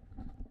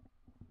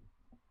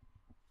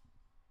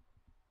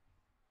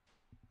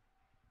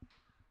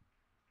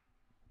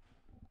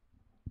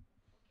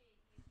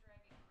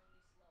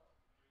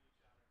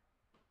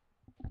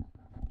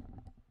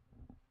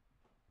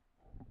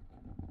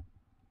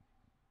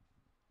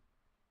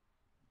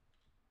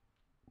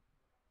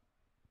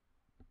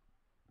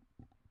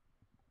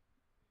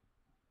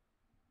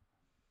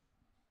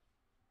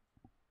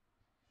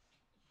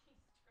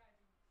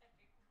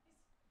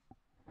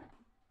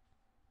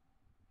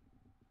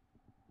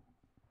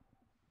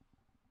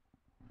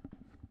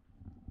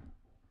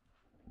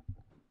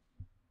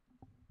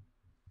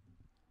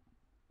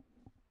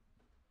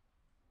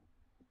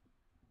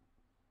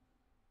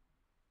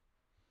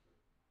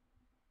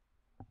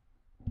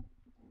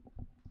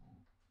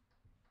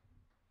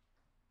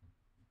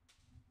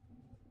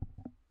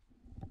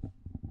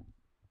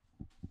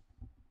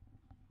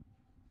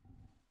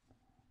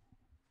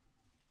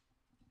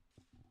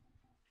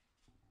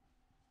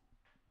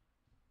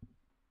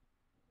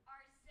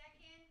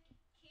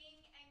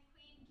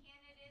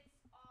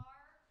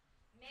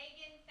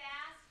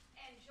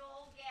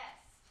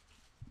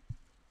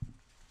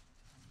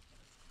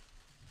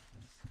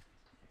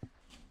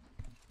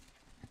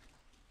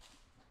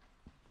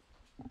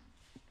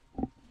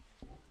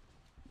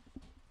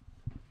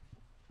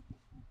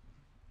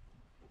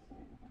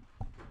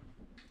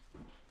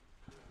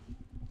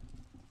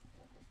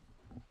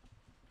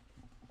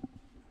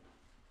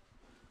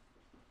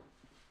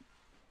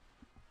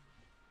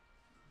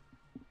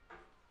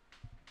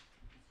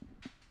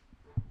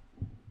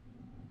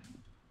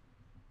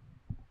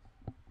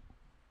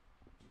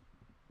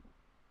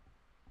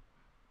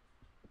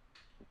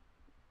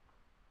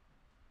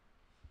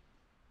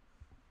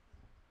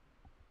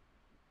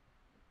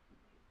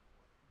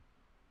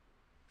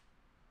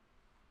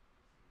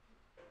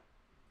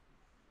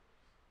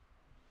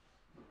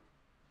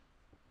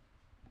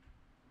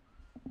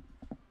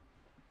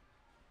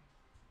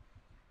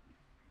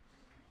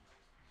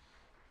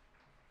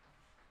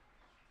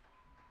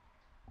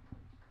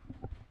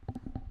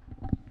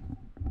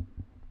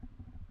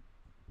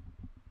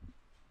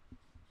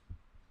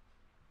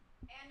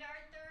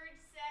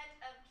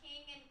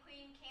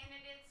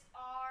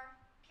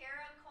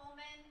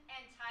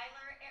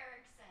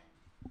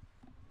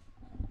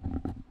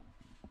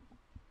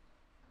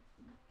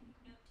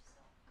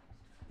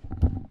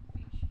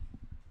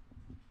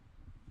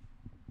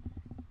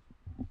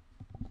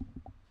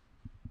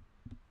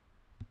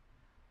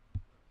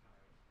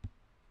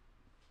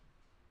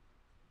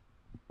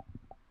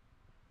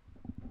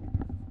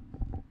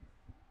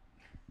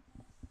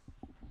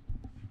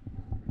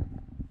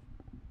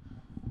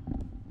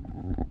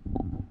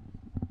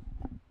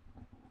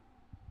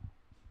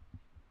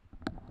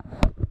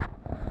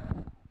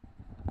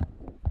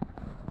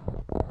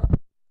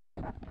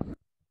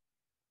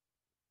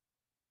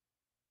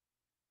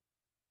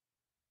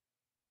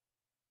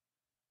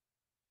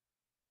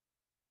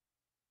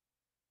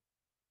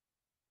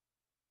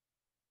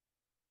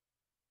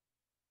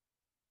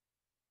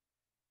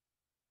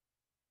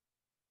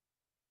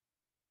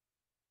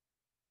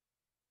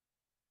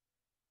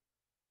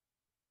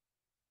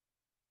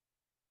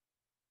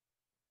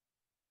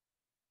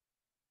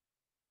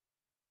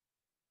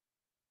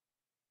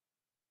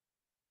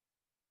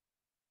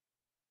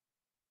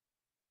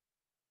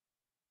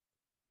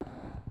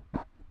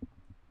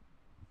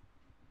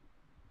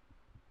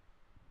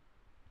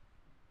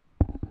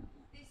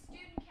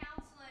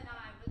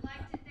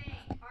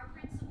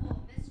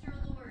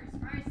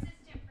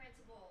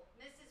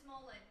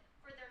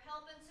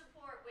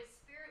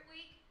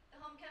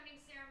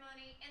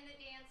 and the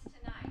dance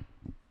tonight.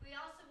 We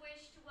also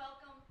wish to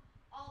welcome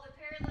all the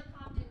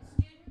Perry-Lecompton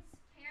students,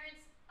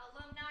 parents,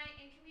 alumni,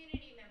 and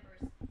community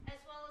members, as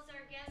well as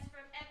our guests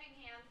from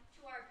Effingham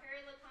to our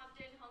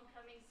Perry-Lecompton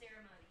homecoming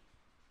ceremony.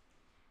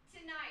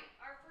 Tonight,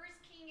 our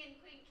first King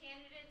and Queen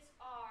candidates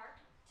are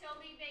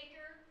Toby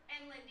Baker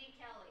and Lindy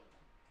Kelly.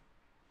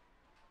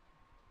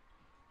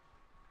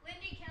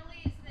 Lindy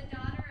Kelly is the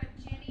daughter of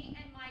Jenny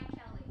and Mike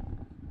Kelly.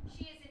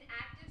 She is an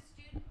active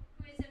student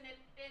who has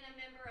been a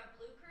member of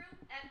Blue Crew,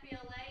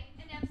 FBLA,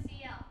 and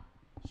FCL.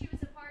 She was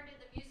a part of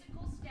the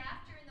musical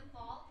staff during the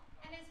fall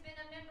and has been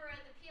a member of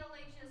the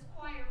PLHS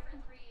choir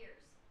for 3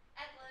 years.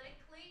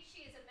 Athletically,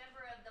 she is a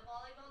member of the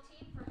volleyball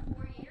team for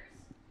 4 years.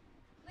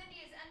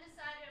 Lindy is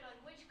undecided on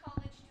which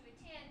college to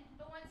attend,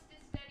 but wants to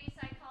study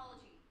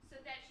psychology so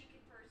that she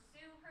can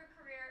pursue her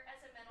career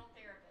as a mental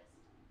therapist.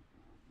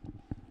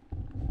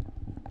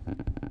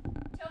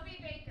 Toby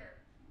Baker.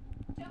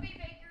 Toby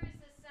Baker is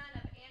the son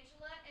of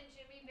Angela and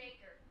Jimmy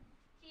Baker.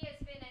 He has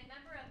been a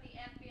member of the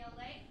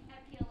FBLA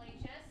at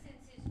PLHS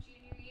since his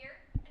junior year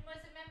and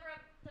was a member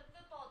of the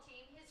football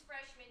team his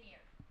freshman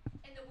year.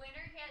 In the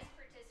winter, he has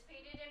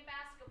participated in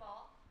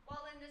basketball,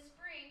 while in the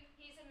spring,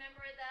 he's a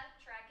member of the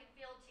track and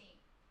field team.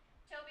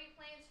 Toby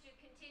plans to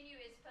continue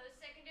his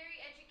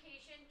post-secondary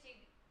education to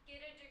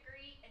get a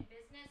degree in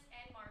business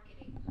and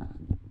marketing.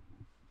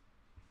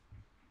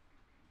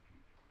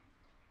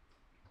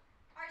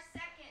 Our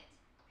second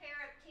pair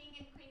of King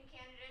and Queen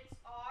candidates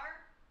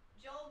are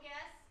Joel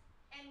Guess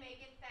and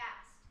Megan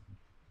Fast.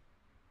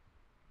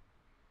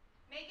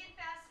 Megan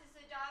Fast is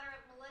the daughter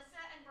of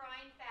Melissa and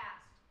Brian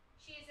Fast.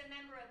 She is a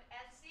member of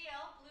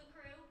FCL, Blue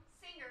Crew,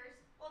 Singers,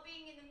 while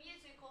being in the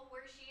musical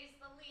where she is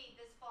the lead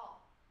this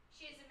fall.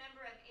 She is a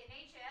member of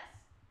NHS,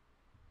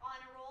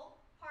 Honor Roll,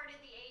 part of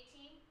the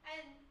A-Team,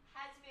 and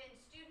has been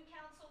Student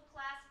Council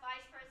Class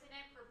Vice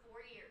President for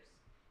 4 years.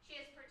 She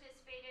has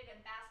participated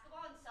in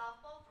basketball and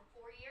softball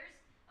for 4 years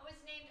and was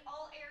named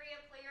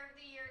All-Area Player of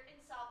the Year in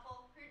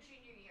softball her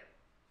junior year.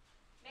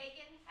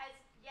 Megan has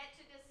yet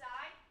to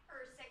decide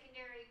her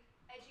secondary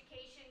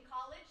education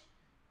college,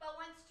 but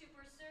wants to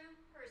pursue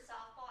her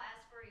softball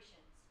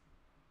aspirations.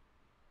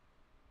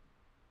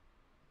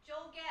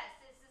 Joel Guess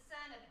is the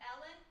son of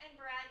Ellen and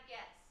Brad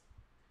Guess.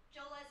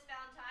 Joel has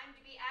found time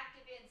to be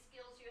active in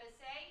Skills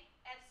USA,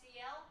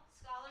 FCL,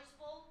 Scholars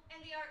Bowl,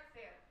 and the Art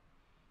Fair.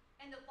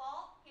 In the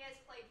fall, he has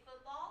played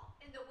football.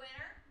 In the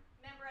winter,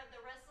 member of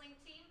the wrestling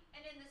team,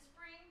 and in the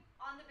spring,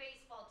 on the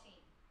baseball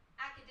team.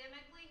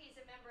 Academically, he's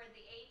a member of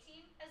the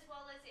A-Team as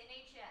well as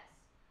NHS.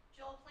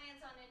 Joel plans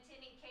on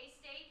attending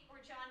K-State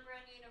or John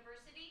Brown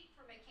University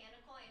for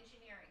mechanical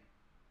engineering.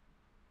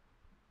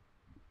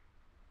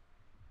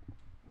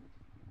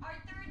 Our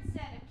third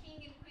set of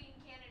King and Queen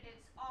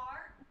candidates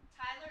are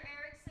Tyler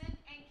Erickson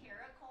and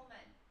Kara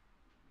Coleman.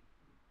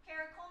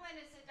 Kara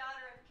Coleman is the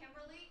daughter of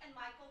Kimberly and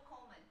Michael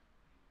Coleman.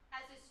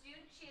 As a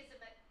student, she has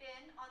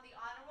been on the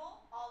honor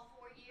roll all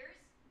 4 years,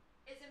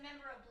 is a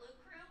member of Blue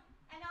Crew,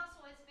 and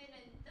also has been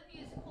in the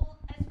musical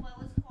as well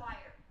as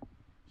choir.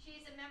 She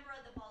is a member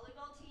of the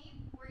volleyball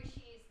team, where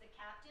she is the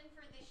captain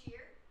for this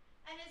year,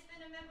 and has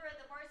been a member of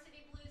the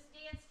Varsity Blues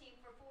dance team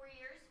for 4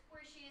 years,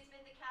 where she has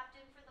been the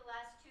captain for the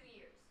last 2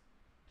 years.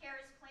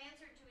 Kara's plans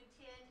are to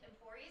attend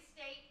Emporia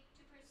State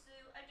to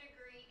pursue a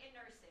degree in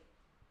nursing.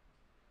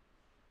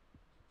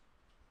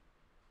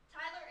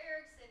 Tyler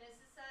Erickson is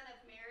the son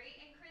of Mary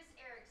and Chris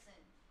Erickson.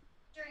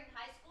 During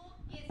high school,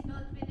 he has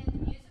both been in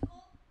the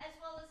musical as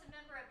well as a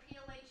member of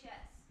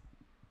PLHS.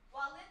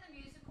 While in the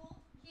musical,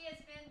 he has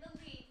been the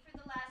lead for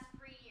the last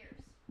 3 years.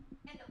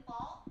 In the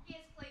fall, he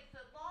has played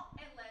football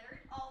and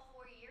lettered all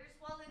 4 years,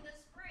 while in the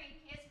spring,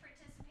 he has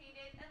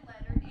participated and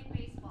lettered in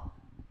baseball.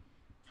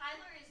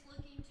 Tyler is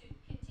looking to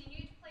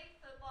continue to play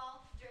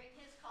football during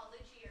his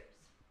college years.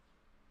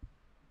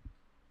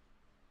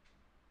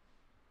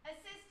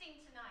 Assisting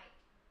tonight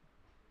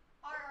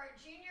are our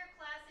junior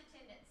class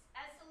attendants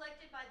as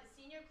selected by the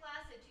senior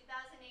class of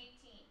 2018.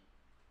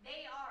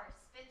 They are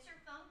Spencer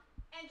Funk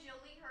and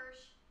Jolie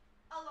Hirsch,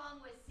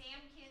 along with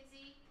Sam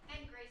Kinsey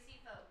and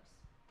Gracie Folks.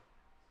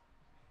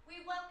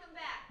 We welcome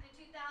back the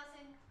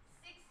 2016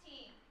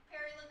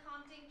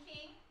 Perry-Lecompton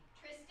King,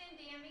 Tristan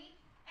Dammy,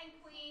 and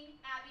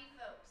Queen Abby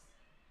Folks,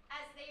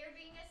 as they are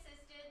being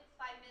assisted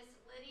by Miss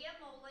Lydia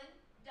Mullen,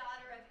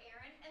 daughter of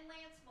Aaron and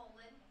Lance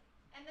Mullen,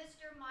 and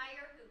Mr.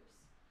 Meyer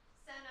Hoops,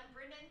 son of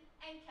Brennan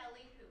and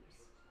Kelly Hoops.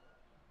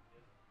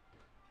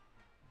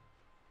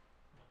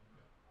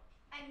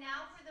 And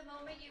now for the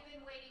moment you've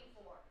been waiting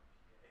for.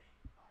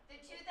 The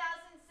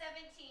 2017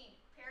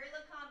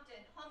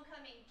 Perry-Lecompton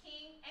Homecoming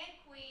King and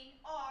Queen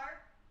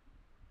are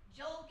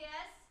Joel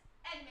Guess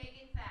and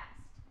Megan Fast.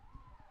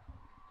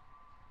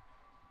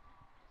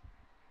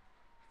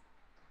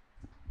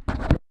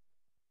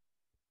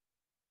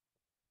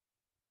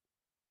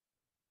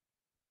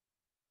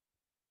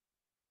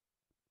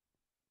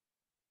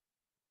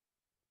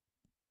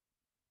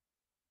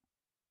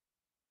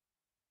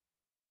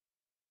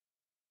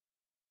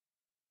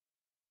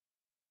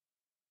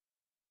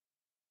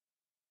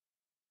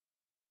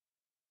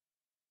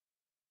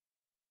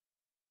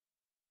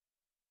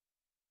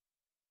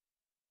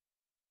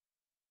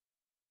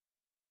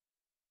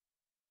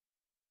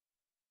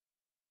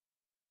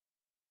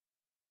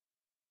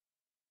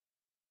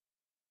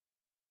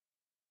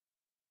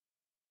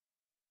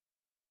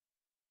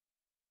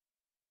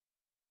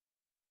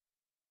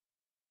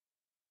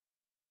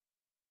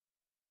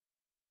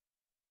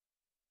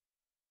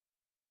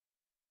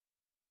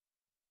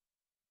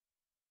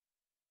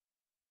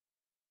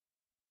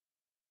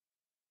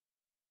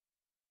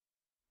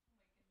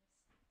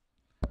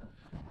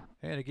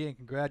 And again,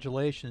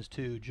 congratulations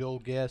to Joel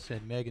Guess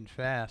and Megan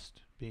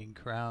Fast being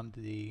crowned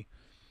the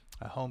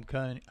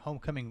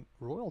homecoming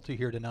royalty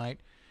here tonight.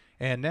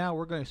 And now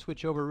we're going to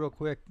switch over real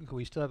quick.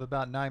 We still have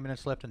about 9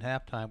 minutes left in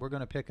halftime. We're going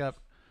to pick up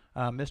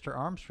Mr.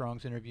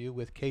 Armstrong's interview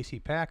with Casey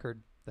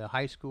Packard, the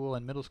high school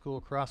and middle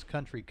school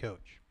cross-country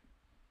coach.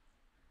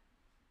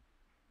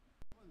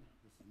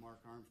 This is Mark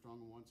Armstrong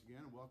once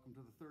again, and welcome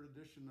to the third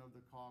edition of the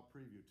Call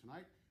Preview.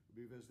 Tonight,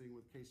 we'll be visiting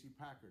with Casey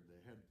Packard,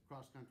 the head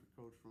cross-country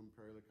coach from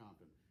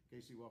Perry-Lecompton.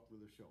 Casey, welcome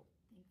to the show.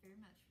 Thank you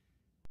very much.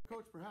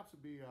 Coach, perhaps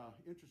it'd be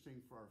interesting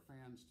for our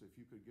fans if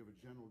you could give a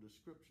general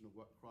description of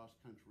what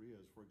cross-country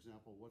is. For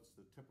example, what's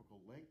the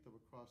typical length of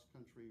a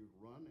cross-country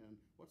run, and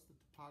what's the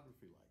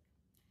topography like?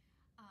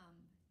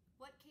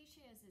 What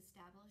Casey has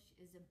established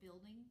is a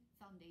building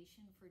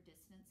foundation for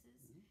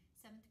distances.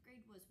 7th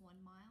grade was 1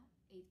 mile,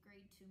 8th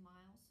grade 2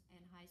 miles,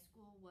 and high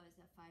school was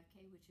a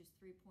 5K, which is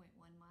 3.1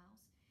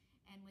 miles.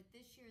 And with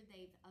this year,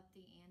 they've upped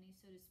the ante,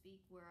 so to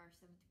speak, where our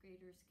 7th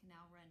graders can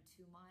now run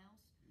 2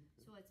 miles.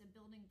 Okay. So it's a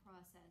building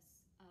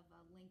process of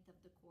a length of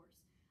the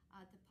course.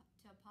 The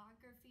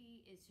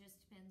topography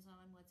just depends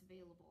on what's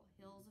available.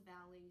 Hills,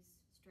 valleys,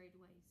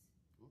 straightaways.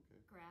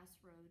 Okay. Grass,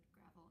 road,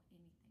 gravel,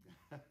 anything.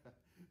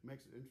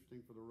 Makes it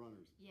interesting for the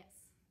runners.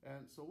 Yes.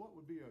 And so what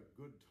would be a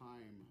good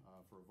time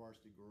for a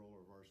varsity girl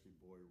or varsity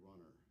boy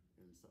runner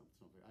in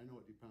something? I know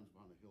it depends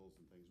upon the hills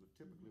and things, but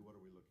typically what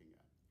are we looking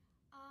at?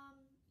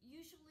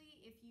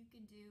 Usually if you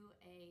can do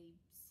a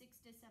 6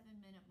 to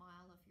 7 minute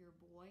mile if you're a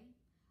boy,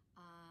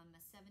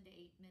 a 7 to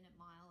 8 minute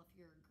mile if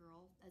you're a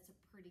girl, that's a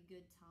pretty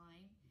good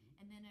time.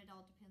 And then it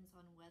all depends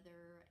on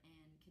weather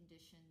and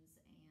conditions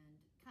and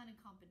kind of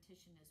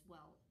competition as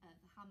well, of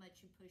how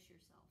much you push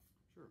yourself.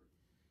 Sure.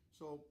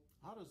 So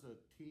how does a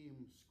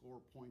team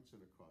score points in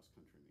a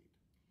cross-country meet?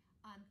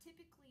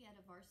 Typically at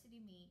a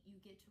varsity meet,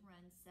 you get to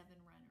run 7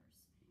 runners.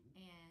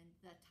 And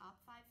the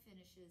top 5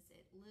 finishes,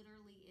 it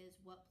literally is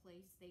what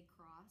place they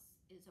cross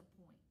is a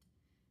point.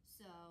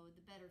 So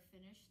the better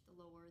finish, the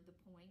lower the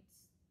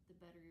points, the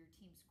better your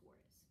team score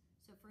is.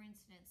 So for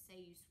instance,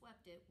 say you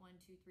swept it 1,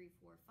 2, 3,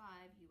 4,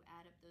 5, you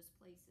add up those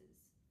places,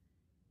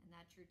 and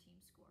that's your team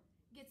score.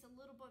 It gets a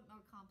little bit more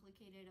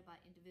complicated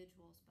about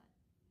individuals, but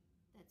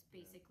that's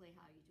basically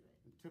how you do it.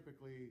 And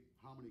typically,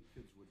 how many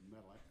kids would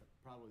medal?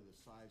 Probably the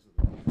size of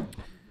the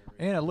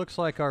And it looks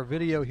like our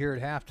video here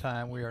at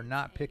halftime, we are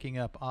not picking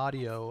up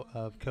audio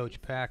of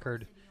Coach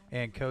Packard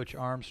and Coach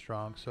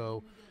Armstrong.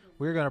 So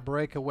we're going to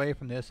break away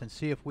from this and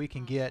see if we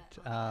can get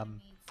a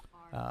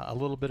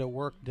little bit of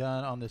work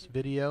done on this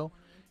video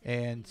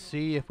and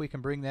see if we can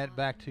bring that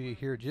back to you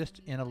here just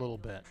in a little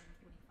bit.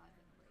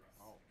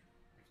 Oh,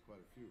 that's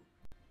quite a few.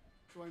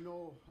 So I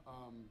know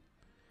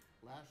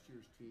last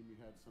year's team, you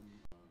had some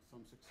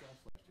success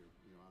last year,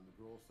 on the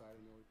girls' side.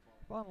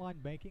 If online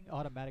banking,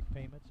 automatic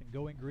payments, and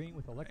going green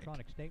with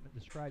electronic statement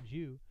describes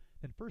you,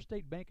 then First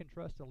State Bank &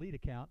 Trust Elite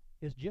account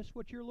is just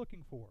what you're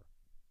looking for.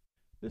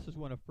 This is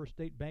one of First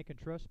State Bank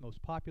 & Trust's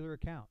most popular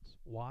accounts.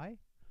 Why?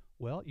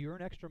 Well, you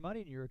earn extra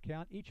money in your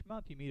account each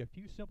month. You meet a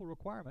few simple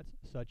requirements,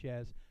 such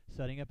as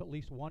setting up at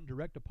least 1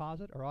 direct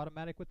deposit or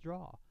automatic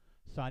withdrawal,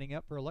 signing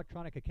up for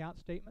electronic account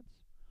statements,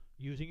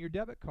 using your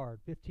debit card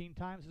 15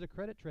 times as a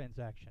credit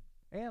transaction,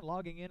 and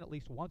logging in at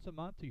least once a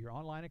month to your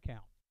online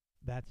account.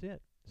 That's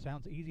it.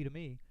 Sounds easy to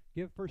me.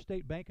 Give First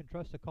State Bank &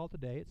 Trust a call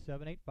today at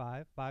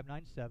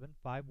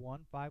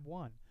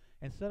 785-597-5151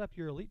 and set up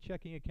your Elite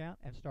checking account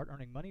and start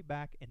earning money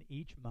back in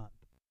each month.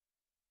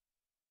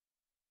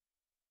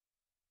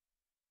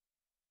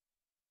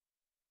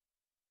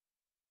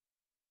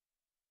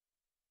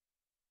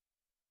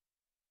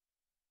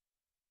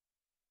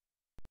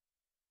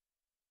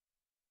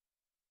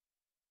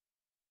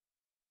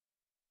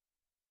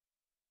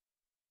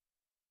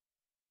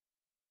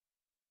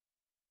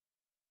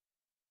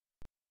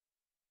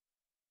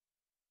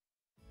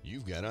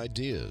 You've got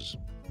ideas,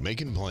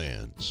 making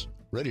plans,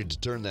 ready to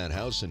turn that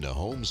house into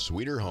home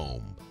sweeter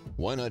home.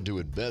 Why not do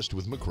it best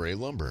with McCray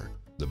Lumber?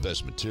 The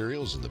best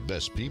materials and the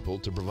best people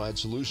to provide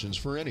solutions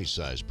for any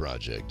size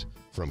project,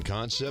 from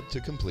concept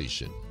to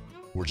completion.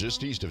 We're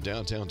just east of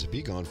downtown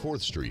Topeka on 4th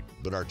Street,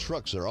 but our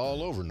trucks are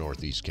all over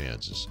Northeast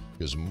Kansas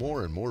because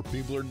more and more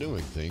people are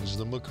doing things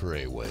the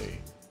McCray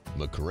way.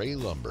 McCray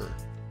Lumber,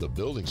 the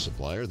building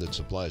supplier that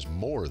supplies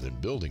more than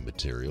building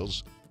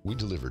materials. We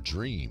deliver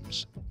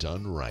dreams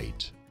done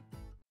right.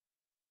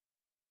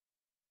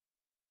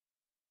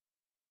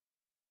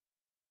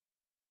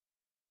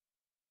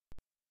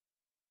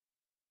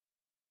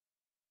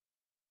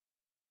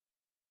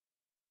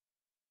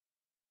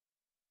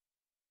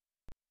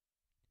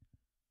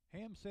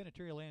 Ham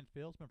Sanitary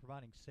Landfill has been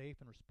providing safe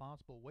and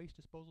responsible waste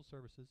disposal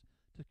services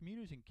to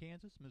communities in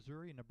Kansas,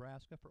 Missouri, and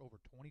Nebraska for over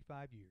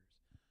 25 years.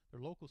 Their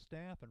local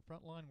staff and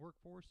frontline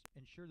workforce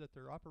ensure that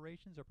their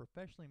operations are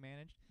professionally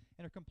managed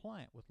and are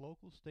compliant with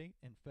local, state,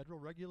 and federal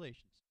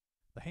regulations.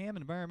 The Ham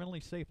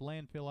environmentally safe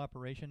landfill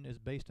operation is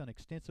based on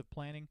extensive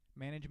planning,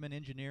 management,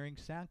 engineering,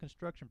 sound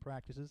construction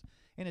practices,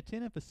 and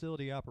attentive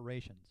facility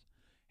operations.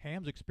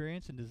 Ham's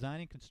experience in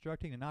designing,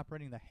 constructing, and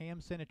operating the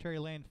Ham Sanitary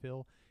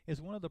Landfill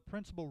is one of the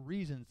principal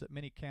reasons that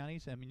many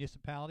counties and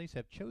municipalities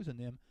have chosen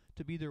them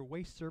to be their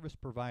waste service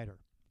provider.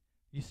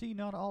 You see,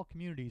 not all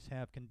communities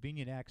have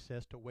convenient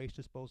access to waste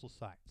disposal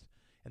sites.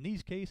 In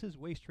these cases,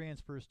 waste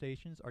transfer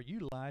stations are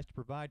utilized to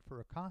provide for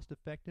a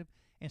cost-effective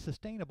and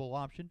sustainable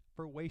option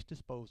for waste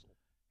disposal.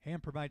 Ham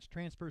provides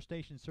transfer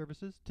station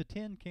services to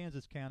 10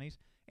 Kansas counties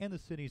and the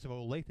cities of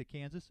Olathe,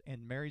 Kansas,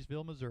 and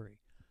Marysville, Missouri.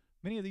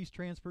 Many of these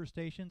transfer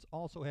stations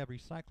also have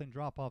recycling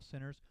drop-off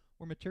centers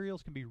where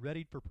materials can be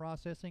readied for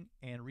processing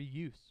and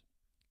reuse.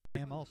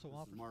 Ham also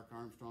offers... This is Mark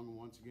Armstrong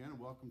once again, and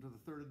welcome to the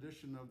third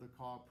edition of the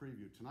CAW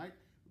Preview. Tonight,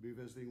 we'll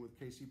be visiting with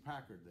Casey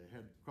Packard, the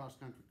head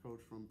cross-country coach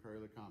from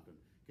Perry-Lecompton.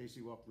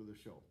 Casey, welcome to the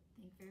show.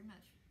 Thank you very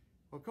much.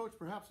 Well, Coach,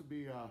 perhaps it'd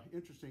be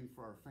interesting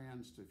for our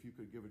fans if you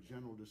could give a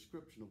general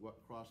description of what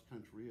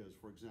cross-country is.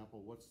 For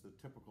example, what's the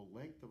typical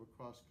length of a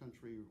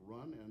cross-country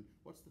run, and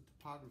what's the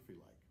topography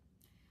like?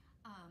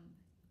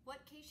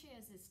 What KSHE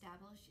has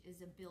established is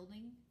a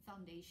building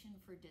foundation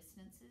for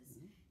distances.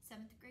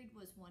 7th grade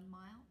was 1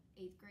 mile,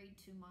 8th grade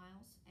 2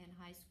 miles, and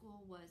high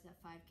school was a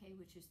 5K,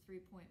 which is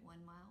 3.1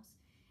 miles.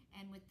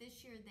 And with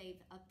this year, they've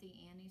upped the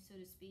ante, so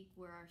to speak,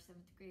 where our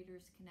 7th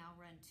graders can now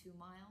run 2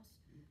 miles.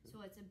 Okay.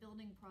 So it's a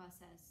building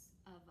process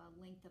of a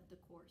length of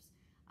the course.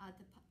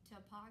 The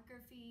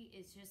topography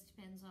just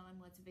depends on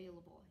what's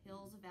available.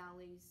 Hills,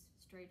 valleys,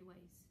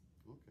 straightaways.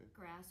 Okay.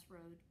 Grass,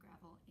 road,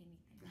 gravel,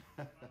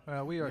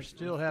 anything. We are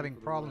still having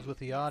problems with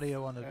the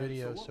audio on the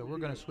video, so we're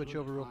going to switch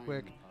over real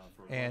quick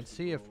and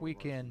see if we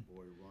can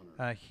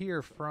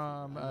hear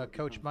from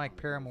Coach Mike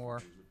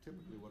Paramore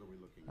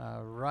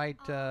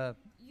right at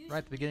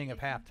the beginning of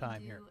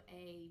halftime here.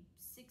 A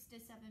 6 to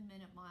 7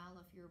 minute mile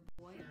if you're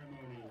a boy.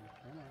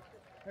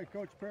 Hey,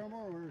 Coach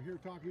Paramore, we're here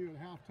talking to you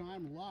at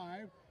halftime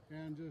live.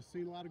 And just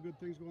seeing a lot of good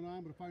things going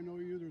on, but if I know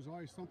you, there's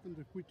always something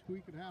to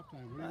tweak at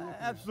halftime.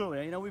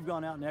 Absolutely. You know, we've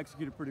gone out and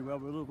executed pretty well.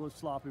 We're a little bit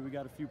sloppy. We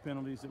got a few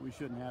penalties that we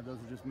shouldn't have. Those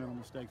are just mental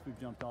mistakes. We've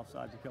jumped off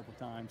sides a couple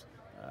times,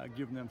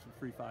 giving them some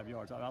free 5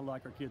 yards. I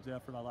like our kids'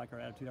 effort. I like our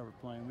attitude, how we're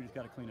playing. We just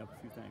got to clean up a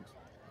few things.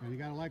 And you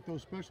got to like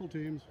those special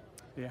teams.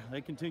 Yeah,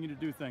 they continue to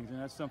do things, and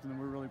that's something that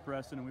we're really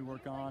pressing and we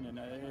work on, and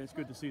it's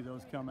good to see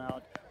those come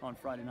out on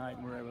Friday night,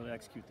 and we're able to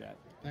execute that.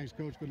 Thanks,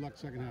 Coach. Good luck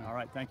second half. All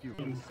right, thank you.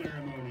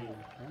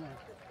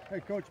 Hey,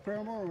 Coach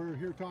Paramore, we're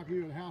here talking to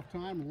you at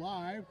halftime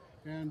live,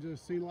 and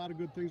just seeing a lot of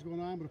good things going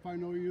on, but if I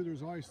know you,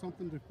 there's always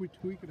something to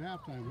tweak at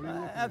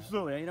halftime.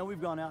 Absolutely. You know,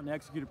 we've gone out and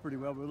executed pretty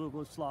well. We're a little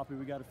bit sloppy.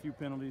 We got a few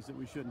penalties that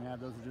we shouldn't have.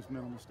 Those are just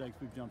mental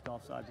mistakes. We've jumped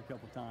off sides a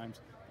couple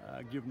times,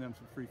 giving them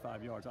some free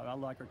 5 yards. I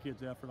like our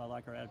kids' effort. I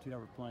like our attitude, how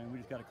we're playing. We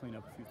just got to clean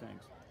up a few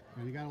things.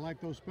 And you got to like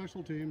those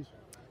special teams.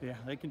 Yeah,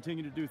 they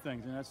continue to do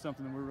things, and that's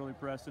something that we're really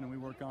pressing and we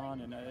work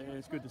on, and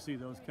it's good to see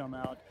those come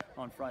out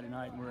on Friday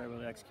night, and we're able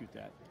to execute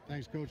that.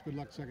 Thanks, Coach. Good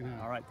luck second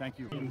half. All right, thank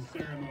you.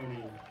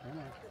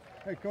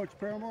 Hey, Coach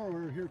Paramore,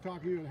 we're here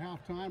talking to you at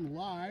halftime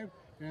live,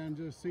 and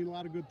just seeing a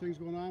lot of good things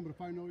going on, but if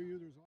I know you,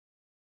 there's...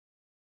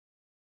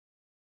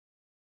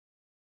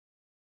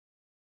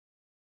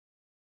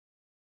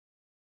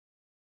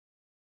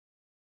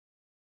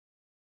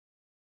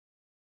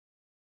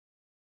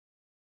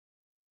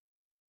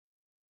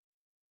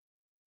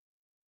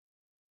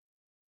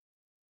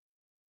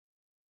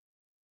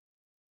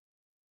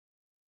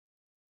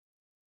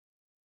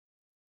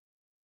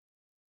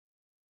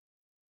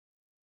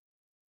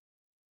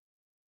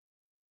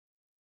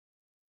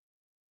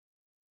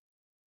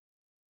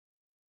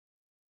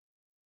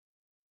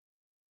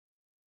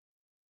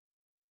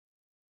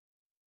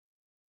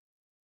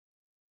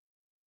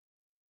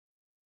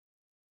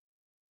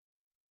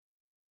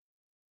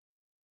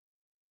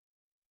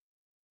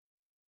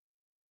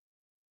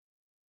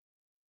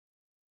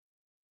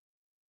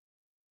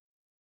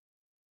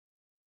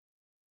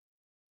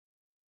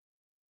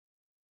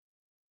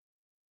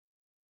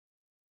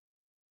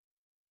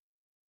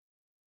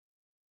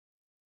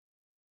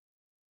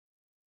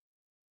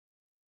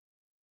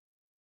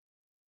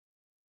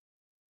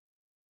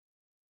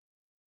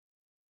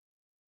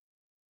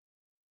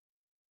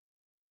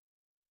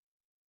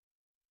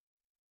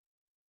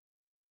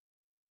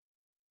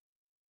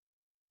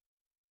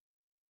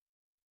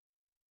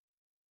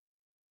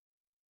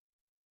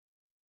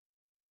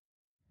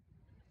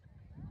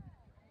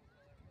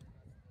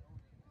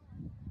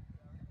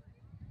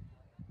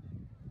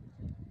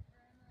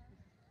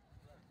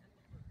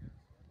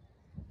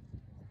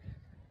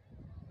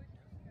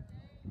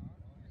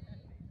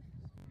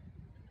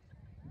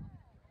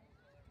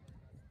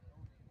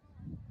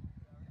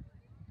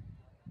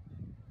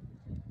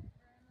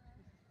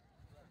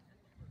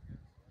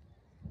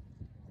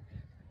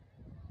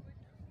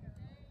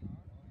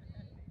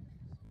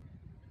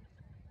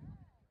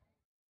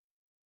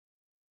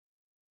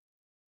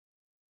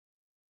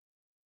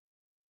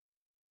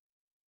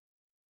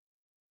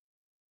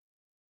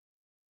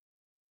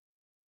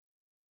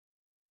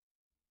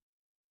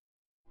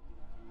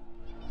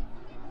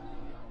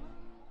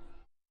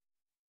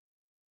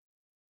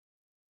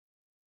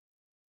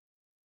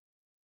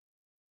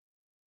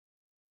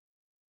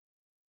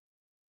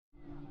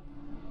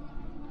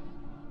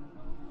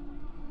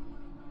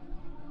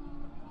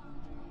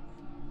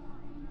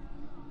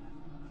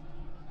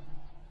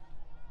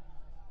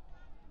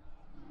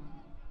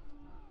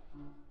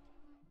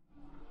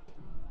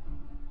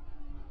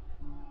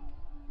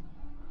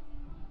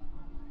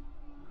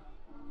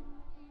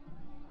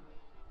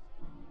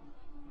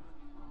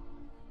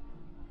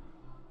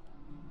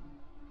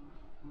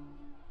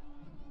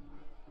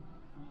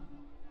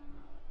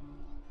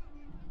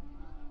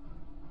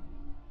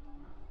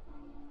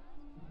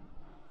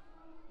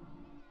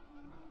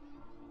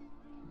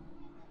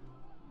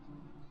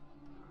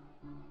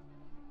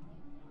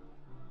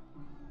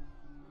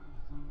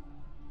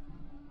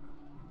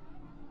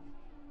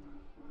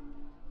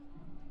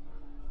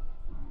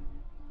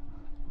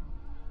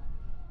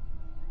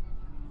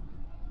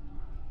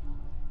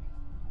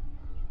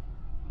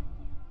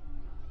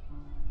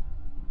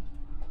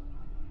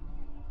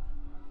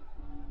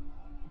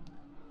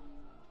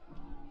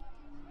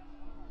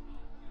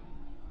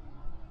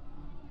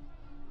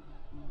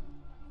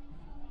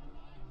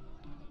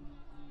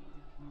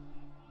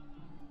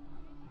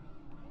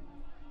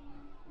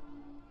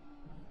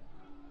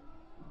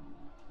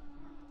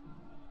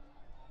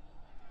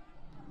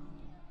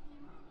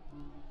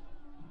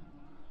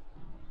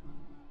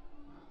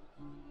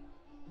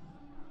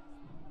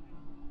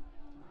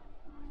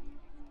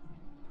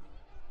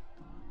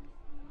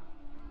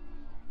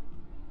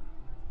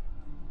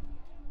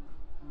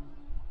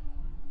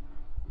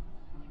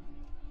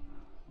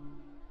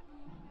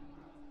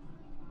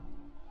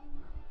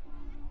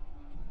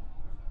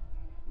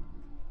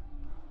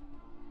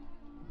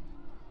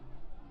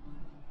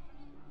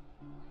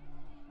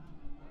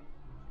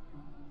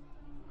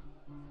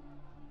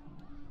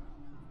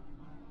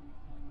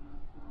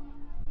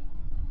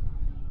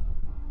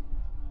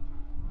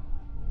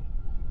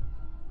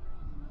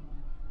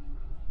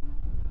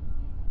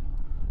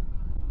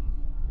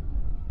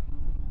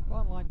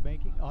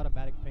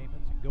 automatic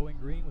payments, and going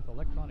green with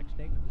electronic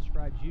statement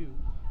describes you,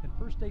 then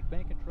First State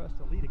Bank & Trust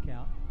Elite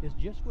account is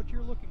just what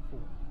you're looking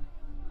for.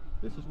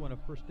 This is one of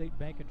First State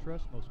Bank &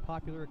 Trust's most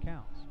popular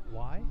accounts.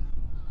 Why?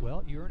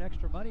 Well, you earn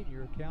extra money in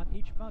your account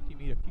each month. You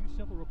meet a few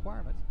simple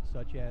requirements,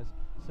 such as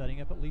setting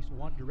up at least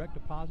one direct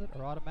deposit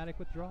or automatic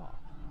withdrawal,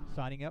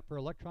 signing up for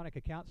electronic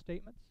account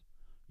statements,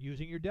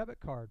 using your debit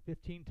card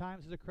 15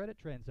 times as a credit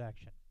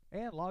transaction,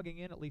 and logging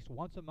in at least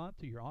once a month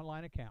to your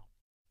online account.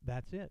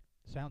 That's it.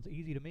 Sounds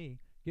easy to me.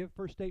 Give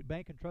First State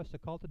Bank & Trust a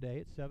call today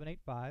at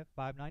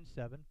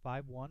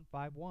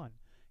 785-597-5151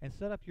 and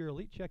set up your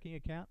Elite checking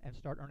account and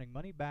start earning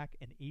money back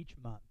in each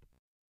month.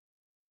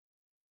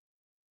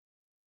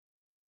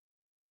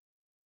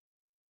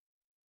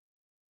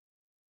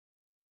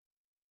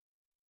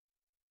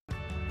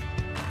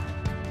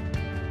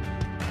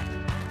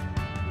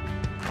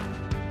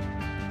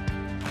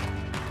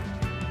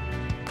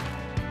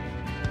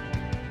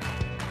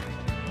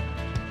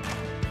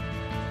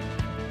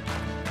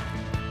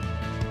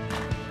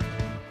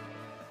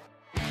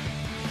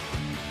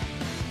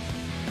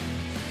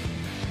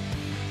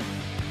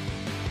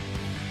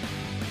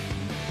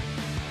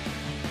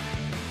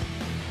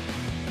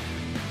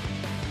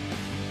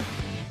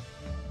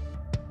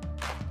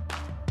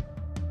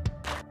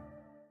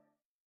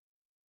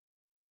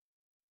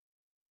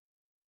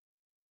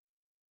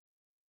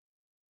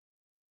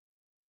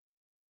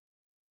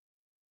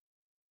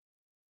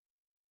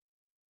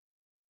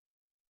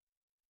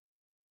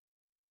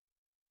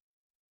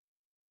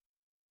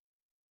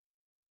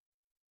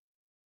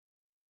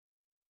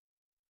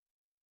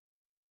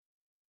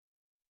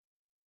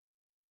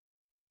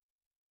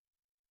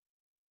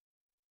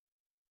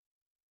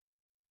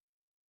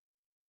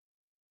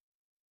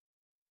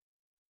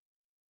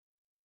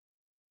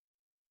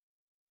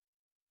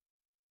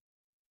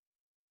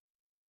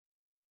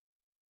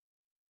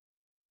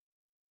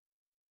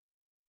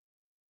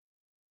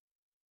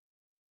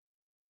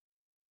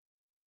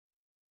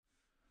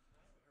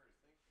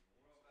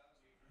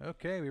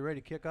 Okay, we're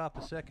ready to kick off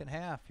the second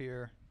half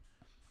here.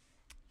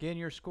 Again,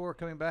 your score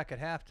coming back at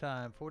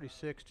halftime,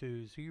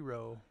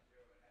 46-0.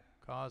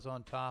 Cause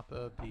on top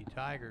of the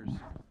Tigers.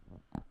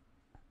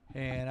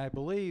 And I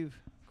believe,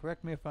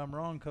 correct me if I'm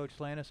wrong, Coach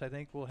Landis, I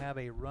think we'll have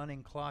a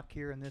running clock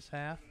here in this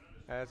half.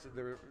 As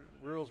the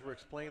rules were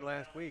explained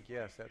last week,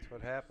 yes, that's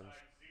what happens.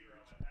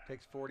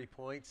 Takes 40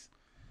 points,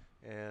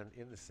 and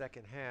in the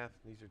second half,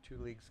 these are two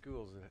league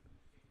schools.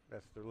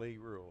 That's the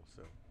league rule.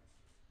 So.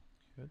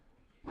 Good.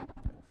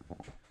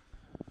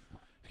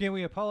 Again,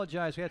 we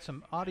apologize. We had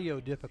some audio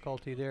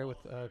difficulty there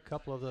with a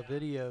couple of the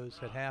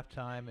videos at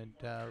halftime, and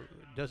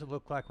it doesn't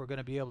look like we're going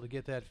to be able to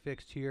get that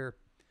fixed here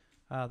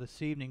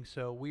this evening.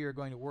 So we are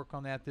going to work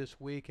on that this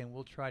week, and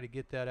we'll try to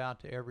get that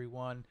out to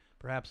everyone,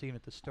 perhaps even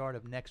at the start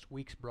of next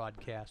week's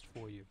broadcast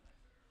for you.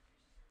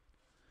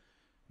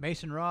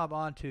 Mason Robb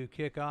on to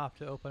kick off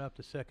to open up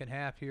the second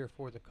half here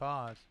for the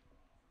Cause.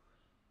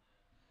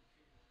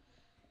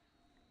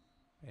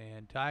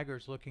 And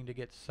Tigers looking to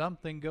get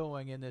something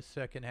going in this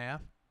second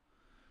half.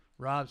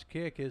 Robb's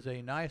kick is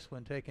a nice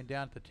one, taken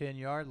down at the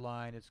 10-yard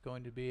line. It's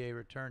going to be a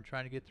return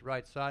trying to get the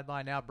right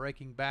sideline, now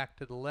breaking back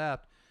to the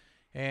left.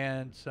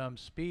 And some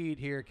speed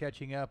here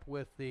catching up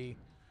with the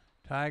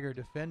Tiger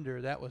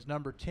defender. That was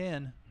number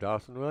 10.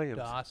 Dawson Williams.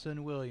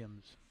 Dawson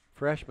Williams.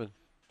 Freshman.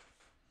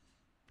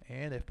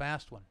 And a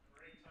fast one.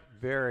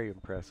 Very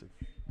impressive.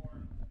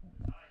 Dawson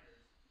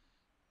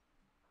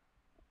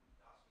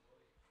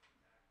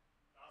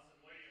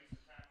Williams, the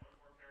tackler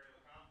for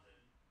Perry-Lecompton.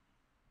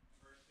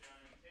 First down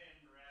and 10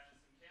 for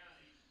Atchison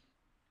County.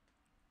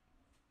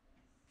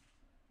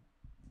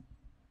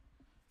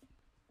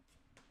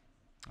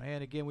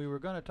 And again, we were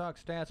going to talk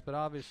stats, but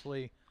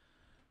obviously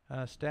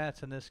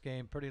stats in this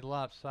game pretty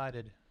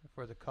lopsided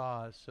for the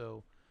Cause.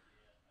 So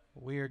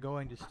we are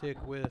going to stick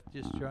with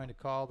just trying to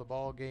call the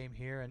ball game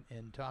here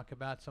and talk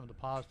about some of the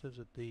positives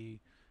that the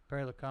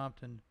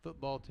Perry-Lecompton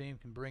football team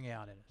can bring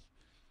out in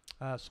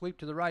us. Sweep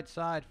to the right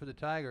side for the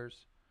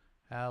Tigers.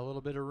 A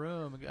little bit of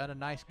room. Got a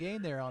nice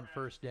gain there on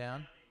first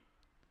down.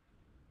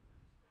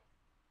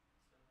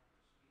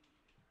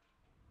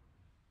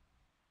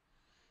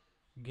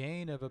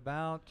 Gain of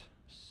about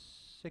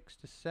 6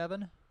 to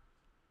 7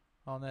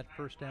 on that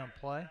first down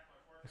play.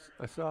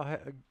 I saw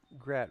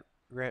Grant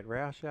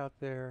Roush out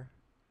there.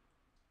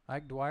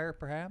 Ike Dwyer,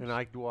 perhaps? And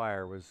Ike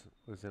Dwyer was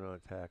in on a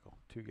tackle.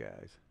 Two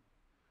guys.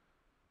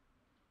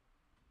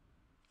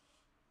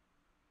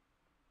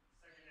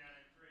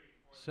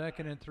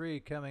 Second and 3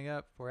 coming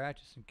up for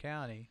Atchison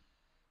County.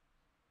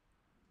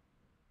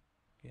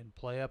 Again,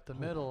 play up the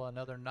middle.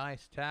 Another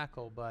nice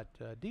tackle, but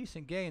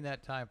decent gain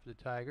that time for the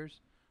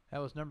Tigers. That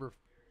was number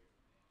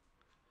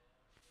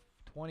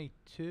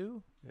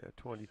 22? Yeah,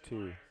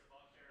 22.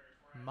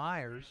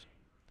 Myers.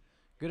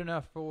 Good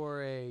enough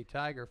for a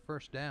Tiger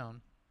first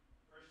down.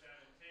 First down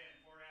and 10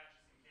 for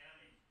Atchison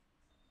County.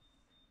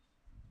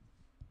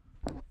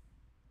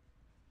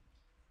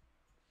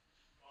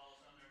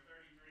 Ball's on their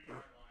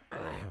 33-yard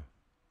line.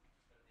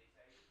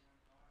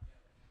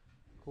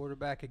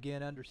 Quarterback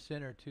again under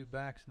center, two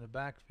backs in the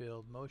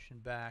backfield, motion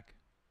back.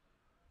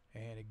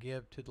 And a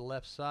give to the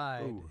left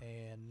side. Ooh.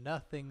 And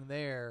nothing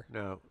there.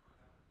 No.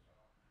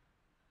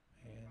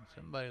 And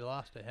somebody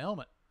lost a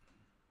helmet.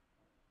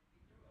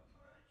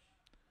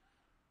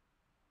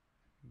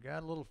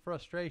 Got a little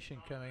frustration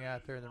coming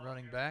out there in the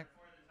running back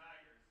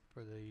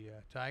for the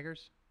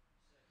Tigers.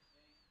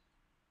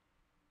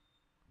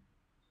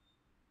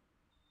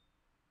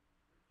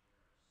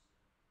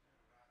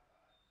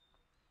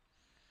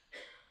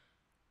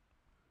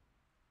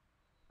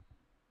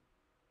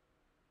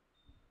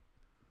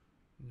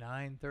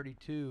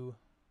 .9:32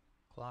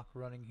 clock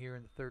running here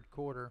in the third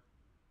quarter.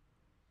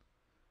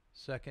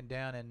 Second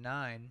down and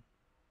 9.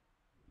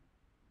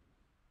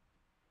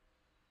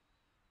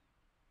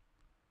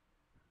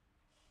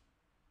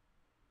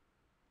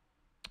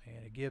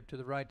 And a give to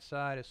the right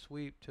side, a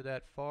sweep to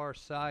that far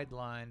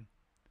sideline.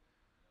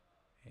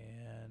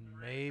 And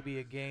maybe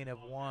a gain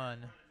of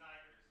 1.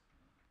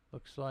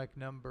 Looks like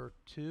number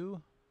 2.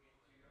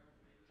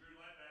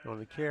 On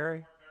the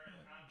carry?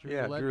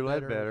 Drew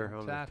Ledbetter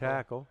on the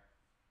tackle.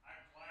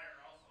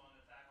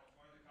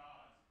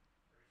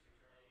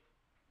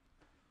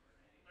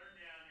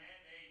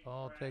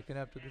 Ball taken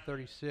up to the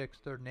 36,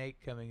 3rd and 8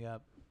 coming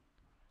up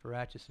for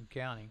Atchison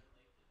County.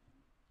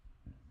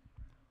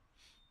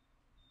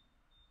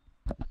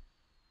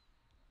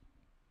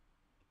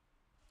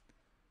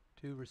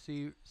 Two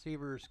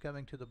receivers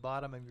coming to the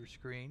bottom of your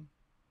screen.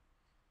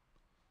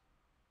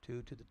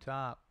 2 to the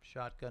top.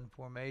 Shotgun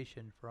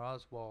formation for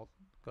Oswald.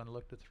 Going to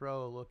look to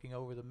throw, looking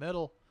over the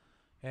middle.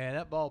 And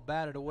that ball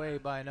batted away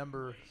by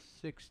number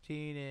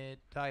 16,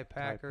 Ty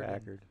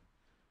Packard.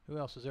 Who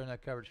else is there in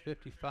that coverage?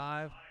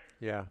 55?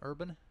 Yeah.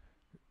 Urban?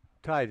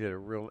 Ty did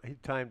he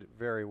timed it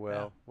very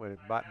well when it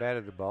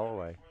batted the ball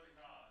away.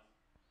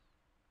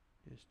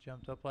 Just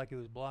jumped up like he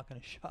was blocking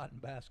a shot in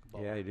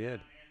basketball. Yeah, he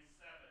did.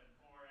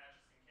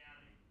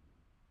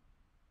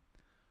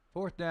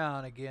 4th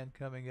down again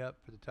coming up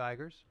for the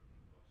Tigers.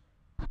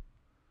 You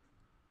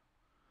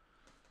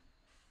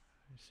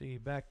see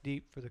back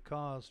deep for the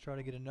cause. Try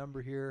to get a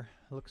number here.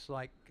 Looks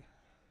like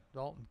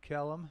Dalton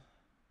Kellum.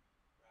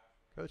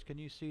 Coach, can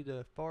you see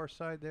the far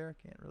side there?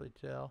 Can't really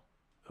tell.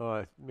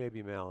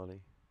 Maybe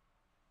Melanie.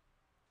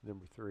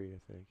 Number 3, I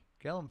think.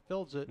 Kellum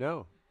fills it.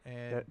 No.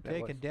 And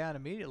taken down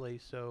immediately.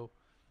 So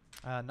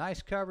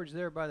nice coverage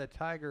there by the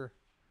Tiger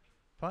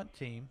punt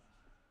team.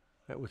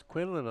 That was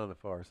Quinlan on the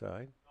far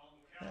side.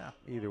 Yeah.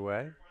 Either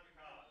way.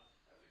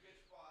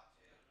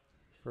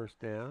 First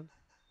down.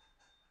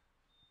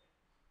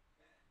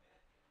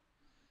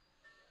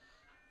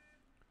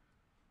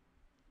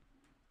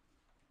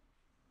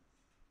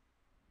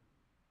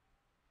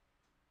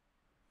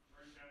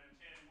 First down and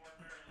 10 for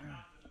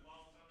Perry-Lecompton. The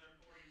ball's on their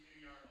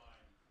 42-yard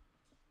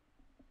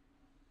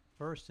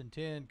line. 1st and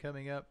 10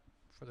 coming up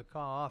for the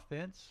Caw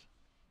offense.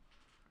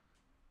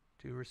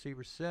 2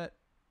 receivers set.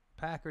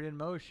 Packard in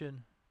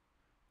motion.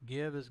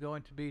 Give is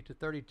going to be to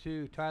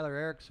 32, Tyler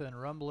Erickson,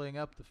 rumbling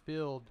up the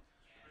field.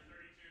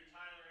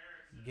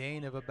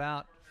 Gain of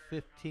about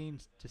 15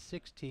 to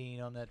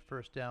 16 on that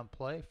first down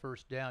play.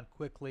 First down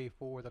quickly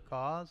for the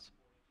cause.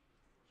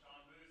 Sean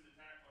Booz, the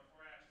tackler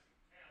for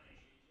Atchison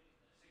County.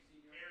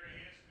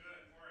 Carry is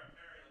good for a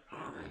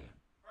Perry-Lecompton.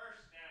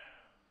 First down.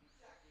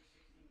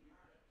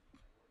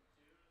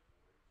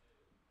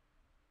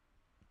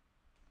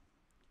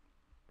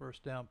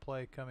 First down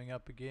play coming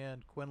up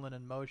again. Quinlan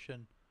in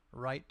motion.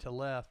 Right to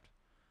left.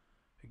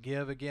 A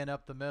give again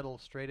up the middle,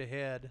 straight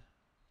ahead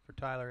for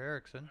Tyler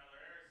Erickson.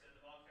 Tyler Erickson, the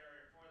ball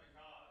carrier for the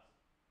cause.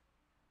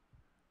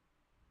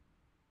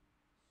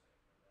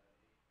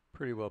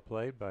 Pretty well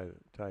played by the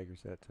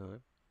Tigers that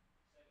time.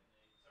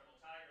 Several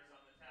Tigers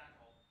on the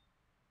tackle.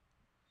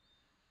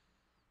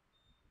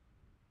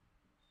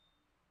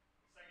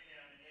 Second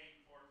down and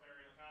 8 for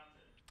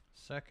Perry-Lecompton.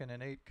 2nd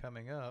and 8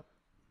 coming up.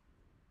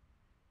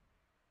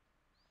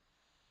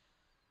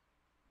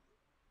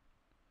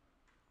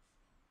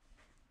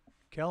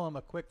 Kellum,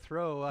 a quick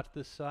throw out to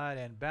this side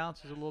and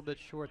bounces a little bit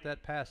short.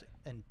 That pass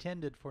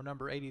intended for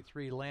number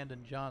 83,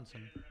 Landon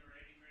Johnson.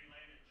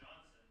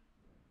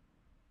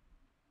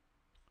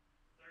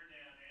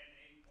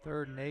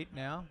 Third and 8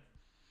 now.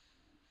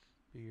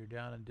 Be your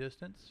down and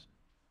distance.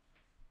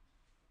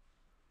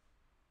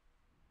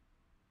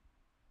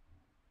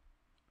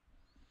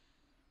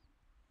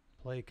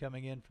 Play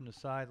coming in from the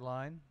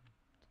sideline.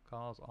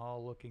 Calls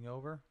all looking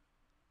over.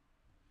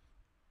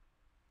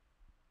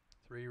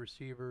 3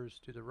 receivers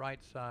to the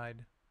right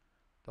side.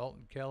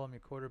 Dalton Kellum, your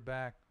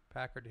quarterback.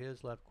 Packard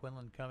his left.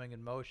 Quinlan coming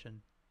in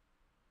motion.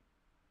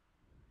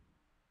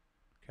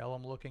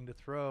 Kellum looking to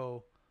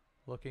throw.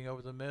 Looking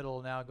over the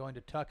middle. Now going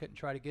to tuck it and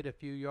try to get a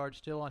few yards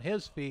still on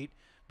his feet.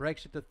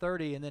 Breaks it to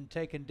 30 and then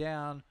taken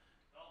down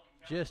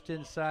just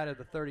inside of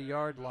the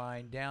 30-yard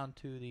line down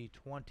to the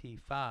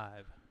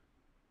 25.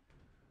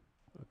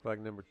 Looked like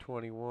number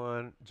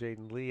 21,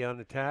 Jaden Lee on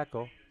the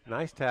tackle.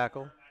 Nice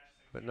tackle,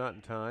 but not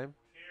in time.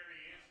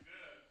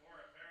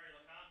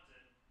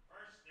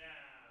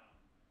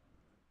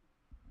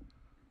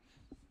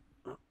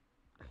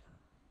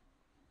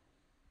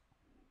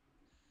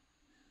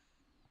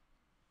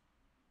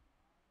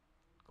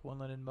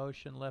 Quinlan in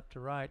motion left to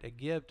right. A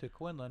give to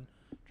Quinlan,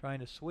 trying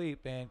to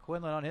sweep, and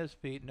Quinlan on his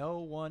feet. No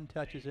one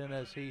touches him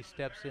as he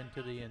steps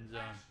into the end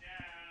zone.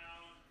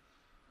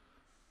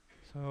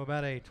 So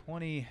about a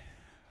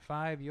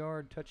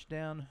 25-yard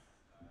touchdown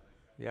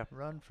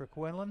run for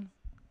Quinlan.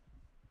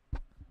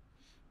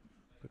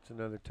 Puts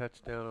another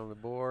touchdown on the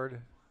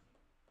board.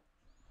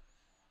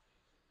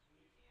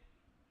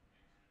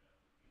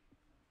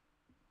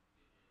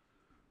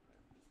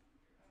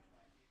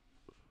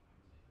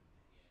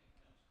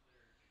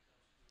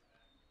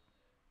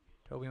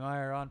 Toby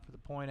Meyer on for the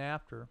point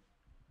after.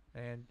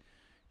 And,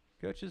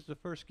 Coach, this is the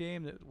first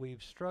game that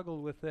we've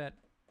struggled with that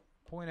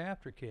point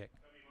after kick.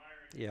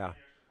 Yeah.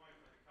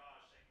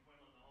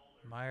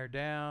 Meyer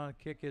down,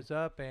 kick is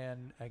up,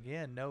 and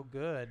again, no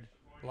good.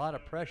 A lot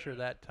of pressure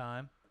that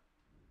time.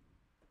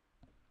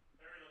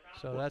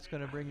 So that's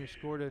going to bring your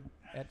score to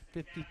at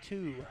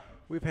 52.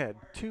 We've had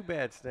 2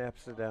 bad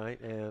snaps tonight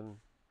and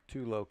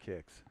 2 low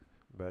kicks,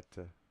 but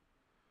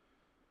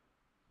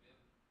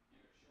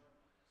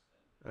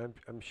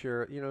I'm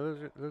sure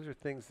those are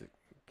things that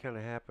kind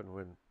of happen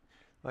when,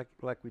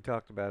 like we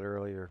talked about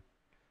earlier.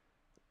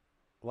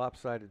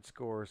 Lopsided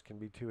scores can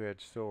be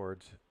 2-edged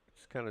swords.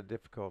 It's kind of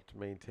difficult to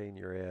maintain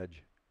your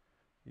edge.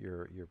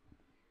 You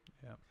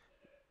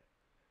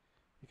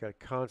got to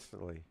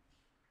constantly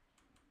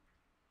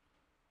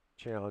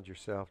challenge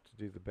yourself to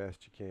do the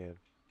best you can.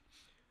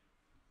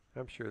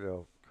 I'm sure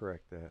they'll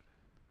correct that.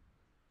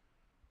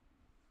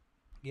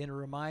 Again, a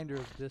reminder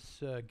of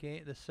this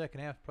game. The second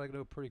half is probably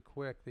going to go pretty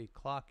quick. The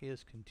clock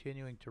is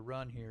continuing to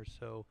run here,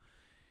 so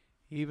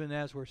even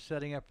as we're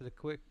setting up for the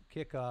quick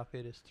kickoff,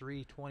 it is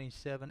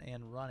 3:27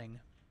 and running.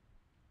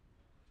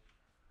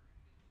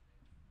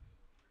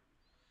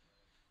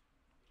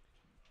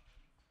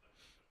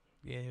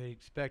 Again, you would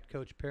expect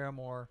Coach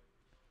Paramore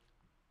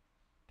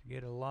to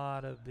get a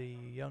lot of the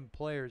young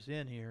players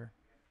in here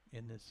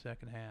in this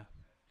second half.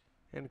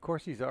 And, of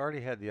course, he's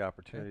already had the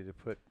opportunity to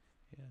put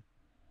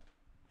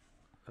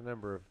a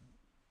number of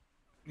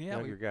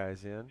younger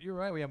guys in. You're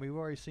right. We've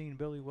already seen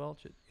Billy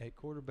Welch at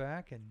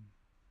quarterback and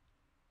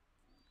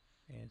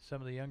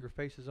some of the younger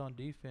faces on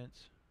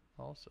defense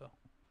also.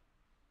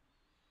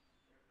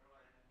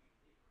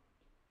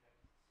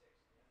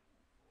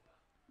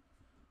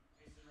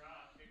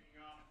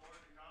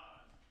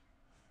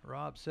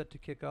 Rob set to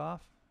kick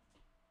off.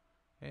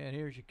 And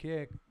here's your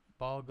kick.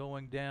 Ball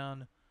going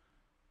down.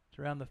 It's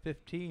around the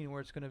 15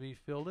 where it's going to be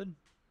fielded.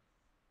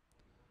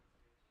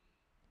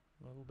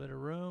 A little bit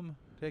of room.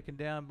 Taken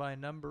down by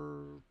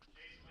number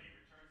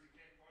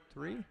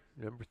 3.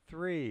 Number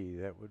 3.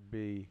 That would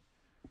be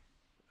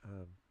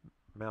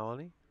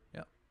Maloney.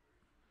 Yep.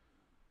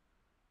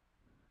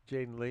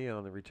 Jaden Lee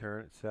on the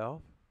return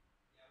itself.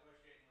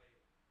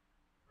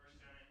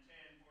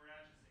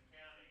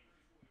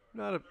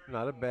 Not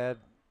a bad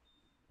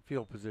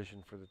field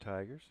position for the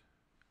Tigers.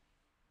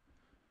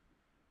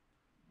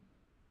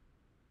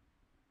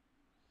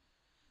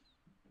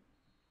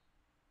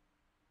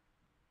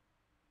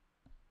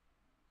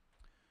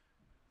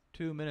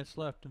 Two minutes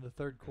left in the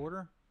third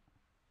quarter.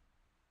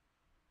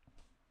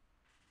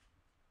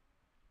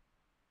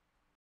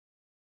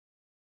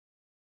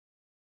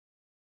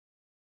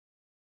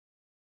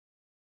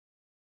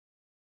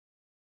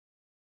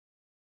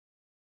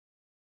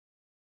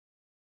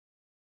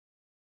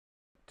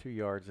 Two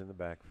yards in the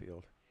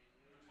backfield.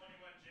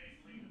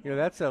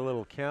 That's a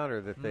little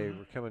counter that they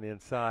were coming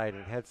inside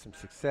and had some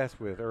success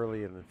with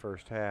early in the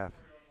first half.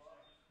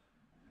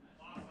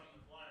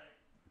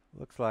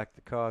 Looks like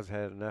the Cause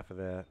had enough of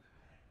that.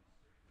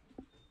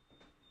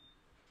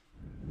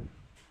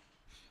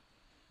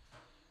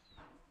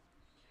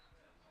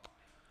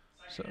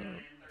 So,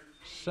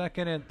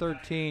 2nd and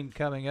 13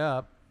 coming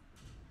up.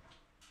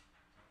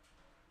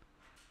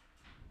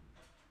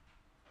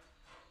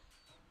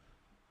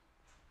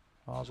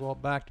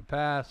 Oswald back to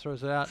pass,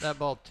 throws it out. That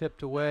ball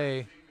tipped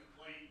away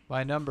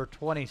by number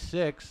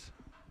 26.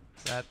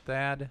 Is that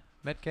Thad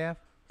Metcalf?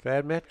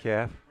 Thad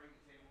Metcalf,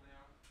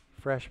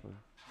 freshman.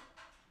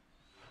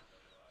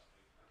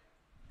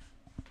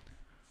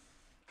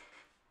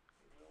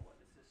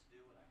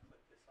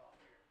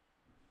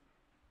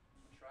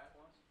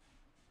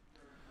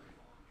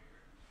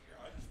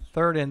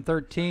 Third and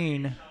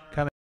 13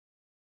 coming.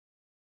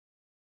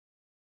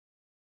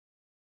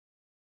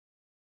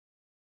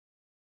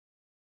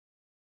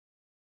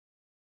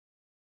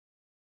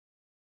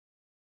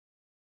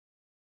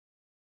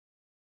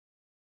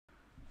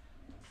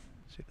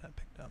 See if that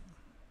picked up.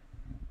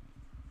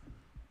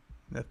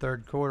 In the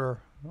third quarter,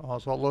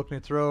 Oswald looking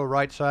to throw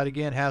right side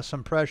again, has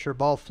some pressure.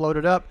 Ball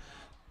floated up.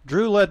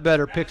 Drew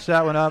Ledbetter picks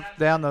that one up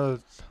down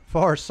the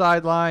far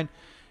sideline.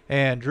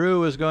 And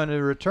Drew is going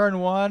to return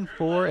one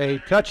for a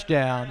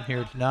touchdown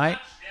here tonight.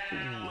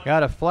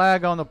 Got a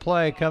flag on the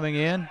play coming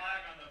in.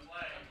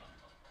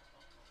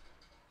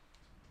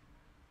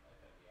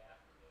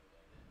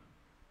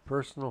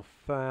 Personal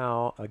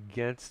foul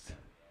against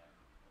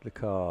the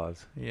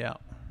Cause. Yeah.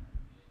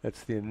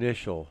 That's the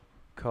initial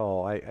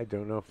call. I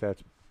don't know if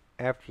that's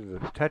after the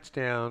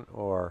touchdown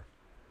or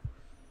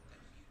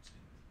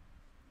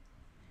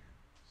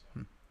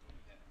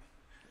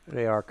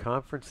They are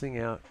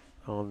conferencing out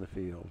on the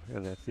field,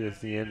 and that's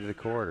just the end of the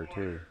quarter,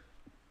 too.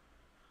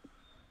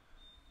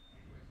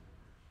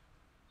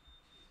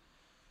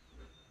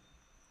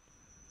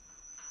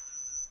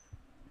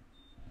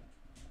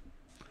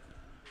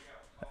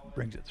 That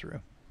brings it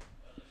through.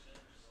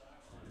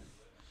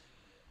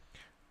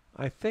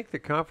 I think the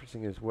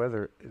conferencing is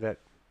whether that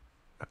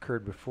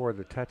occurred before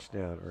the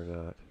touchdown or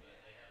not.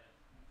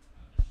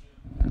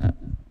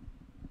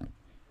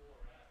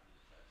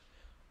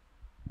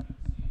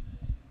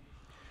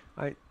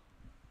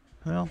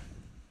 Well,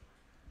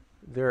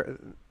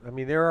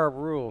 there are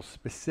rules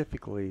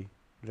specifically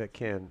that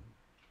can,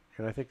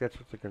 and I think that's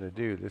what they're going to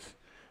do.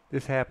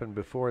 This happened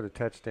before the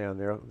touchdown.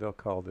 They'll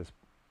call this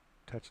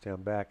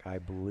touchdown back, I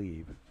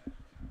believe.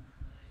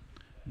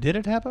 Did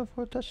it happen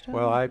before the touchdown?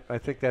 Well, I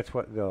think that's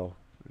what they'll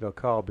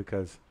call,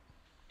 because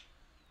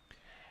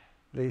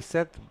they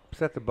set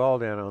the ball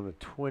down on the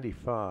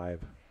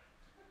 25.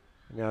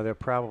 Now they'll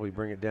probably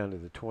bring it down to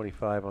the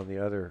 25 on the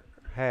other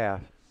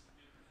half.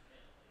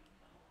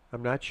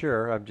 I'm not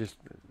sure.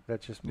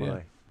 That's just my. Yeah.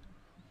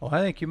 Well,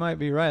 I think you might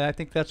be right. I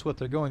think that's what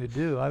they're going to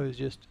do. I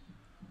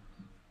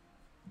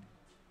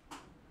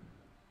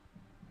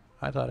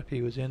thought if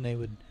he was in, they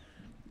wouldn't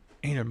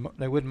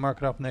mark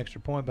it off an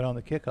extra point, but on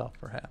the kickoff,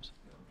 perhaps.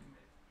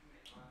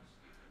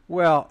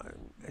 Well,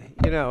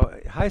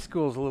 high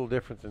school is a little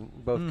different than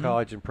both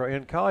college and pro.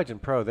 In college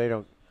and pro,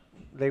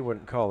 they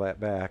wouldn't call that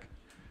back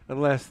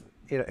unless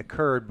it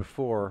occurred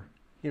before.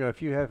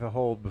 If you have a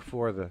hold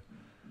before the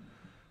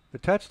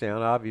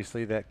touchdown,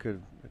 obviously that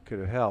could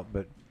have helped.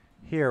 But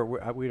here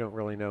we don't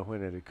really know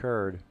when it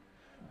occurred.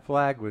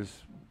 Flag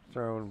was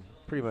thrown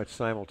pretty much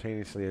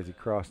simultaneously as he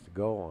crossed the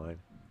goal line.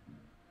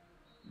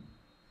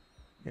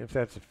 And if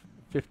that's a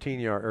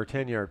 15-yard or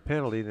 10-yard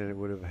penalty, then it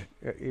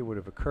would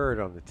have occurred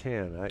on the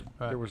 10. Right.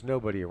 There was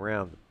nobody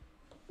around,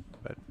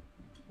 but.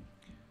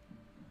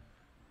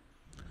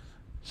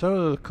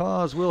 So the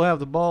Cause will have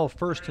the ball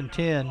first and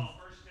 10. First down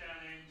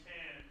and 10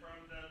 from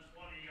the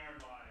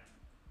 20-yard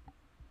line.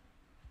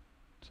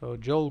 So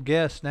Joel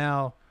Guest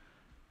now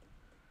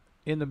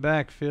in the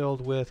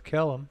backfield with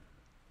Kellum.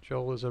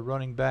 Joel is a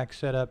running back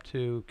set up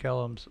to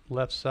Kellum's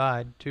left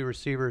side. 2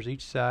 receivers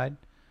each side.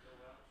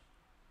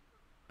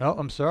 Oh,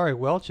 I'm sorry.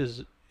 Welch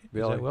is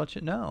Billy. Is that Welch?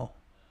 No.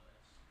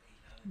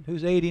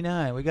 Who's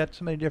 89? We got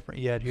somebody different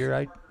yet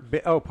here.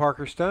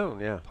 Parker Stone,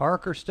 yeah.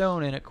 Parker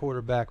Stone in at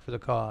quarterback for the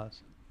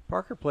Cause.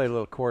 Parker played a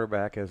little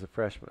quarterback as a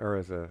freshman or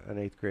as an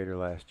 8th grader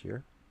last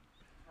year.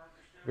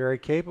 Very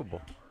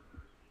capable.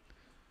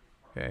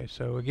 Okay,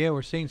 so again,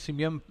 we're seeing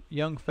some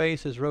young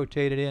faces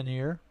rotated in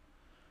here.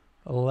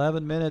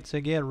 11 minutes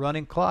again,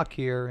 running clock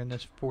here in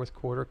this fourth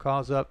quarter.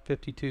 Cause up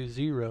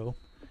 52-0,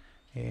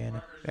 and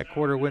that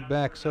quarter went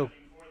back so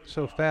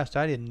fast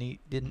I didn't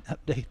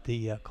update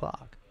the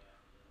clock.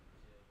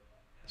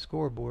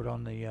 Scoreboard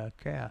on the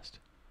cast.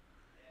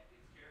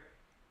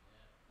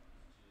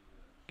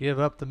 Give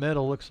up the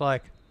middle, looks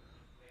like.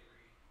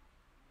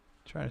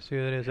 Trying to see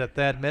who that is. That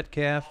Thad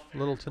Metcalf,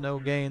 little to no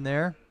gain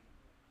there.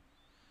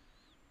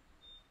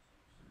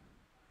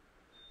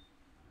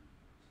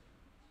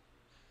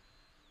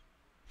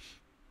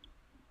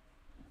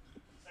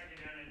 Second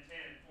down and 10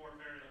 for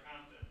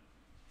Perry-Lecompton.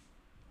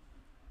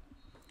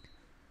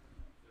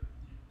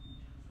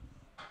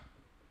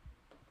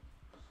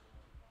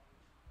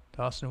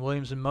 Dawson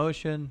Williams in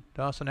motion.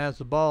 Dawson has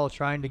the ball,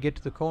 trying to get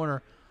to the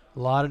corner. A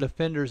lot of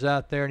defenders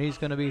out there, and he's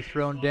going to be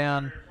thrown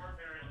down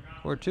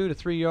for a 2 to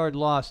 3 yard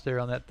loss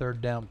there on that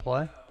third down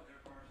play.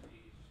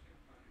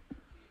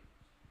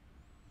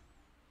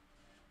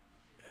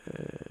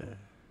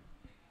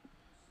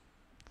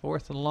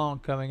 Fourth and long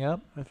coming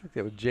up. I think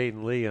that was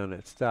Jaden Lee on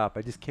that stop.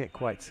 I just can't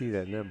quite see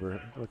that number.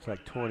 It looks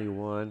like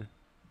 21.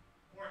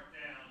 Fourth down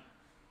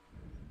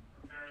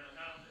for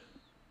Perry-Lecompton.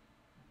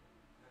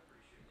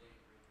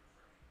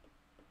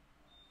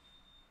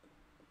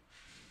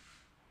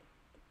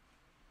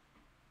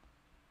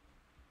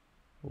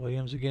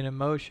 Williams again in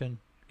motion.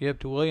 Give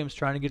to Williams,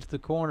 trying to get to the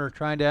corner,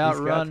 trying to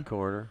outrun. He's got the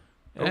corner.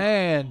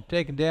 And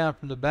taken down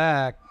from the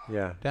back.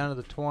 Yeah. Down to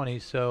the 20.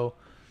 So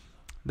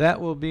that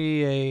will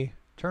be a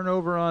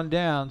turnover on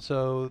down.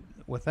 So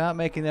without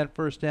making that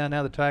first down,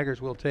 now the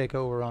Tigers will take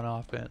over on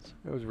offense.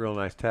 That was a real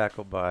nice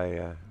tackle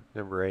by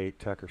number 8,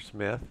 Tucker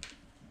Smith.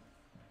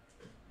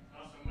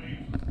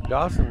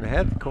 Dawson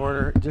had the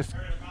corner, just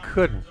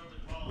couldn't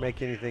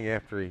make anything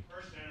after he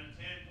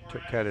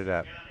cut it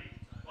up.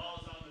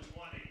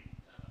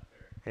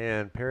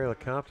 And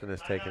Perry-Lecompton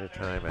has taken a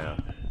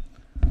timeout.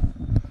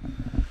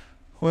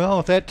 Well,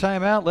 with that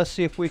timeout, let's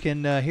see if we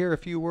can hear a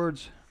few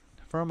words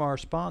from our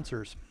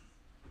sponsors.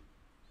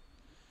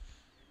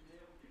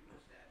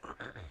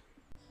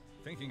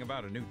 Thinking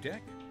about a new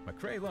deck?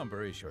 McCray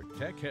Lumber is your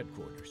deck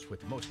headquarters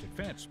with the most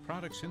advanced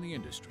products in the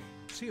industry.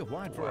 See a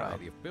wide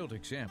variety of built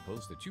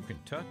examples that you can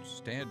touch,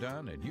 stand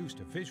on, and use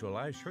to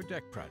visualize your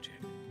deck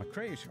project.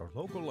 McCray is your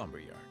local lumber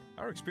yard.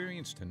 Our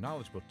experienced and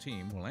knowledgeable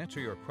team will answer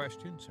your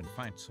questions and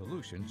find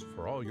solutions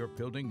for all your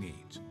building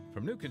needs.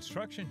 From new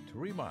construction to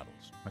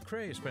remodels,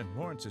 McCray has been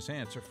Lawrence's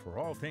answer for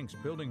all things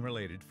building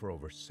related for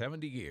over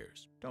 70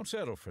 years. Don't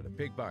settle for the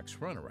big box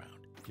runaround.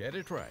 Get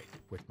it right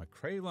with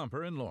McCray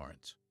Lumber in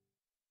Lawrence.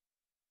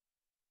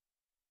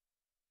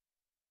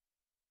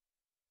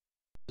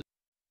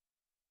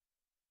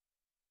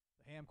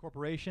 The Ham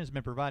Corporation has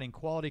been providing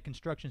quality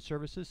construction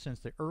services since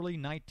the early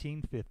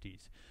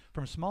 1950s,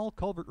 from small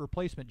culvert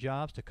replacement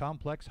jobs to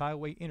complex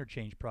highway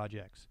interchange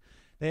projects.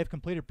 They have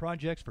completed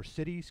projects for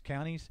cities,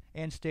 counties,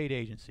 and state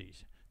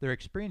agencies. Their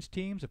experienced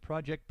teams of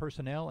project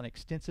personnel and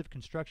extensive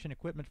construction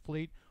equipment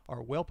fleet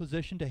are well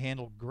positioned to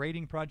handle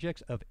grading projects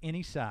of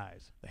any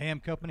size. The Ham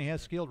Company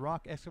has skilled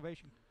rock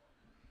excavation.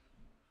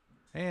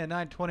 And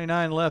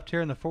 9:29 left here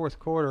in the fourth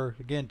quarter.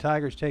 Again,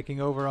 Tigers taking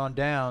over on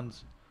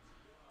downs.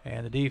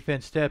 And the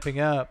defense stepping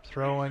up,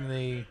 throwing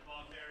the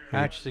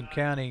Atchison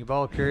County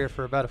ball carrier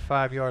for about a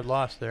 5-yard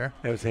loss there.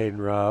 That was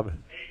Hayden Robb.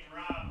 Hayden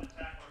Robb, the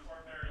tackler for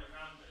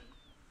Perry-Lecompton.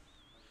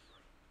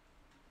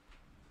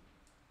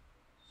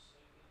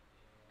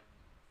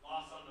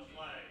 Loss on the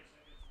play.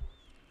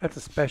 That's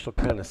a special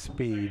kind of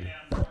speed.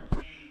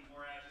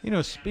 You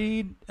know,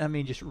 speed, I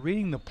mean, just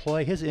reading the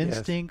play, his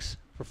instincts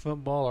for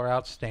football are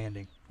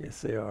outstanding.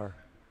 Yes, they are.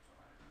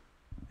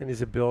 And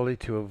his ability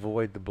to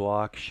avoid the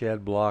block,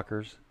 shed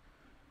blockers,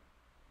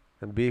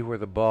 and be where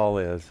the ball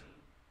is.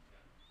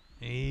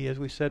 He, as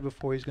we said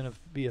before, he's going to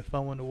be a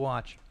fun one to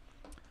watch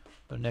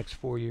the next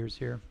 4 years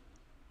here.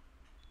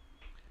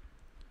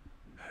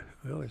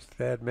 Well, there's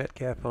Thad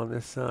Metcalf on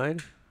this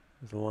side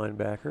as a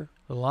linebacker.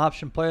 Little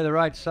option play to the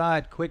right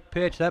side, quick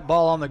pitch, that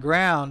ball on the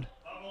ground.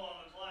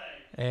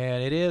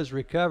 And it is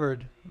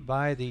recovered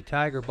by the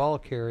Tiger ball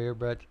carrier,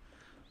 but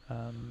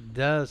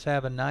does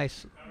have a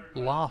nice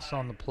loss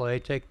on the play,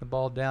 taking the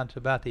ball down to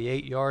about the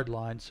 8-yard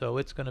line. So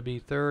it's going to be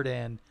third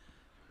and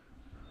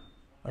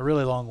a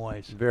really long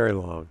ways. Very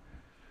long.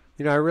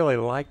 You know, I really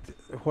liked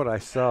what I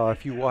saw.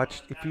 If you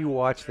watch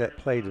that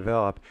play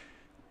develop,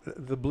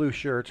 the blue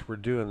shirts were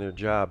doing their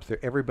jobs.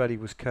 Everybody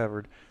was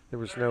covered. There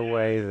was no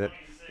way that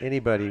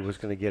anybody was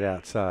going to get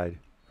outside.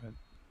 Right.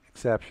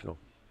 Exceptional.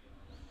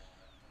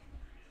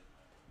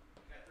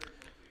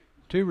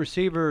 Two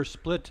receivers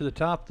split to the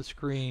top of the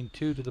screen,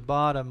 two to the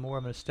bottom, more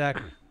of a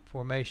stack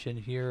formation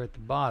here at the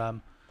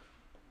bottom.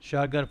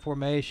 Shotgun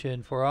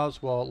formation for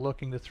Oswald,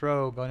 looking to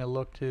throw, going to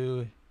look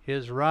to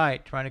his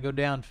right, trying to go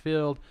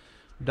downfield.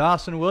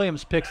 Dawson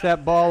Williams picks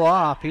that ball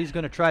off. He's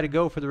going to try to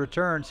go for the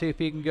return, see if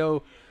he can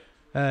go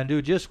and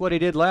do just what he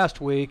did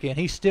last week. And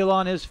he's still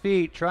on his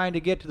feet, trying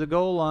to get to the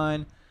goal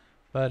line,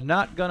 but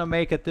not going to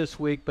make it this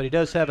week. But he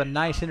does have a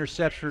nice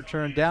interception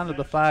return down to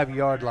the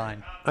 5-yard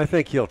line. I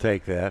think he'll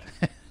take that.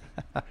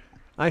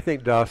 I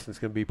think Dawson's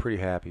going to be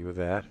pretty happy with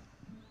that.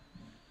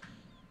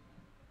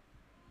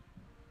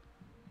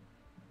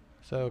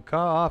 So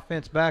Kaw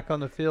offense back on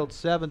the field,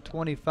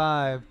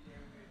 7:25.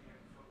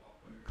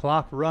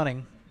 Clock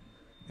running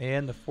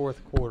in the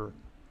fourth quarter.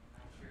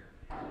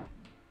 First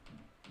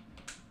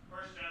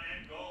down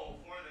and goal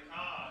for the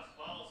Cause.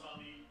 Ball's on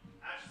the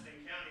Atchison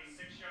County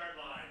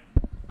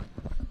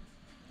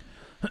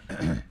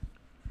 6-yard line.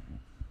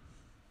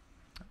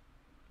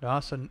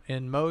 Dawson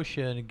in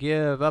motion,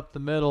 give up the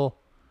middle.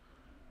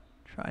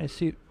 Trying to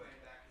see,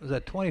 was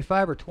that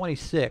 25 or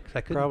 26?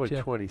 I couldn't Probably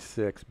check.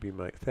 26 be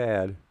my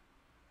Thad.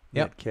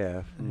 Yep.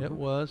 Metcalf. Mm-hmm. It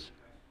was.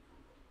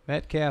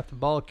 Metcalf, the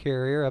ball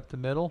carrier, up the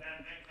middle.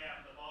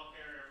 Metcalf, the ball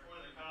carrier for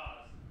the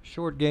Cause.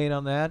 Short gain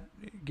on that.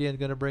 Again,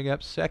 going to bring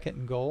up second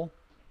and goal.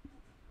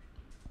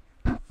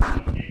 Gain on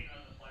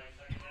the play,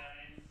 second down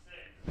and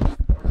 6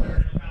 for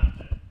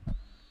Perry-Lecompton.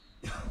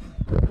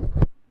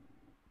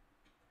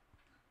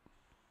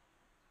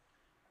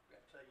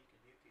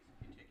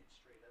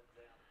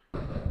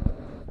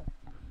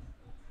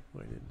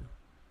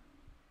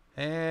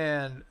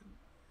 And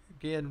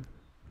again,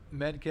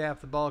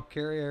 Metcalf, the ball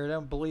carrier. I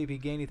don't believe he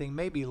gained anything.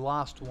 Maybe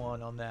lost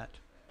one on that.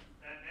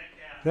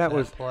 That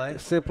was play.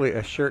 Simply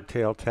a shirt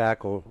tail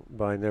tackle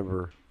by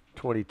number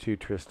 22,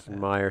 Tristan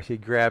Myers. He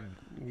grabbed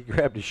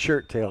his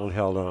shirt tail and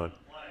held on.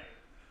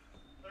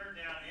 Third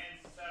down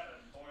and 7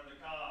 for the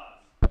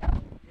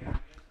Cause.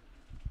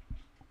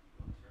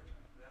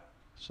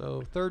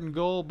 So third and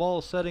goal,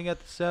 ball setting at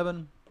the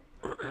 7.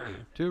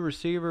 Two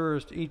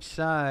receivers to each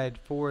side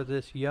for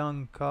this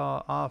young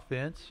Kaw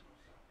offense.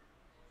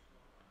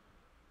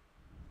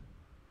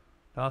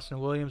 Dawson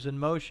Williams in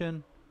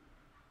motion.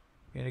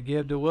 Going to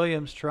give to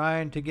Williams,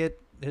 trying to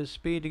get his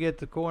speed to get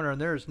the corner,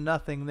 and there's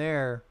nothing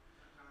there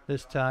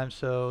this time.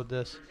 So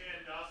this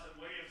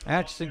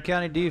Atchison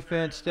County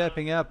defense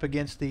stepping up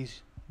against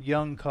these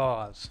young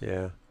Kaws.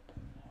 Yeah.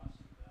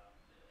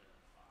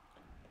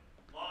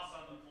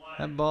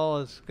 That ball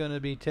is going to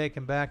be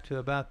taken back to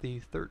about the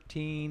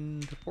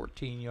 13 to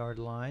 14-yard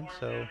line.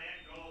 So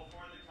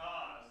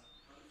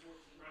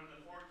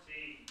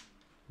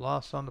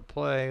loss on the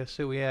play. Let's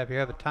see what we have here.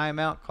 Have a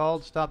timeout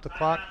called. Stop the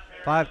clock.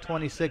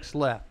 5:26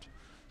 left.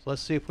 So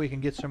let's see if we can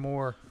get some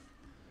more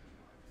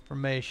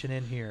information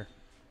in here.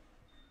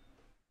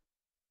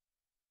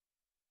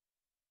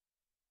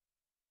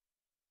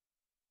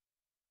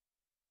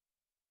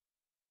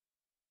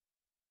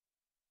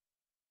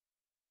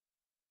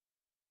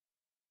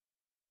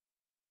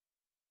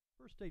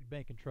 First State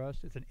Bank and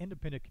Trust is an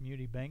independent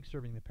community bank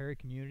serving the Perry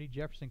community,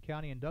 Jefferson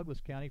County, and Douglas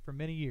County for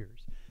many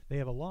years. They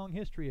have a long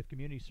history of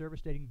community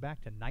service dating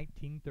back to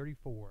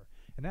 1934,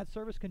 and that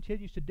service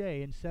continues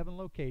today in 7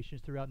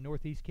 locations throughout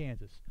northeast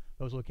Kansas.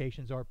 Those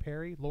locations are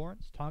Perry,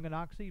 Lawrence,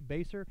 Tonganoxie,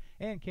 Baser,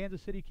 and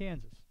Kansas City,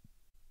 Kansas.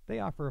 They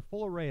offer a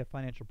full array of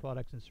financial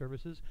products and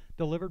services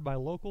delivered by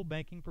local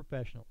banking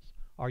professionals.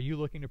 Are you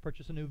looking to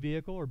purchase a new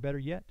vehicle, or better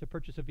yet, to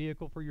purchase a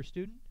vehicle for your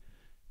student?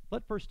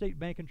 Let First State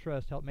Bank and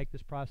Trust help make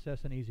this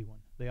process an easy one.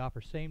 They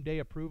offer same-day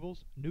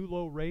approvals, new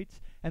low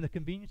rates, and the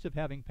convenience of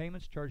having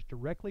payments charged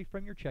directly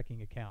from your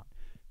checking account.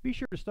 Be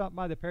sure to stop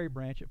by the Perry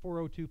branch at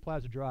 402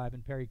 Plaza Drive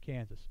in Perry,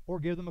 Kansas, or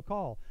give them a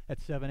call at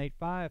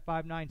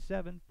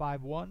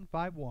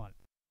 785-597-5151.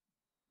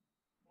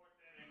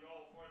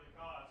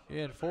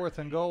 And 4th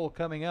and goal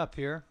coming up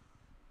here.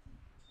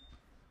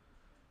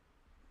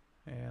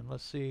 And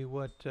let's see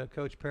what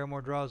Coach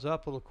Paramore draws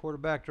up. A little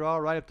quarterback draw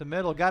right up the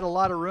middle. Got a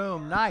lot of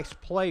room. Nice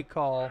play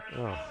call.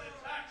 Oh.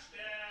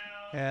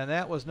 And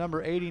that was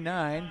number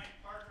 89.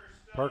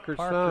 Parker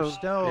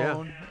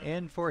Stone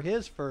in for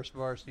his first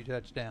varsity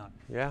touchdown.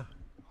 Yeah.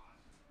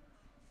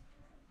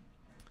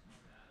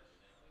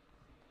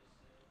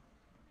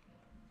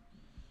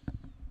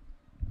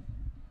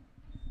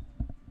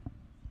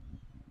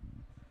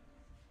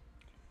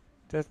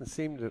 Doesn't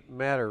seem to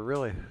matter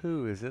really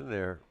who is in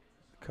there.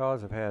 The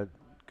Cause have had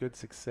good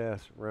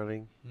success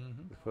running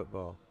the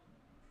football.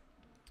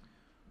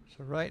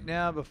 So right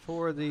now,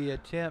 before the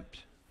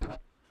attempt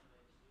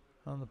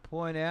on the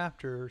point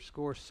after,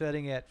 score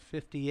setting at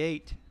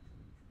 58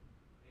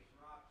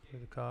 for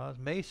the Cause.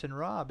 Mason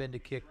Robb in to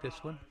kick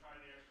this one.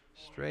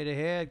 Straight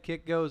ahead,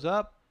 kick goes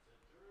up,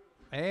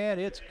 and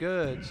it's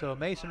good. So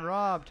Mason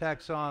Robb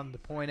tacks on the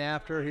point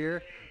after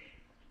here,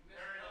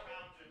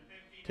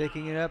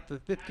 taking it up to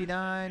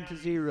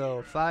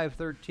 59-0,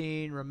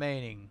 5:13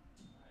 remaining.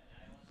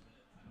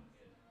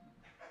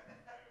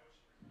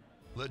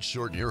 Let's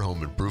shorten your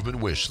home improvement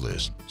wish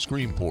list.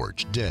 Screen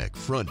porch, deck,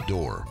 front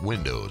door,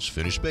 windows,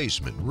 finished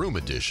basement, room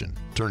addition.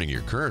 Turning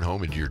your current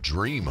home into your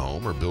dream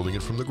home or building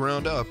it from the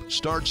ground up.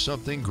 Start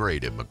something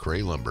great at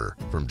McCray Lumber.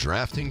 From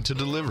drafting to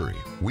delivery,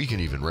 we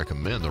can even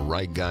recommend the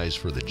right guys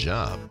for the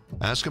job.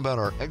 Ask about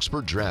our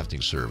expert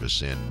drafting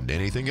service and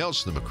anything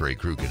else the McCray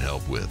crew can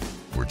help with.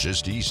 We're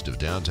just east of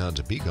downtown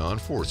Topeka on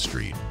 4th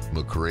Street.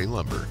 McCray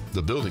Lumber,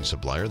 the building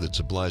supplier that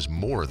supplies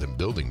more than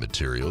building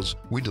materials.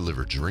 We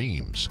deliver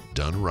dreams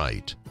done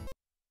right.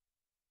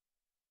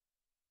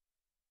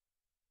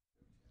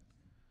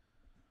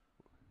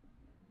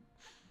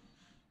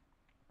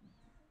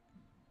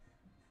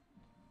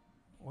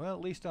 Well,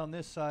 at least on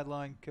this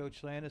sideline,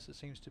 Coach Landis, it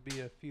seems to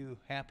be a few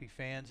happy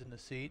fans in the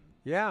seat.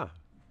 Yeah.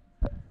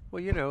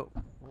 Well, you know,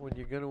 when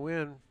you're going to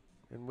win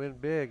and win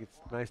big, it's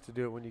nice to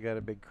do it when you got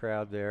a big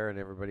crowd there and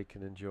everybody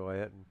can enjoy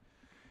it. And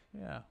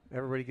yeah,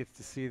 everybody gets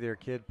to see their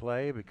kid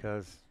play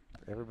because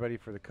everybody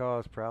for the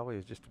Cause probably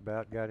has just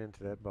about got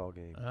into that ball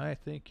game. I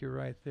think you're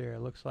right there.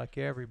 It looks like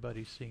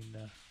everybody's seen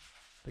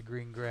the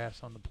green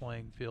grass on the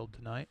playing field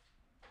tonight.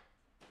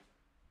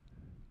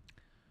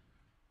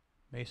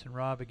 Mason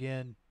Robb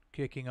again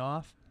kicking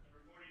off.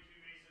 Number 42,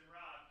 Mason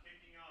Robb,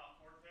 kicking off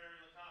for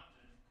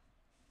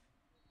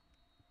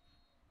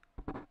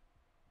Perry-Lecompton.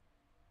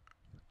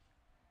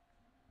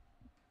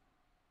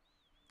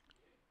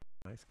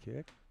 Nice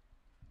kick.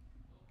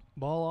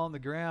 Ball on the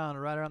ground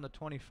right around the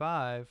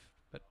 25,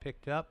 but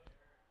picked up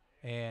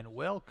and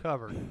well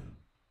covered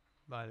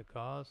by the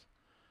Cause.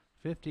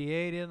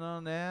 58 in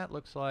on that.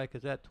 Looks like,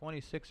 is that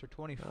 26 or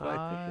 25?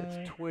 I think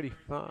that's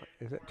 25.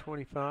 Is that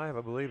 25?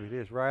 I believe it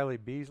is. Riley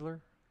Beasler.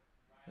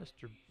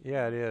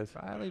 Yeah, it is.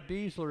 Riley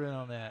Beasler in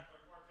on that.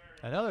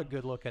 Another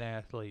good-looking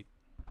athlete.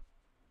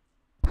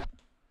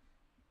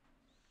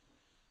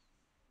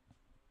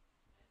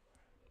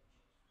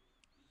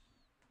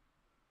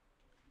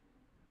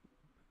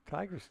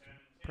 Tigers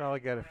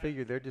probably got to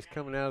figure they're just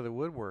coming out of the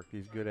woodwork,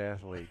 these good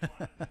athletes.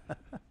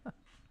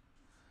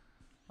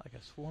 Like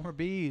a swarm of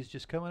bees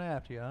just coming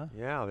after you, huh?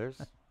 Yeah,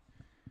 there's...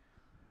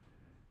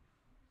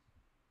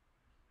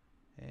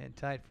 And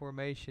tight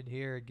formation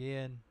here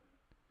again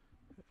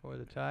for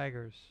the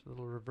Tigers. A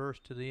little reverse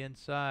to the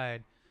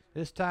inside.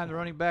 This time the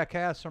running back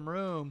has some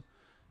room,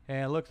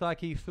 and it looks like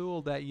he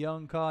fooled that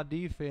young Caw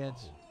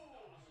defense.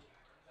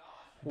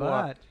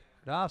 But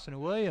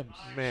Dawson Williams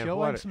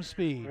showing some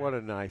speed. What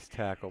a nice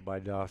tackle by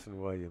Dawson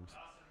Williams.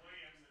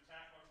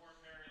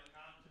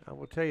 I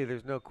will tell you,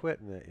 there's no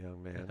quitting that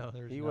young man. No,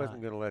 he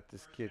wasn't going to let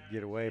this kid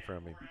get away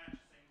from him.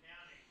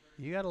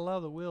 You got to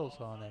love the wheels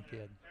on that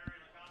kid.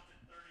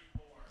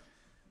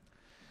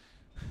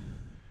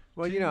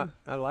 Well, you know,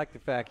 I like the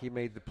fact he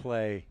made the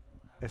play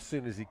as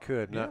soon as he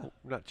could, not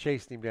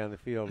chasing him down the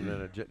field and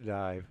then a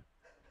dive.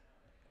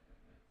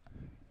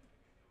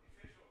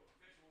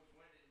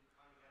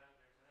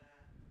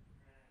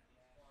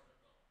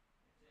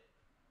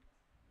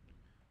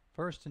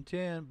 First and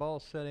 10, ball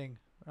setting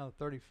around the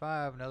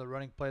 35. Another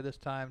running play this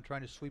time,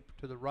 trying to sweep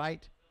to the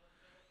right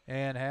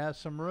and has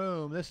some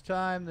room. This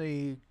time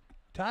the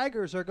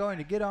Tigers are going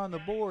to get on the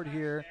board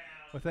here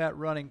with that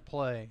running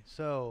play.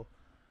 So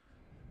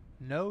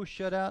No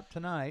shutout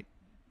tonight.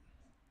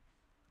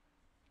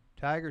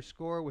 Tigers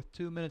score with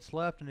 2 minutes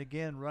left, and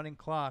again, running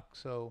clock,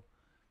 so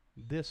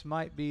this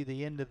might be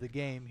the end of the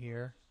game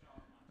here.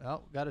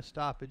 Oh, got a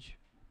stoppage.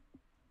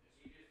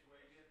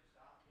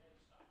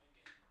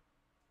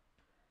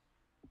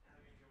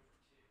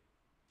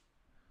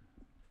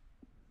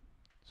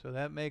 So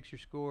that makes your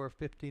score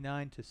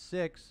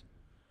 59-6,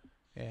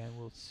 and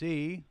we'll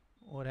see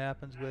what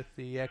happens with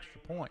the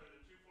extra point.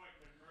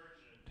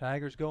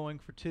 Tigers going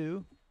for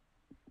 2.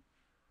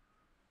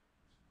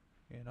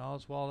 And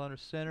Oswald under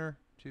center,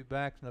 2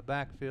 backs in the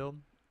backfield.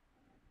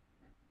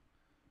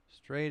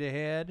 Straight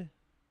ahead.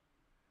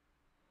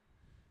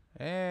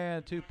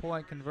 And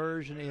 2-point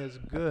conversion is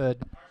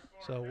good.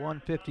 So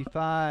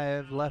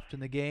 1:55 left in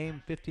the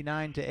game.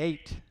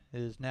 59-8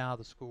 is now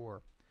the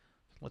score.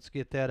 Let's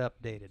get that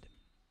updated.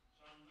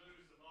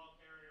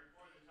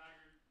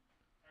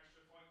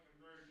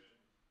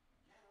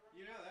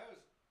 You know,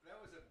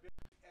 that was a big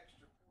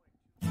extra point.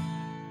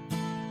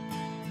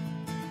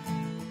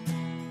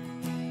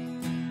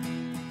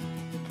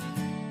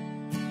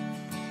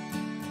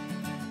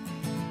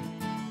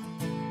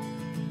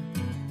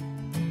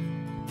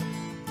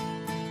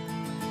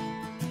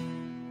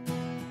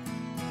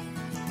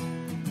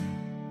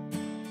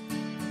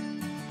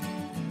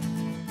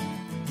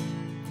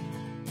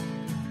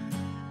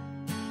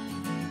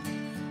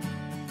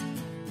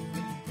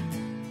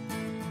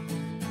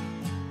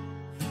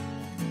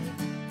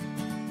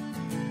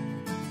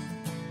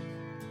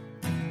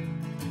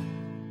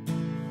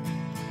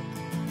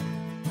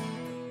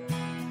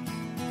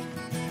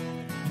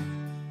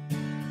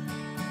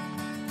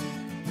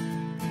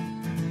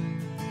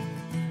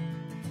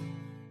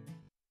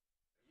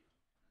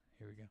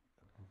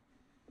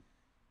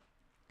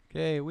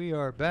 Okay, we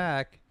are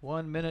back.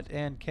 1 minute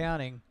and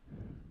counting.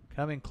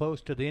 Coming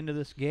close to the end of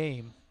this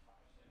game.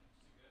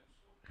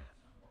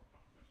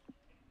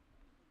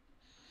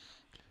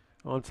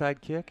 Onside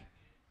kick?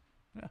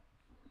 Yeah.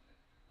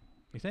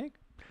 You think?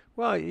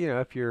 Well, you know,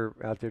 if you're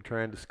out there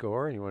trying to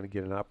score and you want to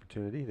get an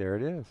opportunity, there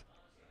it is.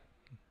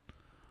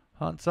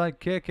 Onside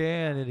kick,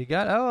 and he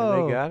got,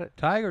 oh, and they got it.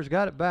 Tigers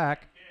got it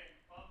back.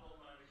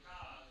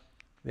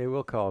 They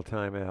will call a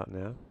timeout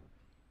now.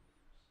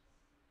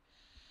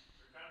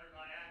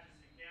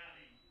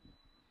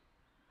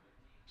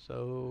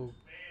 So,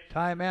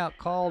 timeout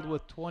called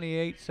with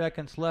 28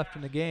 seconds left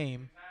in the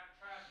game.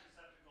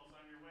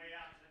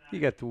 You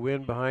got the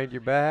wind behind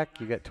your back.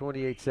 You got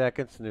 28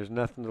 seconds, and there's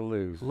nothing to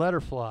lose. Let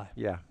her fly.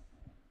 Yeah.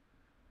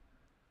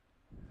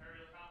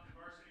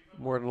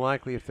 More than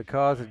likely, if the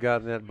Cause had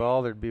gotten that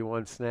ball, there'd be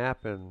one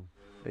snap, and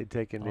they'd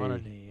take a knee. On a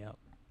knee, yep.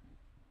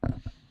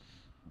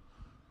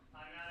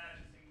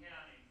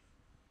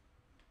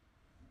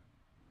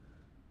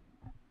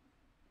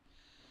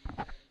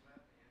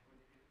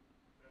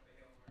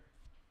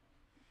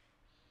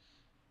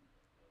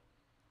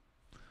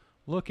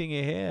 Looking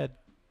ahead,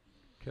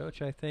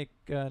 Coach, I think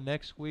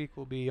next week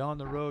we'll be on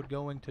the road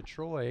going to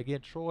Troy.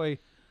 Again,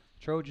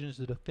 Trojans,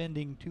 the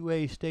defending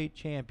 2A state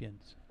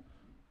champions.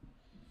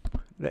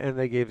 And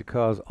they gave the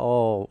Cause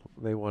all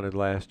they wanted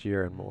last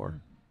year and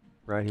more,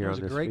 right here on this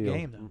field. It was a great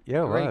game, though.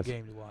 Yeah, it was. Great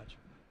game to watch.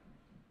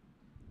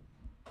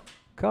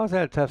 Cause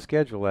had a tough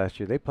schedule last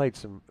year. They played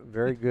some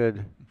very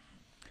good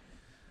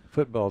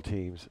football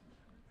teams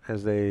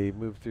as they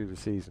moved through the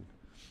season.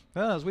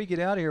 Well, as we get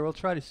out of here, we'll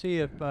try to see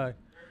if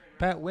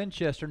Pat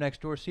Winchester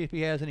next door, see if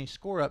he has any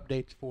score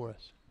updates for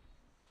us.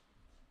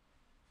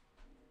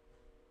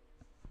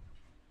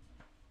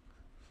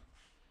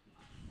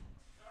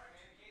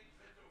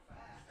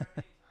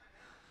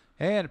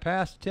 And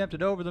pass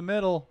attempted over the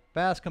middle.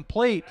 Pass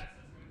complete.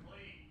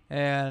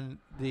 And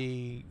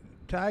the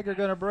Tiger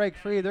going to break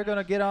free. They're going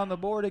to get on the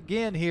board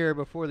again here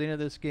before the end of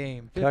this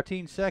game.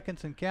 15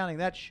 seconds and counting.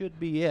 That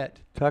should be it.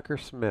 Tucker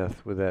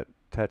Smith with that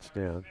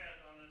touchdown.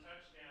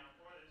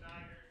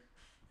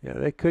 Yeah,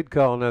 they could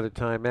call another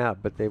timeout,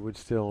 but they would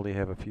still only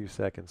have a few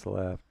seconds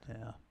left.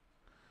 Yeah.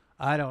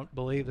 I don't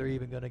believe they're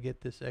even going to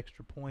get this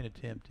extra point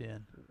attempt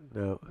in.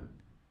 No.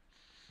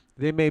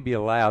 They may be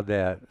allowed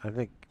that. I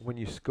think when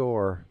you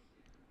score,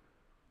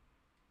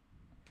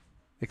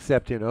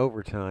 except in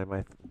overtime,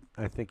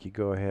 I think you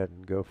go ahead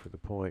and go for the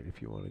point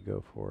if you want to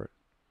go for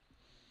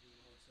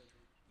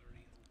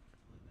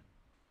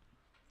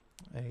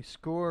it. A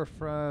score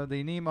from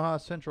the Nemaha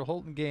Central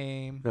Holton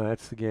game. No,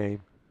 that's the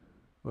game.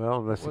 Well,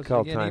 unless they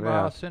call timeout.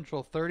 Nemaha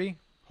Central 30,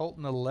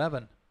 Holton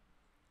 11.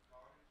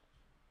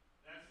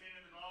 That's the end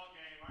of the ball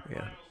game.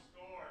 Our final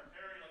score,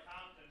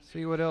 Perry-Lecompton.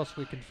 See what else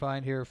we can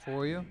find here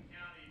for you.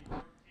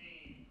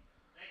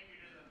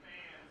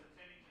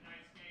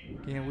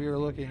 Again, we are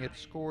looking at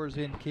scores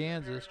in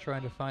Kansas,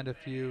 trying to find a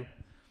few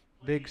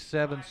Big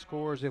 7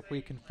 scores if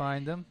we can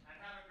find them.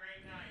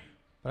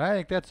 But I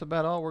think that's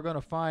about all we're going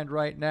to find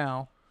right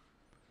now.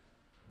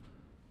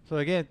 So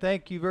again,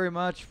 thank you very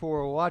much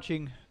for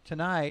watching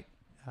tonight.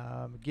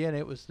 Again,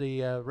 it was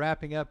the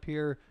wrapping up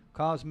here.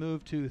 Cause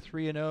moved to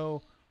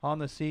 3-0 on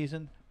the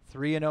season,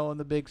 3-0 in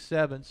the Big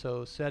 7,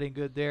 so setting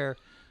good there.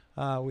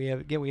 We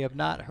have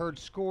not heard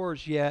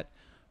scores yet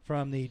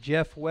from the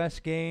Jeff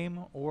West game,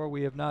 or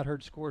we have not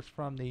heard scores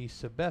from the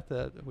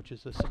Sabetha, which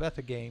is the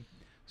Sabetha game.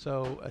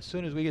 So as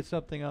soon as we get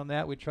something on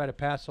that, we try to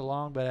pass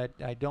along, but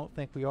I don't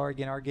think we are.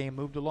 Again, our game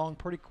moved along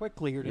pretty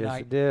quickly here tonight.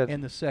 Yes, it did.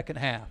 In the second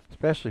half.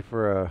 Especially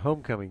for a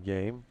homecoming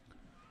game.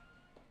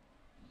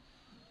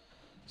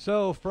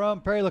 So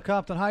from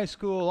Perry-Lecompton High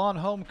School on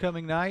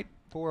homecoming night,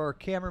 for our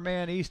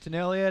cameraman Easton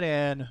Elliott,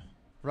 and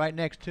right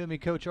next to me,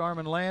 Coach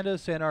Armin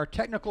Landis, and our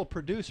technical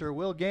producer,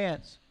 Will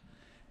Gantz.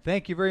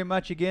 Thank you very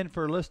much again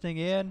for listening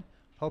in.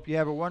 Hope you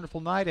have a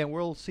wonderful night, and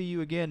we'll see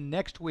you again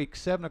next week,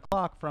 7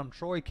 o'clock from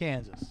Troy,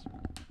 Kansas.